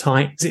 Clash of the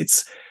Titans,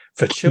 it's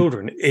for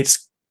children,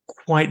 it's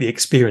quite the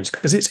experience,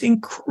 because it's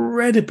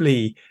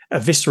incredibly a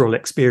visceral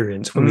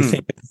experience when we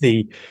think of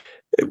the,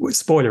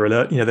 spoiler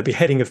alert, the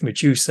beheading of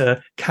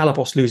Medusa,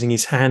 Calabos losing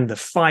his hand, the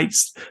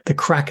fights, the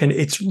Kraken.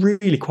 It's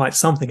really quite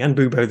something. And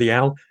Bubo the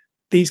Owl.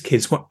 These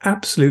kids were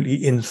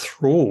absolutely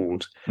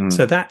enthralled.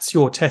 So that's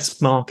your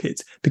test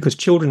market, because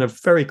children are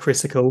very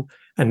critical,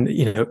 and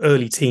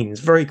early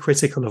teens very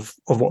critical of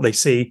what they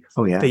see.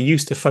 They're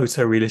used to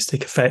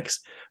photorealistic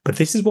effects, but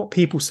this is what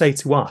people say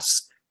to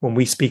us when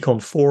we speak on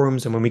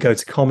forums and when we go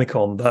to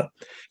Comic-Con, that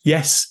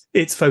yes,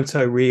 it's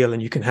photoreal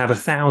and you can have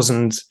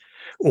 1,000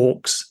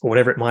 orcs or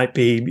whatever it might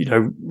be,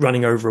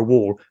 running over a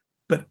wall,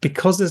 but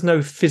because there's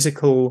no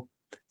physical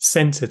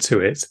center to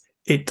it,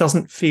 it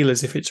doesn't feel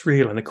as if it's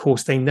real. And of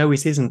course, they know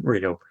it isn't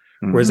real.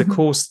 Whereas, of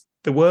course,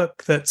 the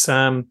work that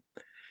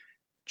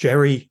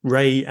Gerry,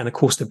 Ray, and of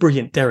course, the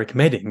brilliant Derek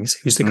Meddings,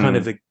 who's the kind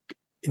of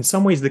in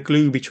some ways the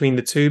glue between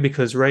the two,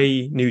 because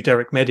Ray knew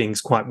Derek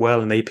Meddings quite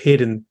well, and they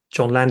appeared in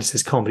John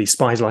Landis's comedy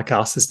Spies Like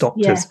Us as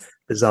doctors,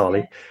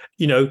 bizarrely.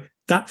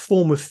 that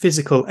form of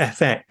physical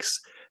FX.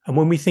 And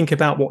when we think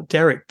about what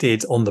Derek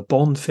did on the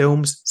Bond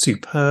films,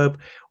 superb.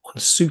 On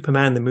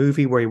Superman, the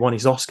movie where he won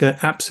his Oscar,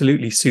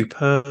 absolutely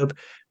superb.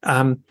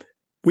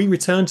 We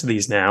return to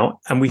these now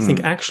and we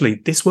think,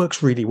 actually, this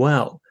works really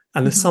well.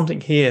 And there's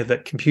something here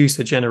that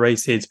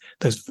computer-generated,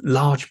 those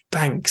large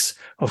banks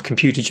of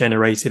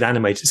computer-generated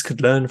animators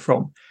could learn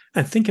from.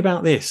 And think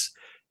about this.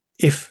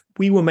 If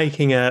we were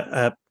making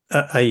a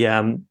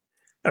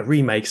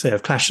remake, say,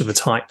 of Clash of the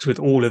Titans with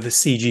all of the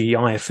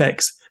CGI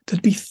effects,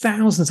 there'd be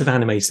thousands of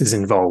animators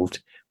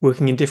involved,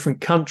 working in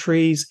different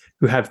countries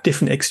who have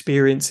different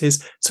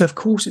experiences. So, of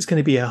course, it's going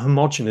to be a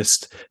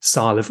homogenous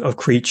style of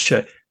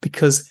creature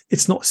because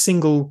it's not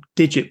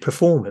single-digit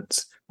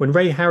performance. When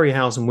Ray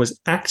Harryhausen was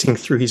acting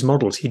through his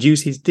models, he'd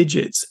use his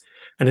digits.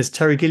 And as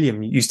Terry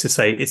Gilliam used to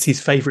say, it's his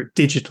favourite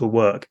digital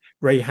work,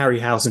 Ray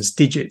Harryhausen's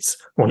digits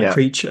on a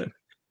creature.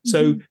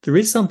 So there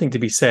is something to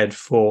be said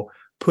for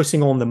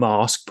putting on the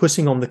mask,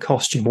 putting on the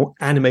costume, or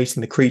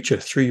animating the creature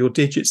through your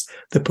digits.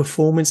 The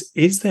performance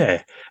is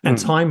there, and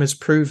time has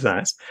proved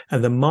that.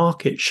 And the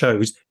market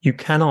shows you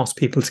can ask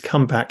people to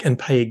come back and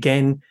pay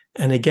again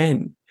and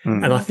again.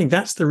 And I think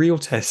that's the real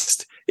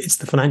test. It's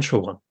the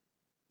financial one.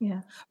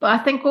 Yeah. But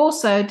I think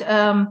also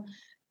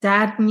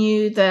Dad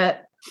knew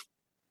that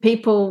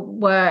people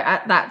were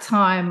at that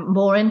time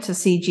more into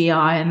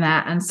CGI and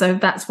that. And so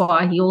that's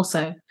why he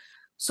also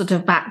sort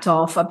of backed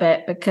off a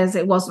bit, because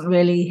it wasn't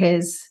really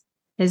his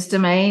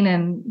domain,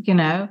 and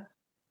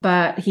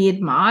but he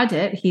admired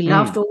it. He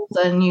loved all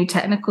the new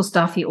technical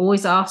stuff. He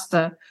always asked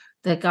the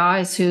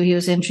guys who he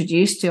was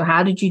introduced to,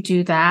 how did you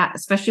do that?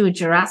 Especially with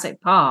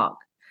Jurassic Park.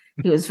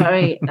 He was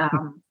very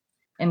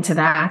into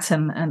that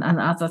and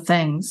other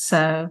things.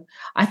 So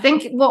I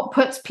think what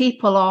puts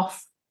people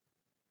off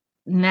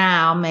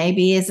now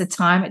maybe is the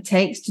time it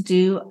takes to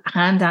do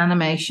hand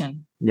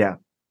animation. Yeah.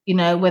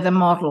 With a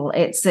model.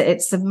 It's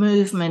the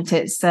movement,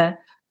 it's the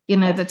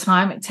the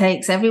time it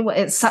takes. Everywhere,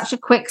 it's such a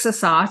quick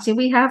society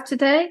we have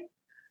today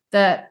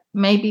that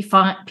maybe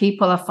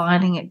people are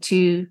finding it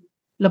too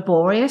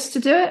laborious to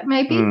do it.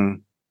 Maybe.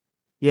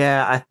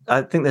 Yeah,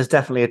 I think there's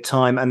definitely a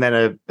time, and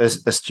then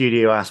a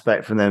studio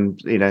aspect from them,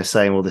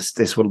 saying, well, this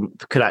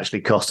could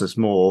actually cost us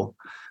more,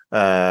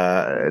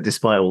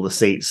 despite all the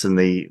seats and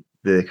the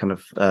kind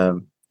of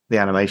the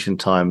animation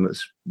time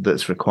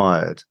that's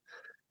required.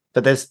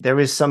 But there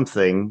is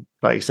something,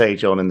 like you say,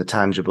 John, in the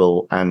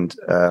tangible and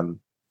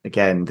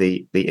again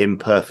the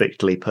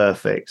imperfectly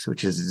perfect,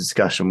 which is a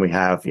discussion we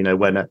have.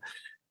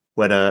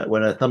 When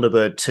a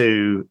Thunderbird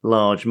 2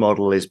 large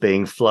model is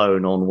being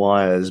flown on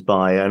wires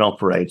by an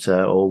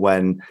operator, or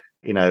when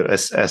a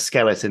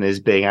skeleton is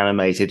being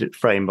animated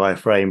frame by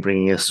frame,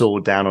 bringing a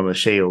sword down on a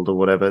shield or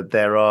whatever,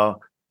 there are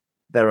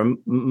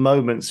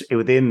moments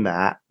within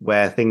that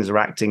where things are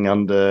acting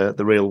under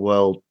the real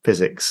world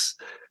physics.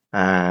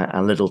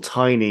 And little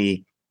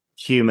tiny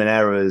human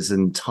errors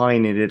and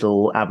tiny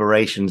little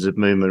aberrations of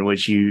movement,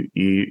 which you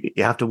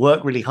have to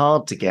work really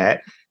hard to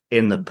get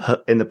in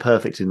the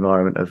perfect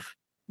environment of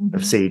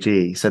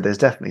CG. So there's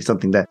definitely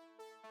something there.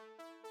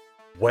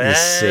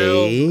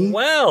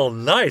 Well,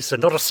 nice,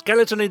 and not a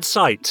skeleton in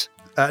sight.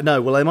 No,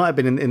 well, they might have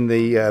been in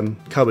the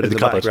cupboard in the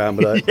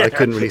background, but I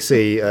couldn't really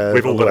see.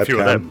 We've all got a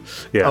few of them.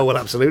 Yeah. Oh well,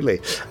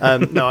 absolutely.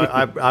 No,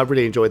 I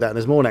really enjoyed that, and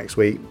there's more next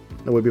week.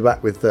 And we'll be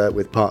back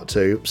with part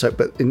 2. So,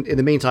 but in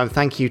the meantime,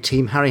 thank you,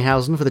 Team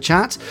Harryhausen, for the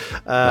chat.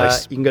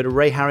 Nice. You can go to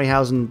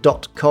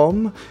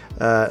rayharryhausen.com.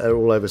 They're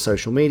all over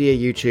social media,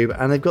 YouTube,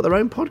 and they've got their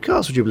own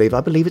podcast, would you believe?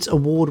 I believe it's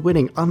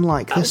award-winning,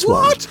 unlike this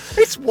one. What?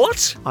 It's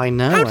what? I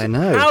know.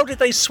 How did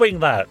they swing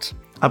that?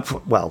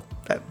 Well,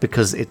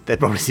 because they're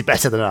probably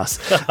better than us.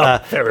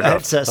 Fair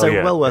enough.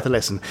 Well worth a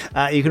listen.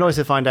 You can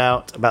also find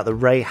out about the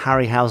Ray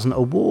Harryhausen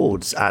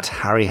Awards at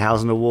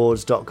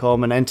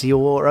harryhausenawards.com and enter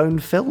your own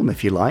film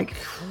if you like.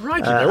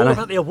 Right, they're all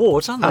about the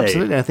awards, aren't they?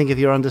 Absolutely. I think if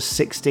you're under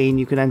 16,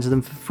 you can enter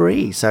them for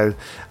free. So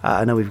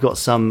I know we've got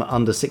some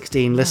under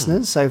 16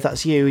 listeners. So if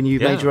that's you and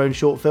you've made your own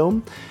short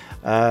film,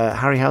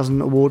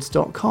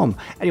 harryhausenawards.com.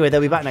 Anyway,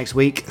 they'll be back next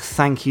week.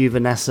 Thank you,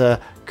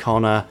 Vanessa,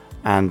 Connor,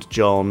 and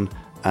John.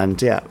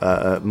 And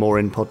more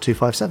in Pod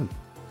 257.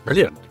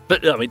 Brilliant.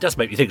 But it does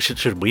make me think,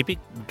 should we be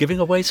giving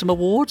away some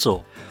awards?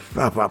 Or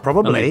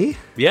probably.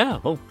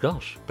 Yeah. Oh,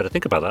 gosh. Better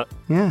think about that.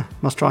 Yeah.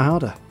 Must try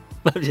harder.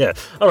 Yeah.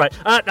 All right.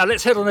 Now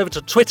let's head on over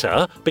to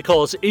Twitter,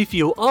 because if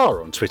you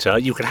are on Twitter,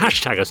 you can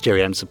hashtag us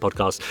Gerry Anderson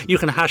Podcast. You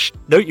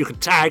can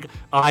tag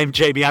I'm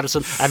Jamie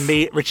Anderson and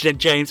me, Richard and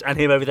James, and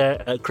him over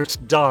there, Chris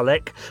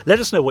Dalek. Let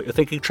us know what you're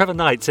thinking. Trevor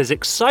Knight says,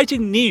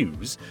 exciting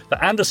news for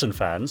Anderson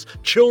fans,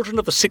 children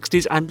of the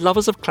 60s and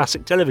lovers of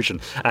classic television.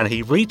 And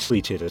he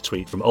retweeted a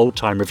tweet from Old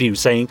Time Review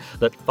saying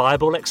that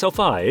Fireball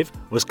XL5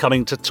 was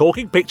coming to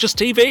Talking Pictures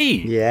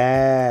TV.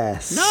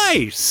 Yes.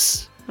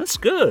 Nice. That's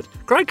good.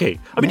 Crikey.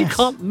 You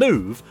can't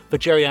move for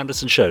Gerry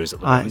Anderson shows at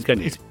the moment, can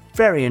you? It's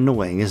very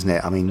annoying, isn't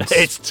it?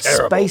 It's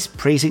terrible. Space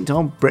Precinct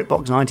on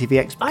BritBox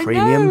 9TVX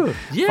Premium. I know.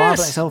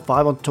 Yes. Fireball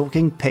XL5 on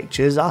Talking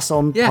Pictures. Us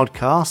on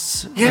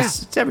podcasts.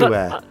 Yes. It's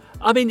everywhere.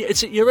 I mean,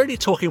 you're only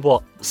talking,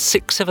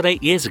 6, 7,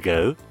 8 years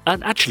ago,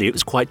 and actually it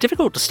was quite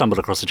difficult to stumble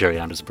across a Gerry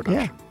Anderson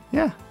production.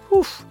 Yeah.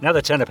 Oof, now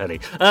they're 10 a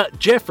penny.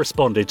 Jeff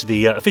responded to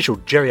the official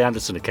Gerry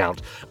Anderson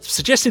account,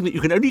 suggesting that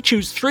you can only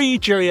choose 3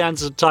 Gerry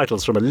Anderson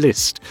titles from a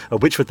list.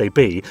 Which would they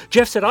be?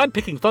 Jeff said, I'm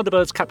picking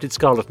Thunderbirds, Captain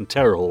Scarlet and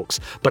Terrorhawks,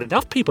 but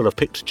enough people have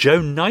picked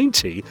Joe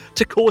 90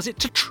 to cause it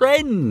to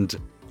trend.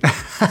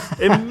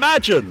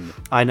 Imagine.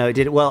 I know it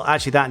did. Well,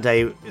 actually, that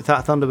day,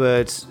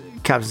 Thunderbirds,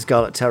 Captain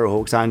Scarlet,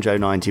 Terrorhawks and Joe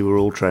 90 were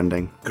all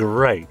trending.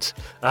 Great.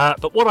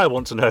 But what I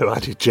want to know,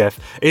 added Jeff,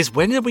 is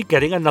when are we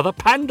getting another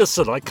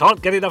Panderson? I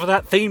can't get enough of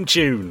that theme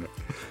tune.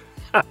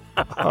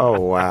 Oh,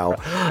 wow.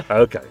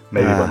 Okay,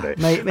 maybe one day.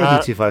 Maybe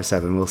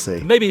 257, we'll see.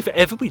 Maybe if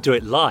ever we do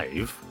it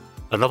live,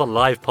 another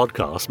live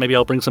podcast, maybe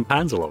I'll bring some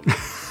pans along.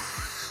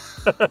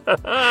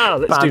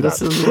 Let's do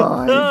that.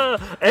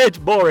 Live. Ed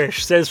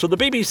Morish says from the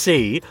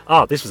BBC,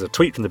 this was a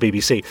tweet from the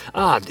BBC.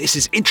 This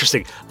is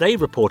interesting. They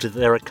reported that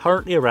there are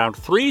currently around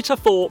 3 to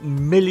 4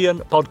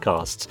 million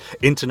podcasts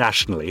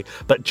internationally,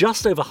 but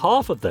just over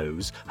half of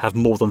those have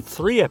more than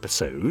 3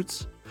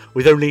 episodes,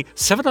 with only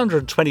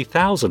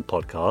 720,000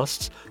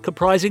 podcasts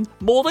comprising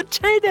more than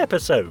 10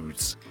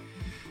 episodes.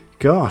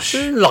 Gosh.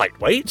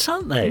 Lightweights,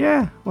 aren't they?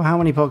 Yeah. Well, how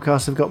many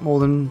podcasts have got more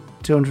than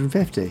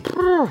 250?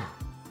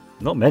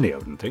 Not many, I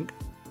wouldn't think.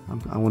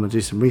 I want to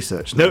do some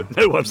research now.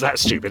 No one's that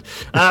stupid.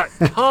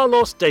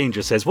 Carlos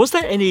Danger says, was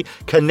there any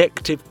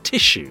connective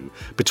tissue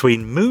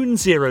between Moon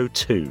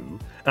 02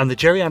 and the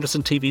Gerry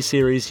Anderson TV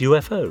series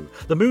UFO?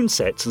 The moon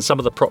sets and some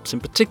of the props in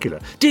particular.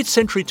 Did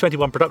Century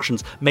 21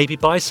 Productions maybe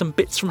buy some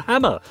bits from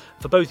Hammer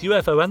for both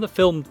UFO and the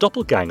film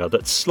Doppelganger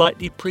that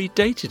slightly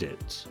predated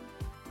it?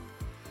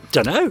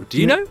 Don't know.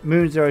 Do you know?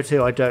 Moon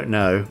 02, I don't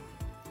know.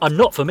 I'm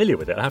not familiar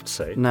with it, I have to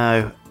say.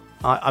 No.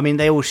 I mean,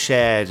 they all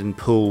shared and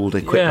pooled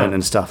equipment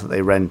and stuff that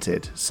they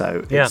rented,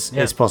 so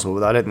it's possible,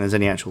 but I don't think there's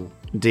any actual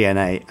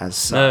DNA as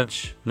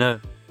such. No.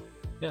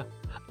 Yeah.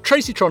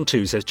 Tracy Tron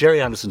 2 says Gerry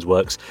Anderson's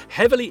works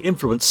heavily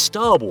influenced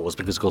Star Wars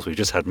because, of course, we've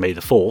just had May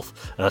the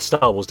 4th,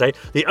 Star Wars Day.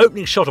 The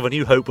opening shot of A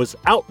New Hope was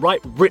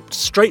outright ripped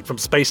straight from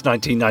Space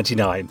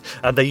 1999,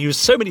 and they used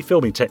so many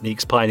filming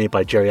techniques pioneered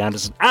by Gerry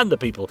Anderson and the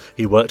people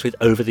he worked with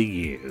over the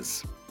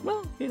years.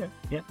 Well,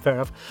 fair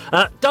enough.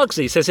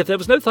 Dugsy says if there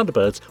was no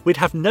Thunderbirds, we'd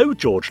have no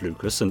George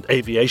Lucas and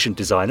aviation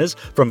designers,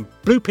 from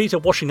Blue Peter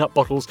washing up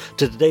bottles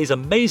to today's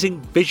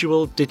amazing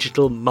visual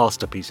digital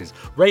masterpieces.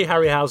 Ray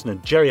Harryhausen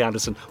and Gerry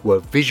Anderson were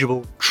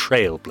visual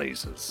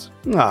trailblazers.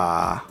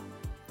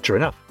 True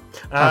enough.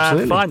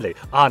 Absolutely. Finally,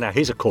 now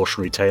here's a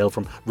cautionary tale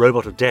from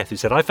Robot of Death, who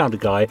said, I found a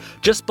guy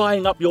just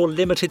buying up your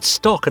limited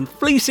stock and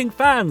fleecing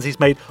fans. He's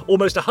made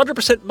almost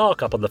 100%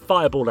 markup on the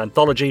Fireball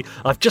anthology.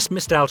 I've just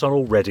missed out on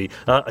already.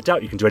 I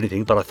doubt you can do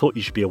anything, but I thought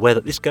you should be aware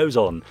that this goes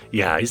on.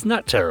 Yeah, isn't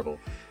that terrible?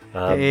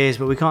 It is,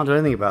 but we can't do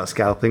anything about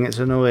scalping. It's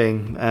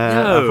annoying.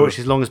 No.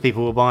 Unfortunately, as long as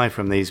people will buy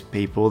from these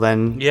people,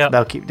 then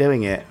they'll keep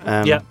doing it.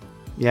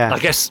 Yeah. I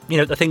guess,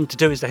 the thing to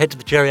do is to head to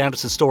the Gerry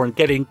Anderson store and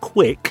get in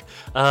quick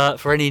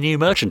for any new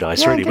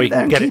merchandise, really. We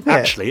can get it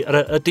actually at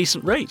a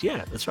decent rate.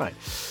 Yeah, that's right.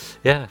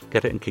 Yeah,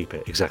 get it and keep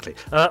it, exactly.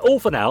 All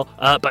for now,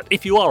 but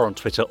if you are on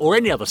Twitter or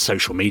any other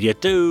social media,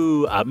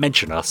 do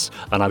mention us,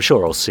 and I'm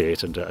sure I'll see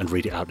it and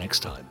read it out next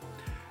time.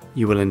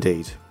 You will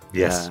indeed.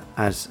 Yes.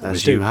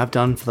 As you have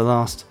done for the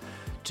last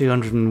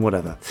 200 and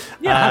whatever.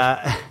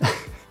 Yeah.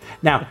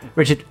 Now,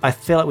 Richard, I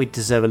feel like we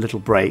deserve a little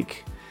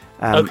break.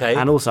 Okay.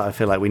 And also, I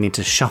feel like we need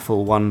to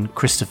shuffle one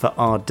Christopher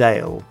R.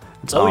 Dale,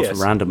 it's our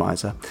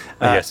randomizer,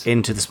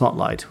 into the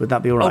spotlight. Would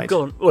that be all right? Oh,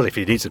 go on. Well, if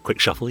he needs a quick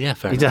shuffle, fair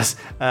enough. He does.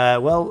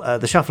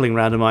 The shuffling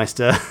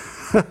randomizer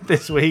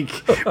this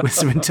week with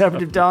some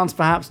interpretive dance,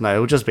 perhaps? No,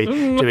 he'll just be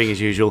doing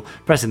his usual,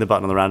 pressing the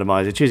button on the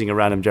randomizer, choosing a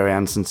random Gerry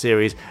Anderson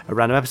series, a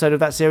random episode of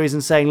that series,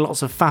 and saying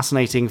lots of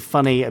fascinating,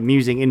 funny,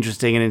 amusing,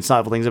 interesting, and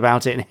insightful things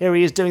about it. And here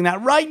he is doing that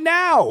right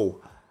now.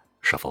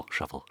 Shuffle,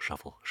 shuffle,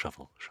 shuffle,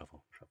 shuffle, shuffle.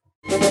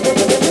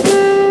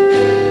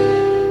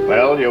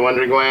 Well, you're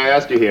wondering why I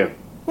asked you here.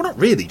 Well, not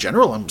really,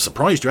 General. I'm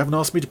surprised you haven't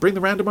asked me to bring the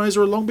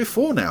randomizer along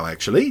before now,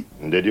 actually.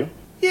 Did you?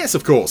 Yes,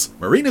 of course.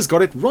 Marina's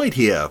got it right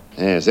here.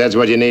 Yes, that's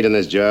what you need in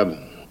this job.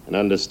 An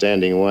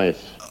understanding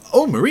wife.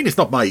 Oh, Marina's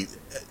not my...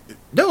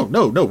 No,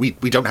 we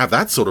don't have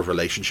that sort of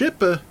relationship,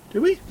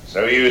 do we?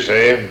 So you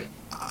say.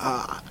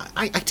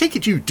 I take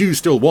it you do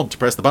still want to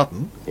press the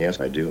button? Yes,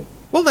 I do.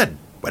 Well then,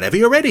 whenever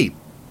you're ready.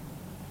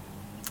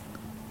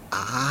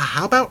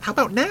 How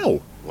about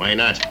now? Why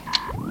not?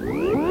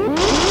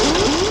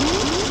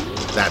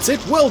 That's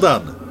it, well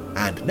done.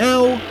 And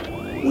now,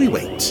 we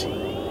wait.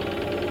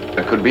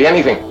 It could be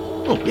anything.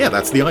 Oh, yeah,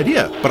 that's the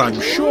idea. But I'm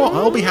sure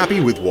I'll be happy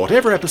with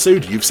whatever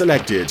episode you've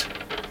selected.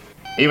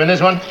 Even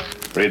this one?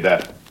 Read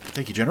that.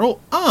 Thank you,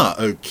 General.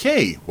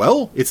 Okay.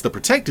 Well, it's the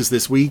Protectors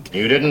this week.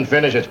 You didn't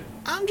finish it.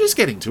 I'm just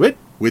getting to it.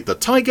 With the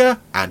tiger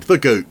and the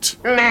goat.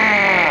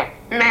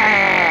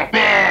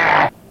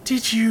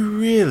 Did you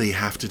really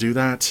have to do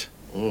that?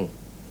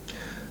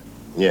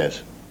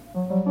 Yes.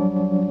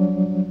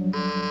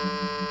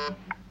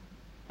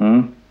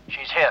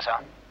 She's here, sir.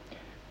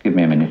 Give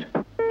me a minute.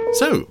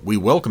 So, we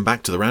welcome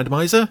back to the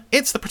randomizer.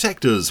 It's The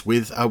Protectors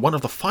with one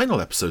of the final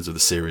episodes of the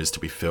series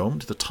to be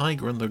filmed, The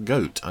Tiger and the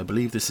Goat. I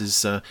believe this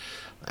is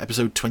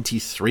episode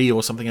 23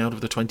 or something out of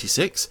the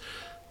 26.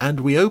 And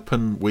we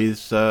open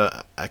with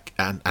an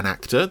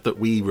actor that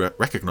we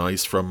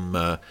recognise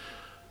from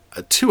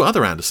 2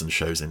 other Anderson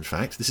shows, in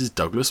fact. This is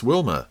Douglas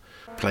Wilmer,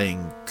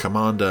 playing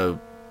Commander...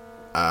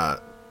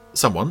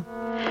 someone.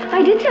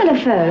 I did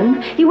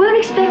telephone. You weren't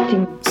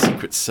expecting...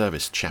 Secret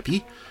Service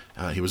chappie.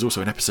 He was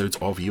also in episodes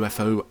of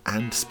UFO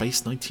and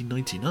Space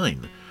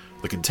 1999.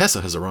 The Contessa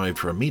has arrived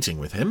for a meeting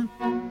with him,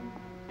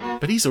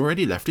 but he's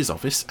already left his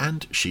office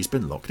and she's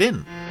been locked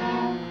in.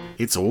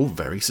 It's all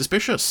very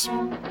suspicious.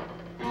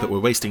 But we're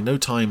wasting no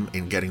time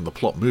in getting the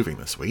plot moving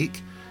this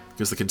week,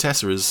 because the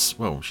Contessa is,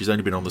 well, she's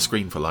only been on the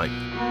screen for like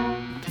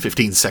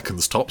 15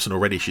 seconds tops, and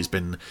already she's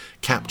been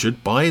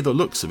captured by the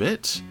looks of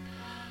it.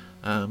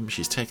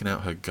 She's taken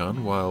out her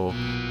gun while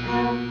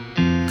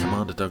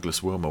Commander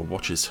Douglas Wilmer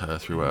watches her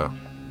through a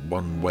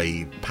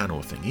one-way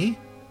panel thingy.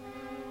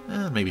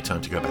 Maybe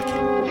time to go back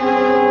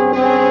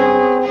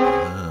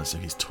in. So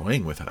he's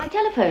toying with her. I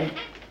telephoned.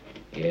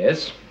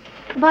 Yes.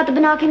 About the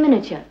Benaki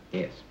miniature.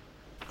 Yes.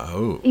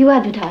 Oh. You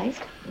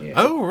advertised? Yes.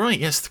 Oh, right,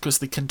 yes, because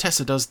the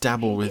Contessa does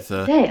dabble with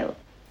Sale.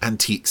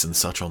 antiques and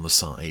such on the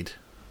side.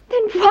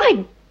 Then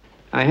why?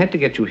 I had to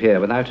get you here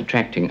without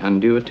attracting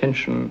undue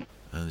attention.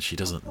 And she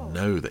doesn't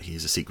know that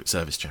he's a Secret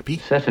Service chappie.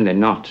 Certainly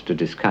not to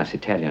discuss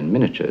Italian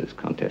miniatures,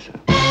 Contessa.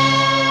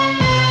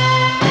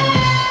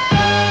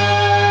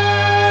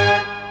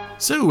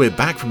 So we're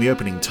back from the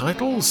opening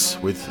titles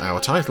with our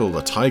title,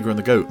 The Tiger and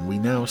the Goat, and we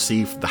now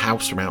see the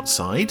house from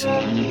outside.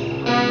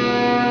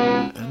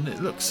 And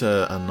it looks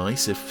a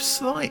nice, if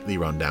slightly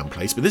run-down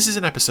place, but this is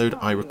an episode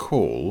I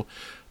recall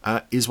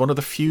is one of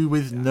the few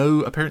with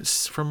no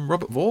appearance from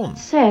Robert Vaughn.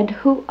 Said,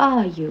 who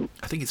are you?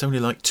 I think it's only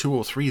like 2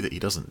 or 3 that he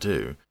doesn't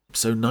do.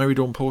 So Nairi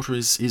Dawn Porter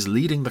is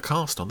leading the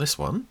cast on this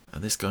one,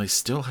 and this guy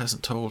still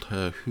hasn't told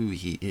her who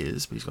he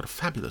is, but he's got a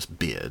fabulous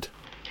beard.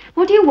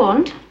 What do you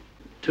want?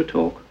 To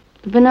talk.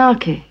 The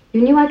Benaki.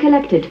 You knew I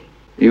collected.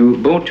 You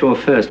bought your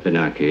first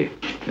Benaki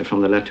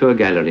from the Latour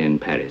Gallery in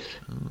Paris.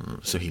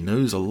 So he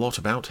knows a lot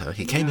about her.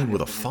 He came in with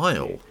a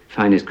file.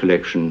 Finest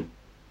collection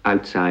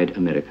outside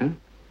America.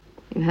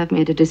 You have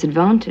me at a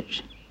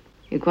disadvantage.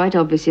 You quite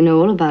obviously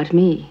know all about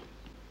me,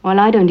 while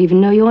I don't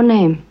even know your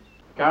name.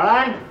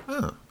 Caroline?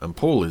 And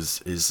Paul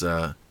is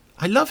I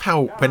love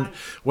how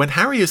when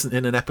Harry isn't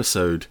in an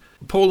episode,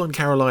 Paul and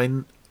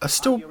Caroline are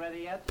still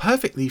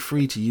perfectly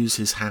free to use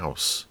his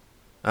house.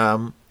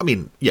 I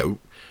mean, you know,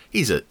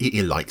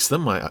 he likes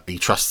them, he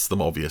trusts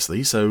them,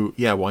 obviously, so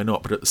yeah, why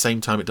not? But at the same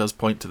time, it does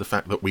point to the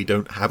fact that we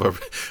don't have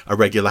a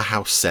regular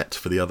house set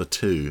for the other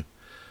 2.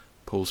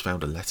 Paul's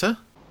found a letter.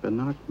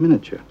 Bernard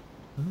miniature.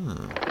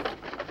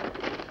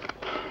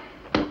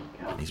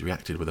 He's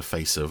reacted with a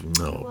face of,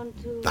 no,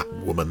 that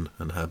woman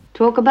and her...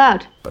 Talk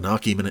about?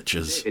 Benaki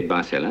miniatures.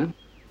 Marcella.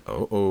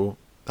 Oh,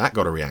 that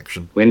got a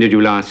reaction. When did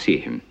you last see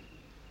him?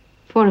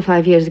 4 or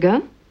 5 years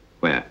ago.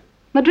 Where?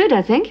 Madrid,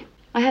 I think.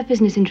 I have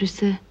business interests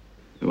there.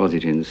 Was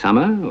it in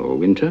summer or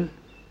winter?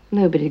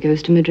 Nobody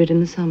goes to Madrid in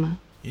the summer.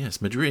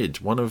 Yes, Madrid,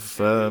 one of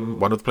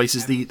the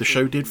places the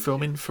show did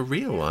film in for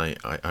real, I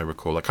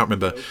recall. I can't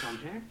remember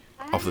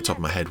off the top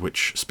of my head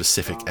which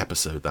specific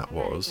episode that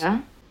was.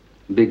 Yeah?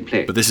 Big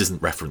place. But this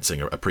isn't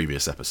referencing a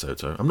previous episode,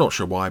 so I'm not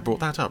sure why I brought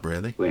that up,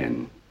 really.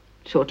 When?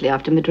 Shortly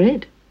after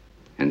Madrid.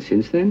 And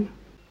since then?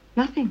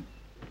 Nothing.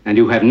 And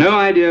you have no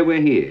idea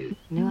where he is?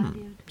 No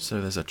idea. So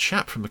there's a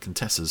chap from the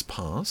Contessa's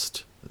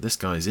past that this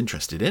guy's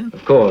interested in.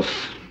 Of course,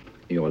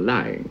 you're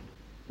lying.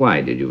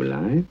 Why did you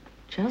lie?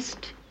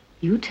 Just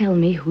you tell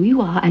me who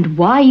you are and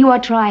why you are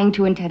trying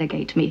to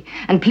interrogate me.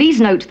 And please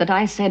note that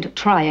I said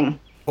trying.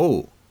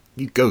 Oh,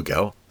 you go,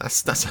 girl.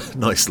 That's a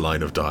nice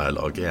line of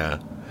dialogue, yeah.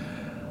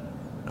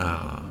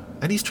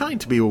 And he's trying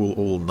to be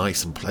all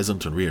nice and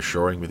pleasant and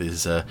reassuring with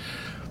his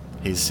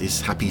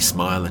happy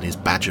smile and his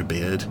badger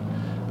beard.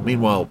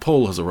 Meanwhile,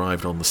 Paul has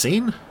arrived on the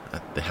scene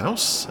at the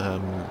house.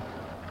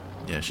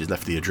 She's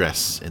left the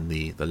address in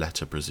the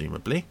letter,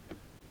 presumably.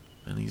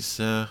 And his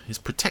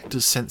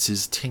protector's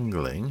senses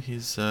tingling.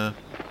 He's,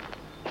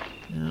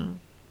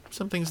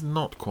 something's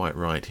not quite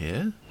right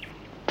here.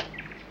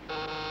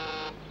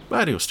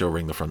 But he'll still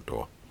ring the front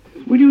door.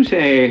 Would you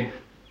say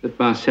that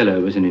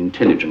Marcello was an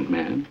intelligent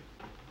man?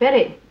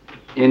 Very.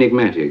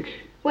 Enigmatic?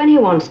 When he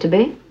wants to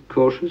be.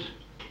 Cautious?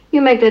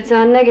 You make that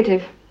sound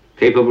negative.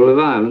 Capable of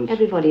violence?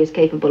 Everybody is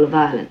capable of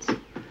violence.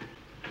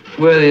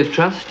 Worthy of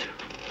trust?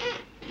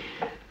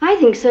 I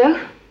think so.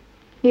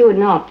 You would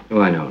not.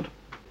 Why not?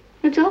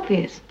 It's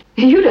obvious.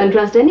 You don't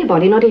trust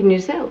anybody, not even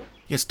yourself.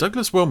 Yes,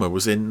 Douglas Wilmer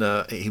was in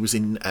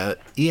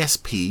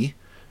ESP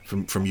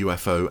from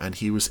UFO, and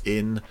he was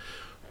in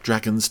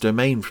Dragon's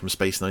Domain from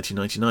Space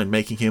 1999,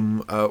 making him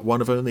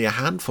one of only a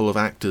handful of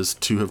actors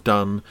to have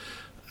done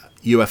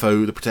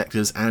UFO, The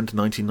Protectors, and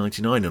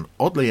 1999. And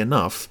oddly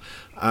enough,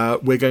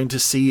 we're going to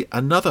see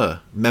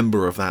another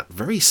member of that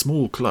very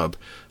small club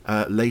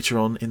later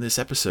on in this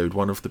episode.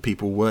 One of the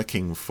people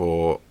working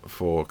for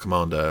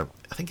Commander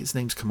I think his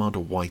name's Commander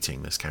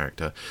Whiting, this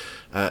character,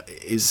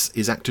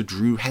 is actor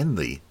Drew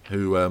Henley,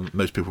 who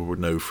most people would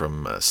know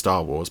from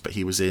Star Wars, but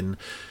he was in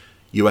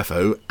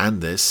UFO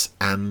and this,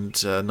 and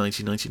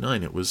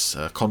 1999. It was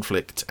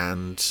Conflict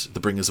and The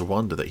Bringers of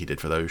Wonder that he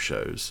did for those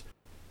shows.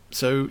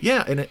 So,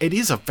 yeah, and it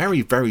is a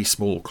very, very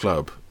small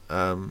club.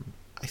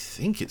 I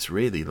think it's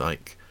really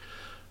like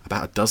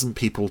about a dozen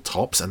people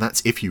tops, and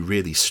that's if you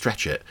really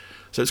stretch it.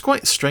 So it's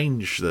quite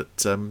strange that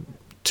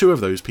 2 of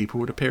those people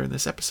would appear in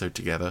this episode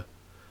together.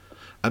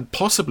 And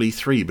possibly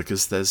 3,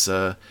 because there's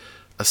a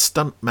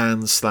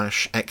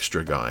stuntman /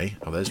 extra guy,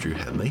 oh, there's Drew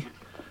Henley,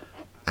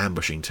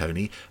 ambushing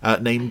Tony,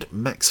 named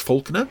Max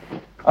Faulkner.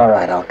 All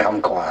right, I'll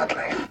come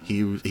quietly.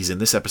 He's in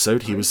this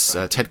episode. He was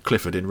Ted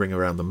Clifford in Ring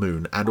Around the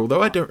Moon, and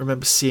although I don't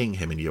remember seeing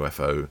him in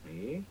UFO,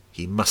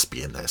 he must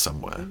be in there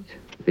somewhere.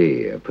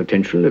 The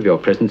potential of your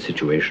present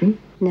situation?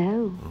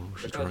 No. Oh,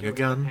 she's drawing a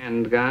gun.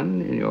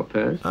 Handgun in your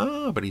purse?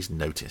 Ah, but he's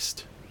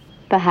noticed.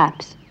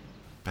 Perhaps.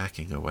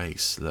 Backing away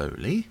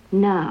slowly.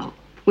 Now,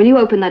 will you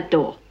open that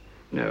door?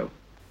 No.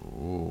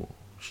 Oh,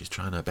 she's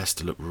trying her best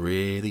to look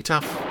really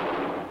tough.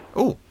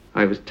 Oh.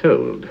 I was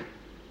told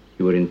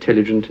you were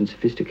intelligent and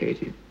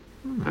sophisticated.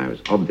 I was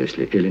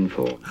obviously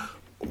ill-informed.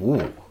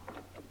 Oh.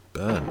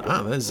 Burn.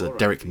 Ah, there's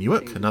Derek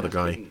Newark, another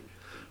guy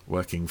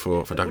working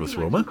for Douglas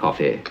Wilmer.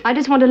 Coffee. I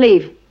just want to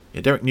leave.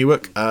 Yeah, Derek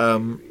Newark,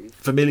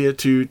 familiar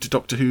to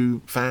Doctor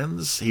Who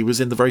fans. He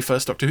was in the very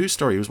first Doctor Who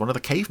story. He was one of the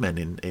cavemen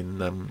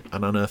in An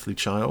Unearthly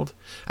Child.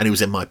 And he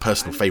was in my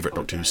personal favourite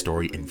Doctor Who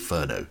story,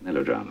 Inferno.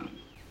 Melodrama.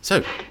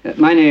 So.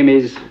 My name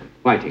is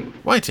Whiting.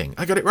 Whiting.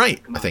 I got it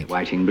right, I think.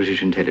 Whiting,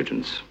 British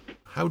Intelligence.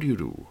 How do you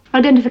do?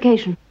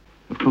 Identification.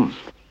 Of course.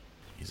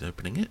 He's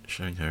opening it,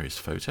 showing her his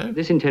photo.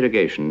 This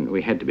interrogation,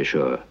 we had to be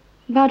sure.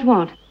 About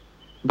what?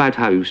 About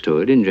how you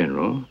stood in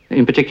general,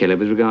 in particular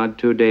with regard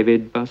to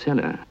David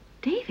Barcella.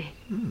 David?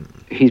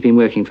 He's been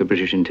working for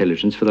British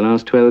Intelligence for the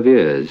last 12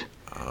 years.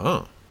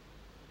 Oh.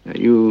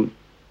 You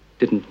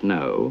didn't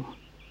know?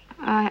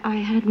 I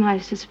had my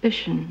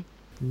suspicion.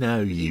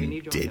 No,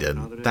 you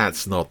didn't.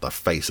 That's not the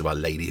face of a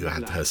lady who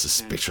had her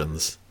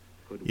suspicions.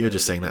 You're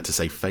just saying that to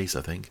save face,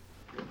 I think.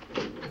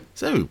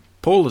 So,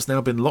 Paul has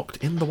now been locked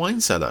in the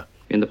wine cellar.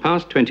 In the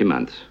past 20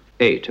 months,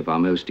 8 of our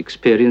most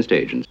experienced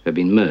agents have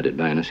been murdered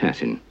by an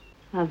assassin.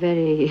 How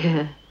very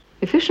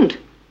efficient.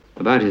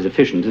 About as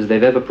efficient as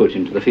they've ever put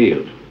into the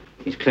field.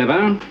 He's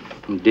clever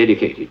and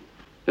dedicated.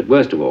 But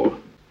worst of all,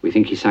 we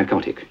think he's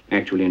psychotic,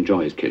 actually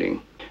enjoys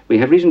killing. We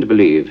have reason to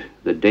believe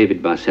that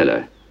David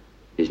Barcella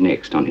is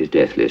next on his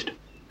death list.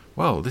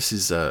 Well, this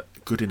is a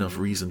good enough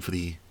reason for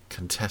the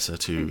Contessa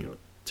to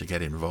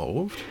get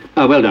involved.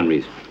 Oh, well done,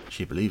 Reese.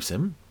 She believes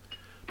him.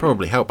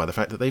 Probably helped by the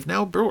fact that they've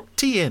now brought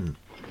tea in.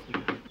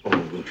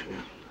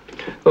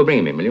 Oh, bring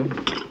him in, will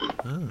you?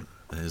 Oh,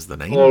 there's the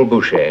name. Paul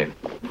Boucher.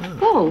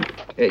 Paul?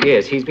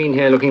 Yes, he's been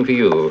here looking for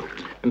you.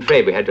 I'm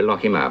afraid we had to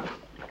lock him up.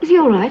 Is he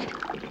all right?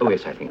 Oh,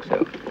 yes, I think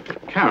so.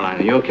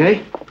 Caroline, are you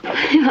okay?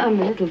 I'm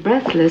a little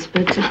breathless,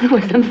 but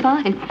otherwise I'm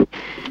fine.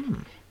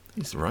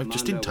 He's arrived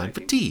just in time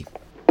for tea.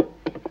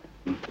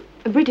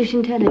 British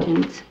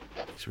Intelligence.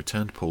 He's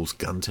returned Paul's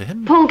gun to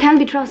him. Paul can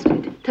be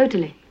trusted,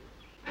 totally.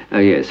 Oh,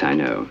 yes, I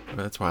know.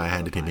 That's why I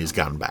handed him his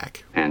gun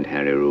back. And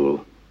Harry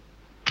Rule.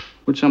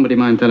 Would somebody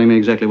mind telling me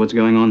exactly what's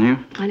going on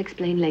here? I'll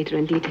explain later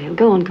in detail.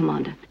 Go on,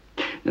 Commander.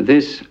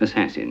 This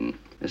assassin,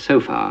 so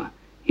far,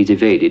 he's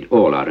evaded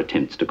all our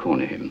attempts to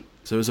corner him.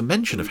 So there's a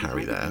mention of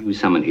Harry there. He was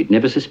someone he'd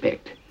never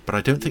suspect. But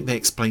I don't think they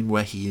explain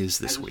where he is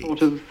this week.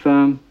 Sort of,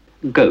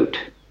 goat.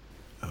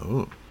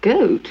 Oh.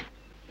 Goat?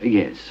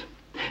 Yes.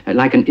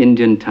 Like an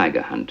Indian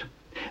tiger hunt.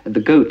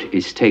 The goat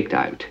is staked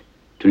out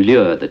to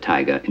lure the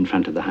tiger in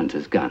front of the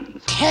hunter's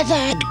guns.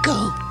 Tethered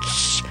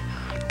goats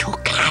to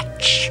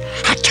catch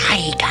a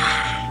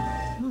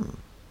tiger.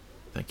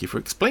 Thank you for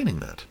explaining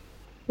that.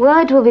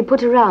 Word will be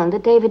put around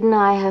that David and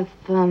I have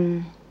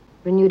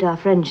renewed our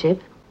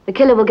friendship. The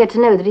killer will get to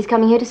know that he's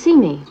coming here to see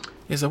me.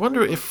 Yes, I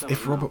wonder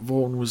if Robert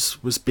Vaughan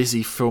was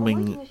busy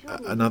filming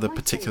another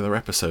particular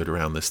episode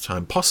around this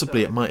time.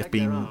 Possibly it might have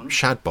been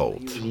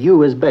Shadbolt.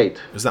 You as bait.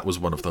 Because that was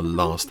one of the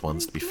last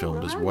ones to be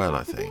filmed as well,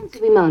 I think.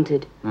 To be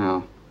mounted.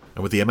 Oh.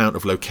 And with the amount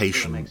of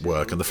location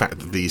work and the fact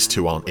that these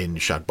two aren't in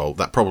Shadbolt,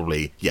 that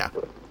probably, yeah.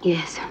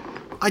 Yes.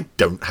 I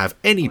don't have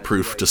any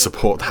proof to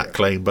support that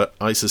claim, but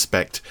I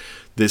suspect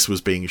this was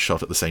being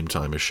shot at the same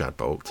time as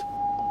Shadbolt.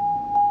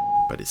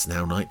 But it's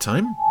now night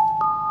time.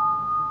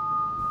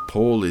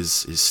 Paul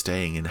is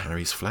staying in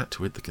Harry's flat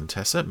with the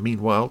Contessa.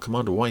 Meanwhile,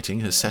 Commander Whiting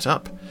has set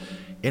up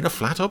in a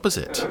flat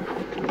opposite.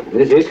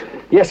 This is it?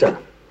 Yes, sir.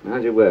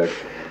 How's it work?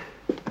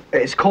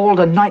 It's called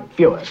a night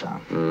viewer, sir.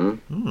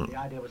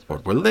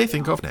 What will they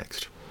think of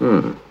next?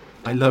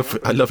 I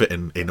love it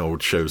in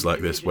old shows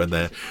like this when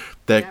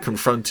they're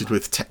confronted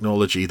with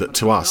technology that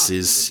to us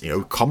is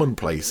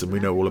commonplace and we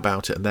know all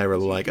about it, and they're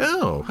all like,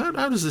 oh, how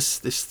does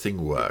this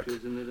thing work?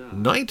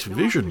 Night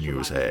vision,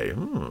 you say?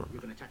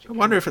 I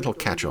wonder if it'll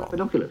catch on.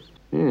 Binoculars.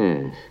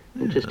 Yes,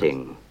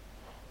 interesting.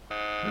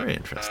 Very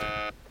interesting.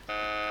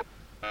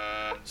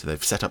 So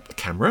they've set up the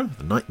camera,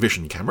 the night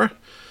vision camera.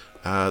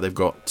 They've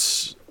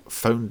got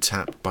phone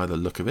tap by the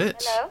look of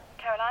it. Hello?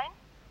 Caroline?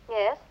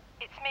 Yes?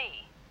 It's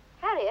me.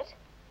 Harriet?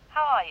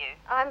 How are you?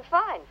 I'm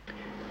fine.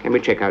 Can we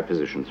check out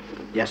positions?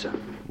 Yes, sir.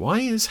 Why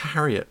is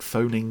Harriet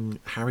phoning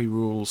Harry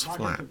Rule's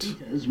flat?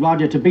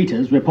 Roger to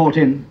Beaters, report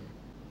in.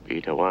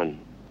 Beta 1.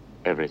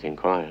 Everything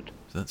quiet.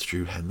 So that's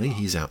Drew Henley.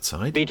 He's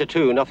outside. Beta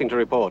 2, nothing to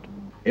report.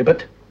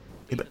 Ibbott?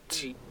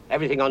 Ibbott.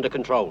 Everything under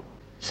control.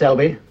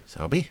 Selby?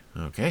 Selby.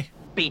 Okay.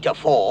 Beta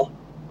 4,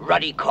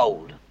 ruddy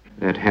cold.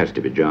 That has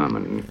to be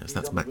German. Yes,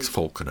 that's Max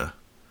Faulkner.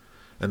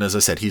 And as I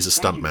said, he's a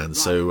stuntman,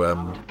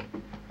 so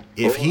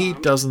if he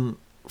doesn't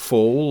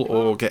fall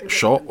or get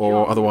shot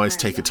or otherwise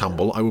take a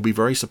tumble, I will be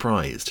very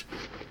surprised.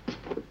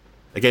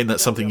 Again,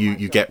 that's something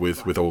you get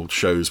with old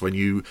shows. When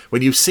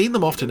you've seen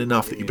them often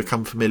enough that you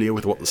become familiar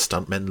with what the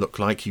stuntmen look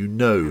like, you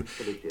know,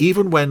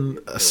 even when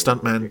a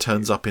stuntman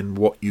turns up in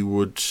what you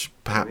would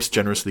perhaps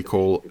generously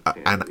call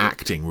an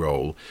acting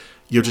role,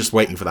 you're just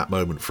waiting for that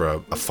moment for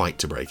a fight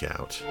to break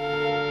out.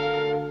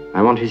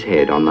 I want his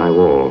head on my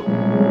wall.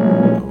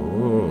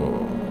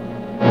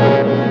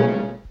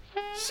 Oh.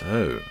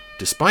 So,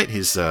 despite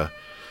his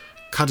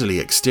cuddly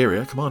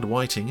exterior, Commander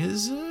Whiting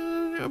is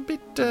a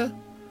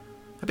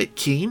bit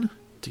keen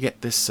to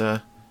get this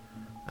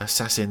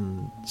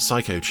assassin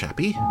psycho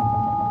chappie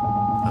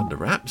under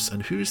wraps.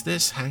 And who's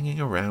this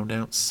hanging around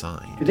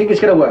outside? You think it's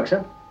going to work,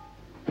 sir?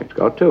 It's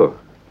got to.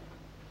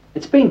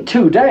 It's been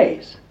 2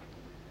 days.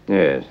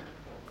 Yes.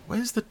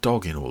 Where's the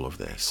dog in all of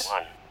this?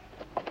 1.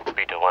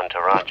 Beta 1 to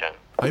Roger.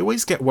 I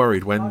always get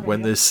worried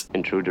when there's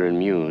Intruder and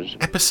Muse.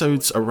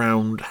 episodes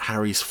around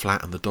Harry's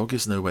flat and the dog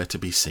is nowhere to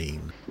be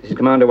seen. This is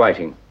Commander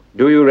Whiting.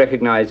 Do you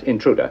recognize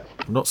intruder?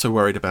 I'm not so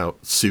worried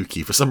about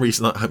Suki. For some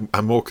reason,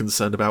 I'm more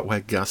concerned about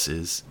where Gus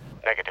is.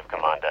 Negative,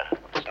 Commander.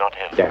 It's not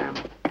him. Damn.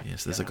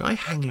 Yes, there's a guy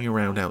hanging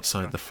around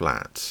outside the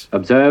flat.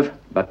 Observe,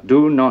 but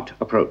do not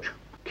approach.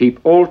 Keep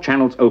all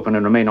channels open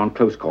and remain on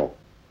close call.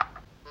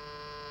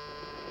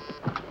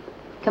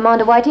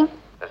 Commander Whiting?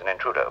 There's an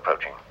intruder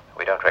approaching.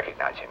 We don't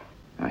recognize him.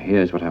 Now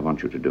here's what I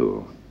want you to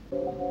do.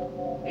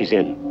 He's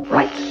in.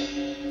 Right.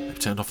 They've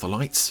turned off the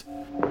lights.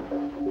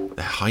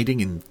 They're hiding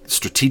in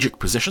strategic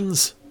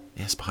positions.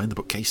 Yes, behind the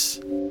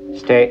bookcase.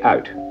 Stay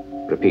out.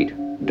 Repeat,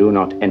 do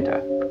not enter.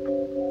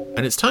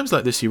 And it's times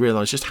like this you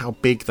realise just how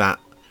big that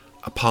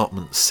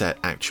apartment set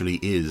actually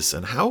is,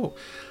 and how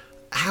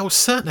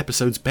certain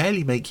episodes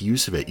barely make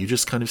use of it. You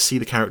just kind of see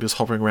the characters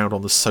hovering around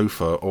on the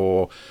sofa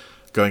or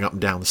going up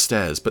and down the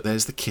stairs. But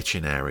there's the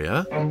kitchen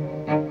area.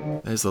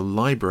 There's the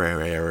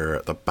library area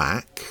at the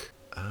back.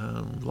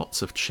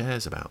 Lots of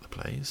chairs about the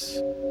place.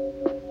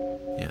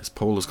 Yes,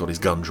 Paul has got his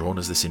gun drawn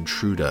as this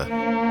intruder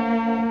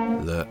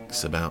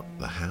lurks about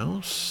the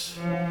house.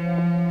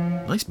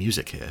 Nice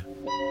music here.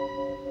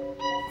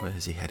 Where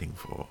is he heading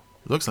for?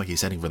 Looks like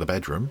he's heading for the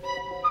bedroom.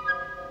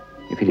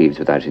 If he leaves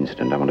without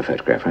incident, I want a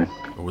photograph, right?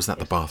 Or was that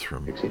the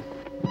bathroom? Fix it.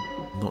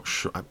 Not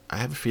sure. I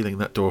have a feeling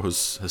that door has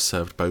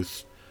served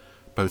both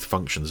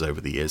functions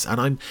over the years, and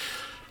I'm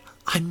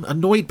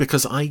annoyed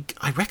because I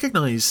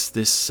recognise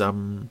this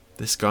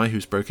guy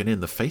who's broken in.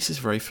 The face is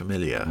very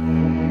familiar.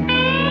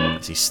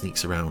 As he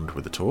sneaks around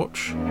with a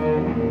torch.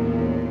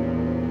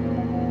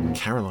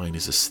 Caroline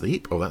is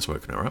asleep. Oh, that's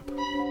woken her up.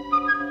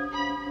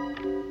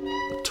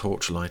 The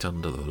torchlight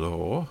under the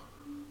door.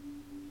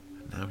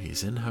 And now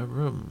he's in her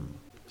room,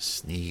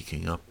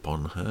 sneaking up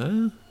on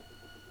her.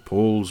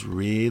 Paul's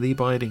really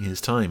biding his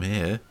time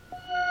here.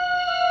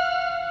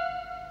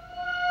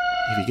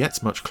 If he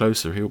gets much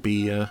closer, he'll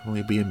be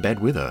in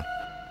bed with her.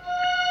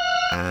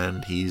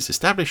 And he's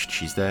established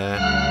she's there.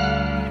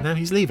 Now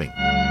he's leaving.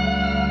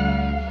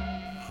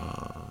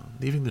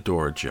 Leaving the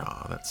door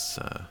ajar. That's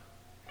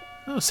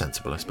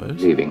sensible, I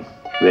suppose. Leaving.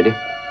 Ready?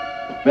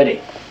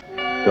 Ready.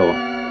 Go.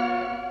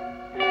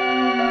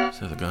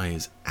 So the guy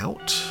is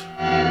out.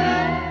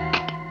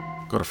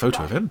 Got a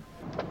photo of him.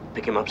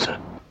 Pick him up, sir.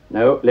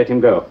 No, let him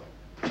go.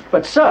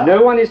 But, sir...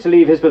 No one is to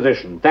leave his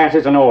position. That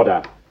is an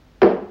order.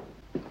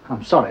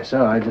 I'm sorry,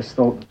 sir. I just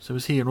thought... So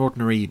is he an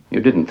ordinary... You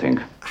didn't think.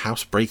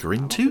 Housebreaker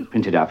into?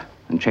 Print it up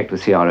and check the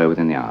CRO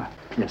within the hour.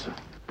 Yes, sir.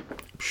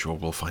 I'm sure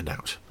we'll find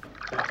out.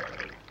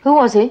 Who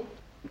was he?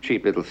 A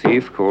cheap little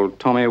thief called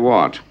Tommy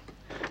Watt.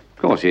 Of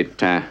course, it...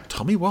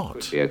 Tommy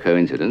Watt? Could be a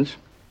coincidence.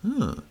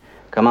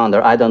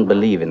 Commander, I don't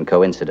believe in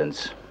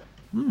coincidence.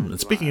 And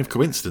speaking of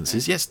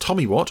coincidences, yes,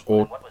 Tommy Watt,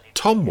 or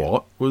Tom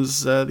Watt,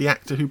 was the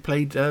actor who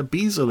played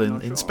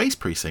Beazle in Space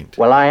Precinct.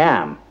 Well, I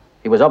am.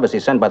 He was obviously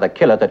sent by the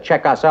killer to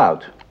check us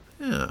out.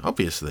 Yeah,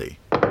 obviously.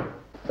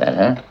 That,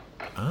 huh?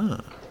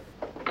 Ah.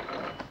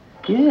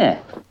 Yeah.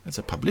 That's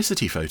a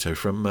publicity photo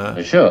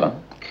from... Sure?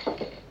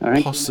 All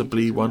right.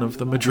 Possibly one of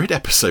the Madrid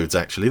episodes,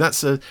 actually.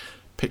 That's a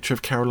picture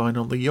of Caroline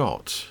on the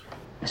yacht.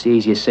 That's the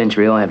easiest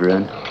century I ever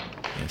earned.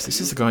 Yes, this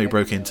is the guy who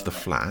broke into the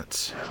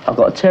flat. I've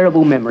got a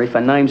terrible memory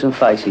for names and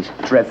faces.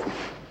 Dreadful.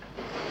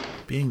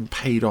 Being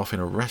paid off in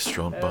a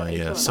restaurant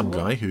by some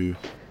guy who...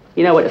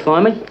 You know where to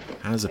find me?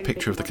 Has a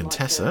picture of the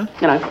Contessa.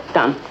 You know,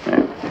 done.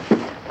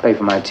 Pay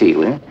for my tea,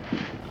 will you?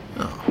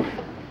 Oh.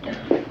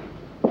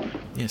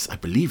 Yes, I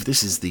believe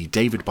this is the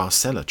David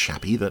Barcella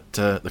chappie that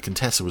the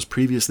Contessa was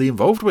previously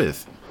involved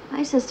with.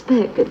 I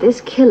suspect that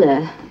this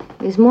killer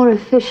is more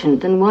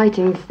efficient than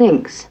Whiting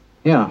thinks.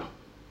 Yeah.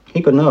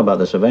 He could know about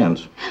the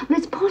surveillance. Well,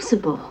 it's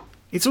possible.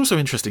 It's also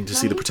interesting to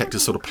see the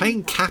Protectors sort of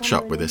playing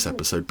catch-up with this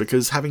episode,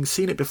 because having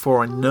seen it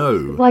before, I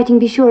know... Whiting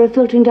be sure of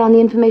filtering down the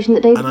information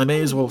that David... And I may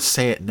as well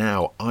say it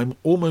now, I'm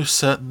almost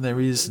certain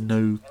there is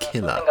no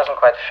killer. He doesn't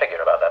quite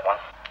figure about that one.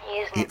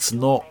 It's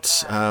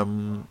not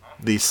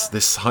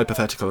this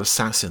hypothetical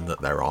assassin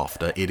that they're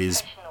after, it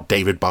is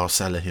David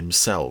Barcella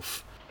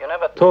himself. You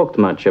never talked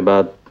much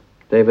about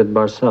David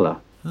Barcella.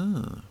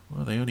 Well,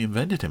 they only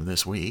invented him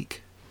this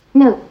week.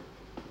 No,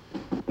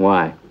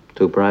 Why?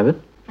 Too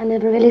private? I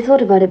never really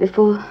thought about it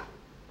before.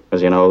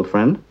 Was he an old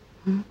friend?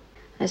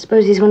 I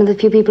suppose he's one of the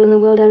few people in the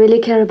world I really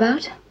care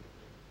about.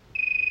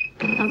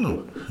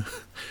 Oh,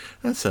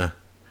 that's a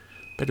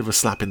bit of a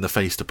slap in the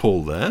face to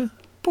Paul there.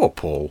 Poor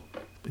Paul.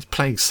 He's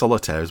playing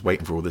solitaire, he's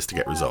waiting for all this to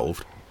get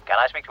resolved. Can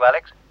I speak to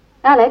Alex?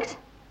 Alex?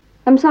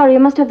 I'm sorry, you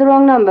must have the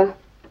wrong number.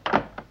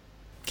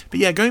 But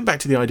yeah, going back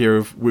to the idea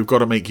of we've got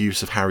to make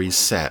use of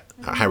Harry's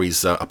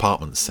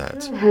apartment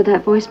set. I've heard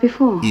that voice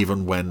before.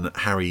 Even when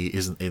Harry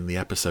isn't in the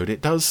episode,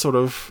 it does seem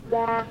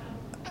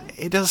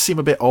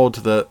a bit odd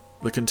that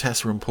the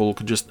Contessa and Paul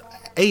can just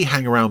A,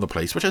 hang around the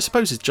place, which I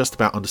suppose is just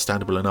about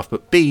understandable enough,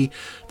 but B,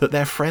 that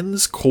their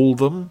friends call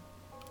them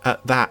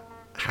at that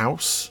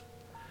house.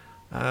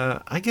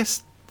 I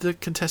guess the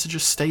Contessa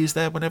just stays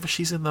there whenever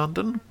she's in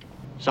London.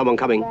 Someone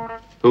coming.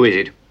 Who is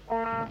it?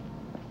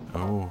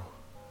 Oh,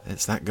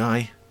 it's that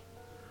guy.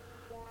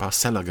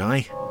 Barcella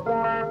guy.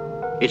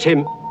 It's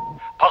him.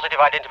 Positive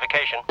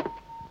identification.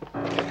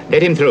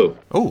 Let him through.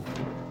 Oh.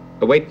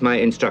 Await my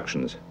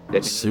instructions.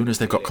 As soon as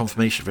they've got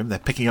confirmation of him, they're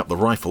picking up the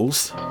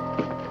rifles.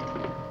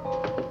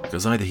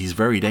 Because either he's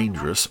very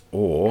dangerous,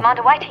 or...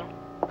 Commander Whiting.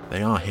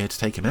 They are here to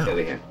take him out.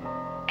 Over here.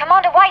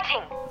 Commander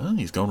Whiting! Oh,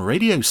 he's gone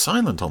radio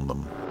silent on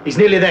them. He's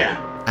nearly there.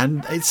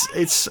 And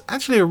it's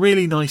actually a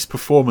really nice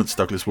performance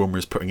Douglas Wilmer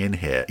is putting in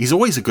here. He's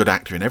always a good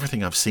actor in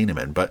everything I've seen him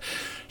in, but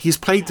he's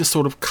played this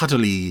sort of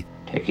cuddly...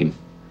 Take him.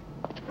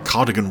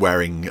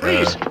 Cardigan-wearing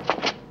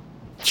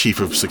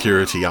chief of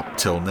security up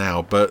till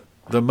now, but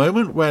the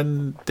moment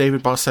when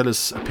David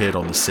Barcella's appeared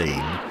on the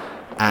scene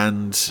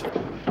and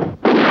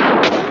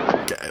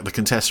the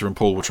Contessa and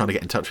Paul were trying to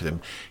get in touch with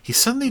him, he's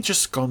suddenly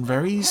just gone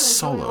very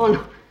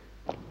solemn.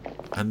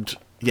 And,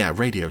 yeah,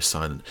 radio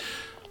silent.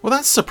 Well,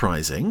 that's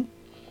surprising.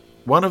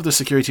 One of the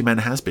security men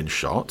has been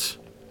shot,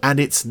 and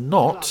it's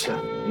not...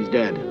 He's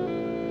dead.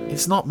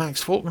 It's not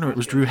Max Faulkner, it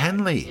was Drew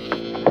Henley.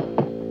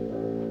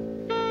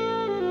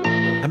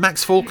 And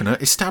Max Faulkner,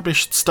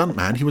 established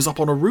stuntman, he was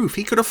up on a roof.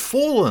 He could have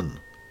fallen.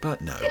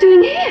 But no. What are you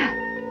doing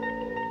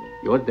here?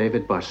 You're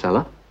David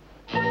Barcella?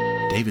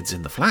 David's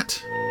in the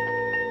flat.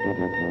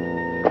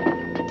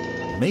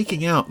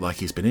 Making out like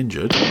he's been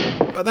injured.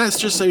 But that's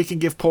just so he can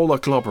give Paul a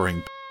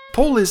clobbering.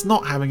 Paul is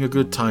not having a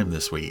good time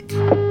this week.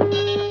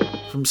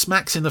 From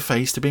smacks in the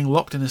face to being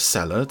locked in a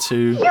cellar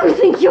to... You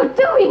think you're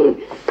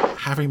doing...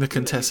 Having the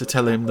Contessa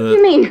tell him that...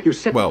 You mean...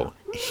 Well,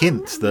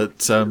 hint that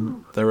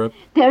there are...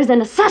 There's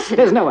an assassin.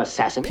 There's no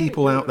assassin.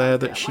 People out there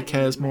that she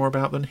cares more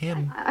about than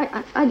him.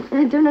 I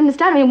don't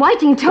understand. I mean,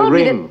 Whiting told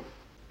me that...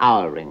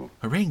 Our ring.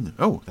 A ring?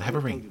 Oh, they have a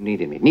ring.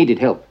 Needed me. Needed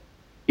help.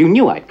 You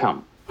knew I'd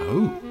come.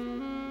 Oh.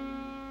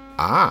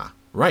 Ah,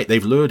 right.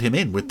 They've lured him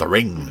in with the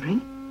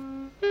ring.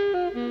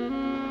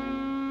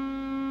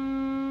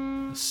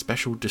 A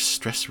special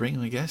distress ring,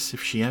 I guess.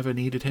 If she ever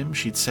needed him,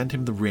 she'd send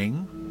him the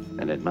ring.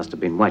 Then it must have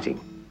been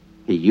Whiting.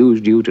 He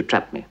used you to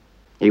trap me.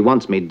 He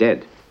wants me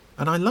dead.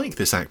 And I like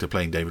this actor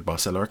playing David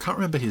Barcella. I can't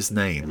remember his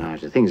name. No,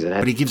 the things that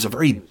but he gives a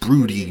very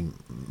broody,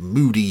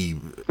 moody...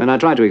 When I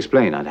tried to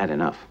explain, I'd had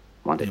enough.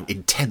 Wanted...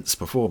 intense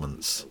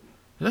performance.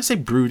 Did I say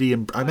broody?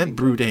 I meant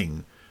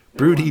brooding.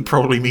 Broody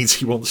probably means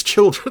he wants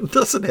children,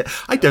 doesn't it?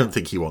 I don't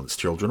think he wants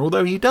children,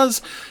 although he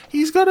does.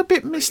 He's got a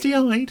bit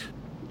misty-eyed.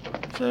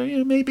 So,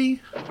 yeah,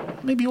 maybe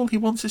all he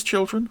wants is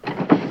children.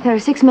 There are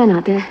 6 men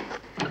out there.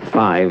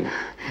 5.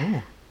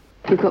 Oh.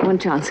 You've got one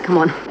chance. Come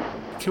on.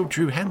 Killed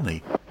Drew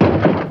Henley.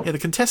 Yeah, the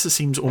Contessa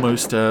seems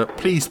almost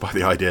pleased by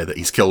the idea that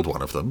he's killed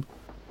one of them.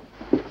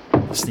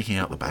 Sneaking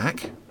out the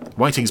back.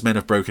 Whiting's men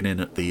have broken in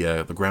at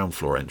the ground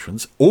floor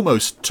entrance.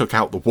 Almost took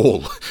out the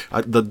wall.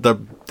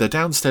 The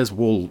downstairs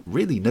wall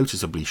really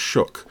noticeably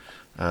shook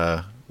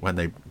when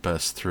they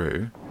burst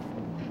through.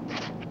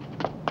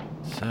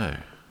 So,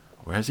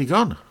 where has he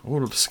gone?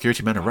 All of the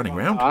security men are running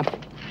round.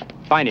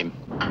 Find him.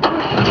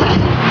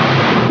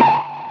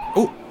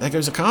 Oh, there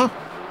goes a car.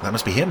 That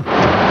must be him.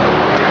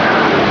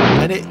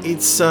 And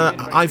it's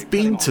I've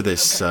been to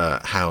this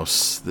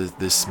house,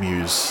 this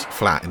Muse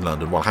flat in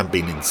London. Well, I haven't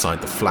been inside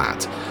the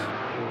flat,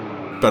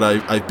 but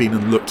I've been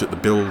and looked at the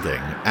building.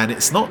 And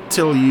it's not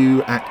till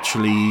you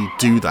actually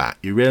do that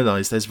you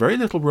realise there's very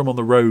little room on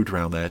the road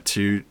around there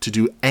to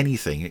do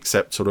anything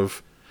except sort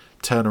of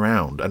turn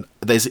around. And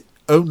there's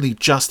only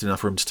just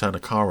enough room to turn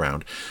a car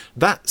around.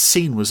 That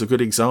scene was a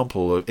good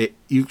example of it.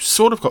 You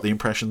sort of got the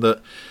impression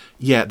that,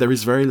 yeah, there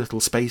is very little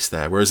space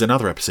there, whereas in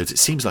other episodes it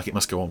seems like it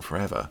must go on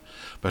forever.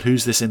 But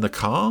who's this in the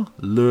car?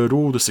 Lured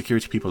all the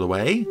security people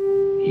away?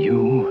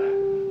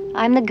 You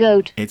I'm the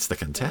goat. It's the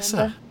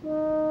Contessa.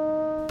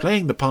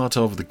 Playing the part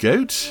of the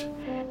goat.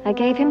 I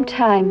gave him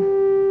time.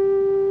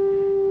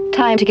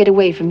 Time to get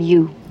away from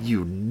you.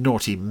 You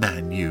naughty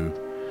man, you.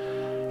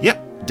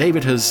 Yep,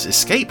 David has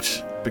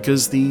escaped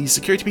because the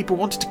security people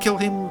wanted to kill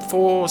him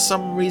for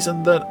some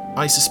reason that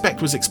I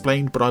suspect was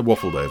explained, but I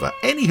waffled over.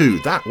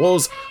 Anywho, that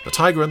was The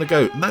Tiger and the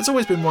Goat, and that's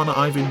always been one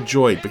I've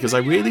enjoyed because I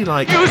really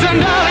like...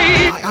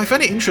 I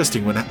find it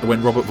interesting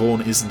when Robert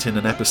Vaughn isn't in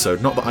an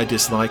episode. Not that I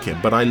dislike him,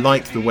 but I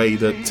like the way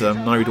that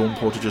Nari Dawn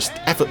Porter just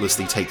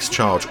effortlessly takes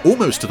charge,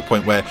 almost to the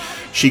point where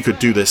she could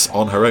do this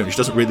on her own. She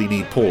doesn't really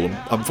need Paul, and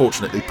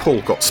unfortunately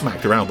Paul got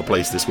smacked around the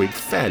place this week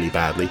fairly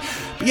badly.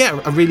 But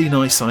yeah, a really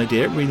nice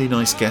idea, really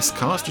nice guest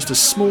cast, just a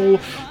small,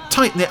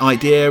 tight-knit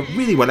idea,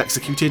 really well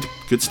executed,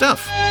 good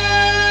stuff.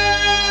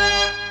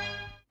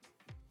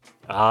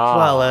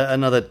 Well,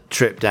 another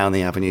trip down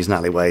the avenues and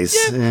alleyways.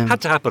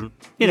 Had to happen.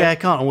 Yeah,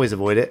 can't always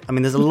avoid it. I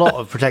mean, there's a lot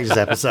of Protectors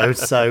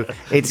episodes, so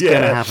it's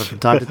going to happen from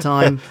time to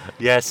time.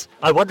 Yes.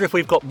 I wonder if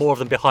we've got more of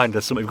them behind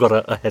us than we've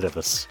got ahead of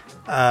us.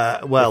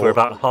 Well, if we're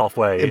about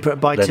halfway.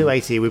 By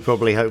 280, we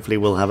hopefully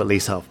will have at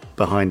least half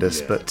behind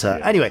us. But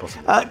anyway,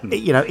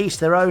 each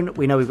their own.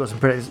 We know we've got some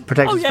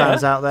Protectors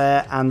fans out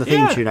there, and the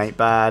theme tune ain't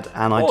bad,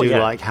 and I do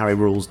like Harry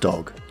Rule's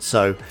dog.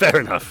 So fair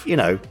enough.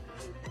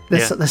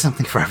 There's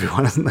something for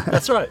everyone, isn't there?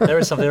 That's right. There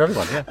is something for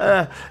everyone,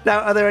 yeah. Now,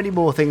 are there any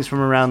more things from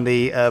around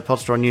the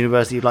Podstron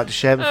universe that you'd like to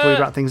share before we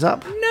wrap things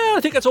up? No, I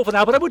think that's all for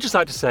now, but I would just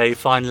like to say,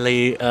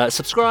 finally,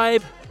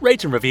 subscribe,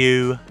 rate and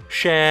review,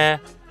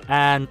 share,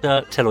 and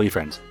tell all your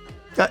friends.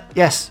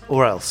 Yes,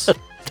 or else.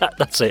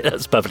 That's it.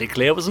 That's perfectly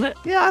clear, wasn't it?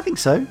 Yeah, I think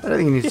so. I don't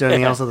think you need to do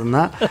anything else other than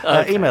that.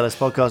 Okay. Email us,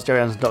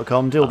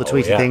 podcast@gerryanderson.com. Do all the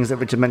tweety things that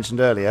Richard mentioned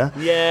earlier.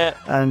 Yeah.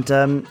 And,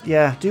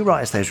 do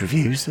write us those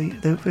reviews.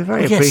 We're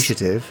very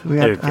appreciative. We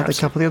had a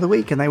couple the other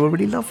week, and they were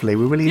really lovely.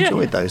 We really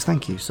enjoyed those.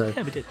 Thank you. So,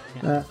 we did.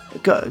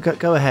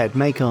 Go ahead.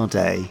 Make our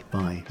day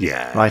by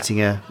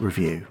writing a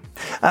review.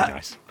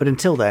 Nice. But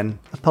until then,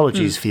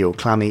 apologies for your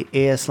clammy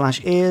ears.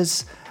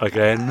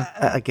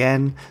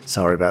 Again.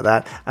 Sorry about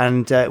that.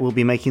 And we'll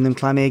be making them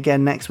clammy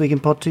again next week in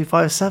Pod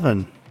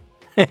 257.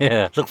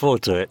 Yeah, look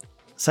forward to it.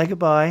 Say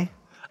goodbye.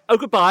 Oh,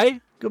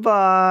 goodbye.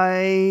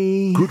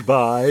 Goodbye.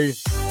 Goodbye.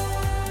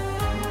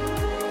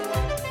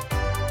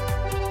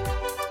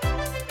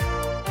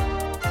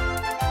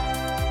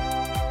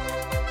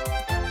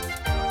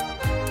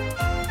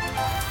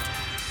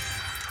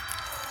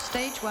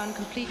 Stage 1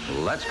 complete.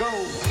 Let's go.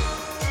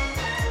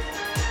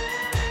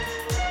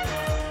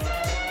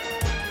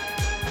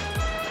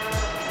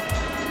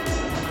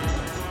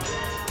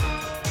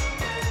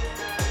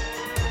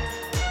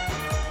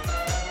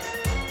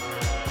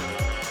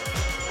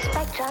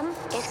 Spectrum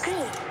is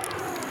green.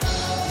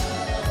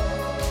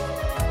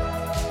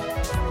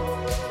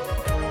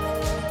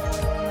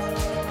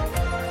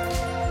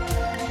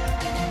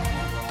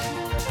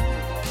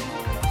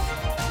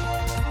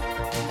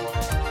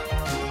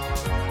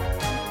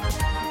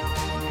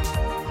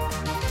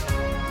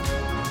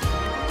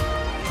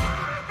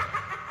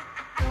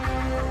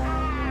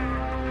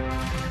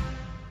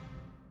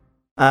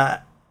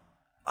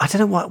 I don't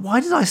know why.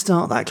 Why did I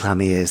start that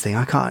clammy ears thing?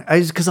 I can't.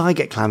 It's because I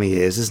get clammy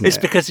ears, isn't it? It's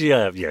because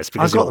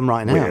I've got them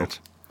right now. Weird.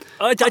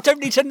 I don't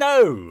need to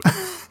know.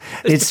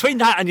 It's between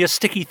that and your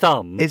sticky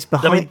thumb. It's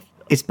behind.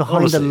 It's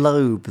behind the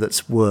lobe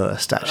that's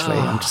worst. Actually,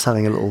 I'm just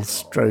having a little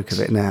stroke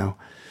of it now.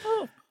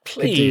 Oh,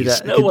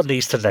 please, no one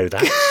needs to know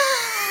that.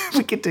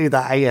 We could do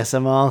that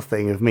ASMR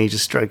thing of me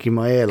just stroking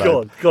my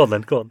earlobe. Go on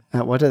then. Well,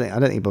 I don't think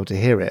you'll be able to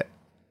hear it.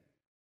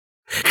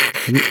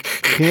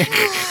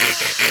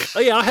 Oh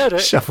yeah, I heard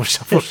it. Shuffle.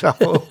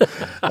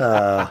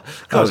 That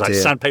was like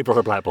sandpaper on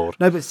a blackboard.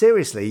 No, but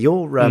seriously,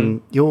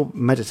 your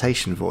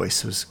meditation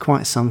voice was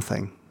quite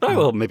something. Oh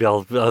well, maybe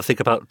I'll think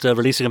about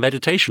releasing a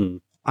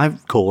meditation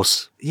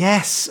course.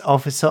 Yes,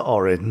 Officer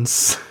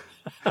Orin's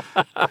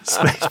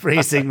space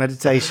breathing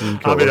meditation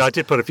course. I mean, I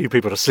did put a few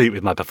people to sleep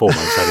with my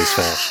performance. That is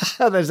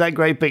fair. There's that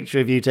great picture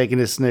of you taking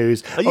a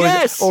snooze.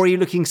 Yes. Or are you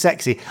looking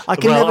sexy? I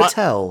can never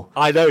tell.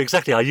 I know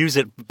exactly. I use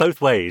it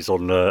both ways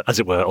on, as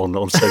it were,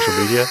 on social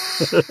media.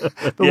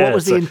 But what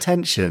was the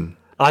intention?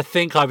 I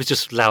think I was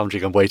just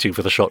lounging and waiting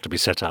for the shot to be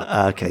set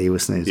up. Okay, you were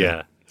snoozing.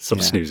 Yeah.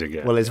 Snoozing,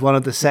 yeah. Well, it's one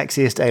of the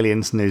sexiest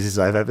alien snoozes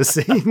I've ever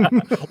seen.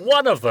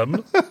 One of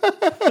them?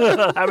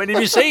 How many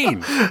have you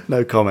seen?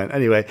 No comment.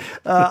 Anyway,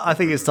 I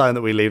think it's time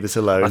that we leave this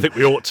alone. I think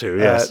we ought to,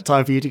 yes.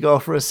 Time for you to go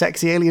off for a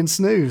sexy alien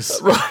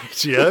snooze.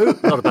 Right,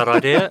 not a bad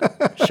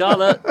idea.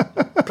 Charlotte,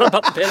 plump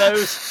up the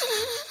pillows.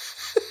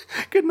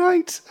 Good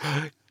night.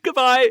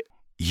 Goodbye.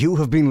 You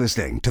have been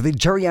listening to the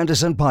Gerry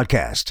Anderson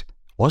Podcast.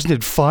 Wasn't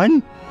it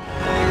fun?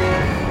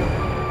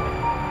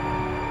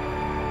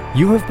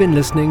 You have been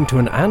listening to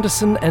an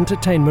Anderson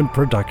Entertainment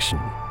production.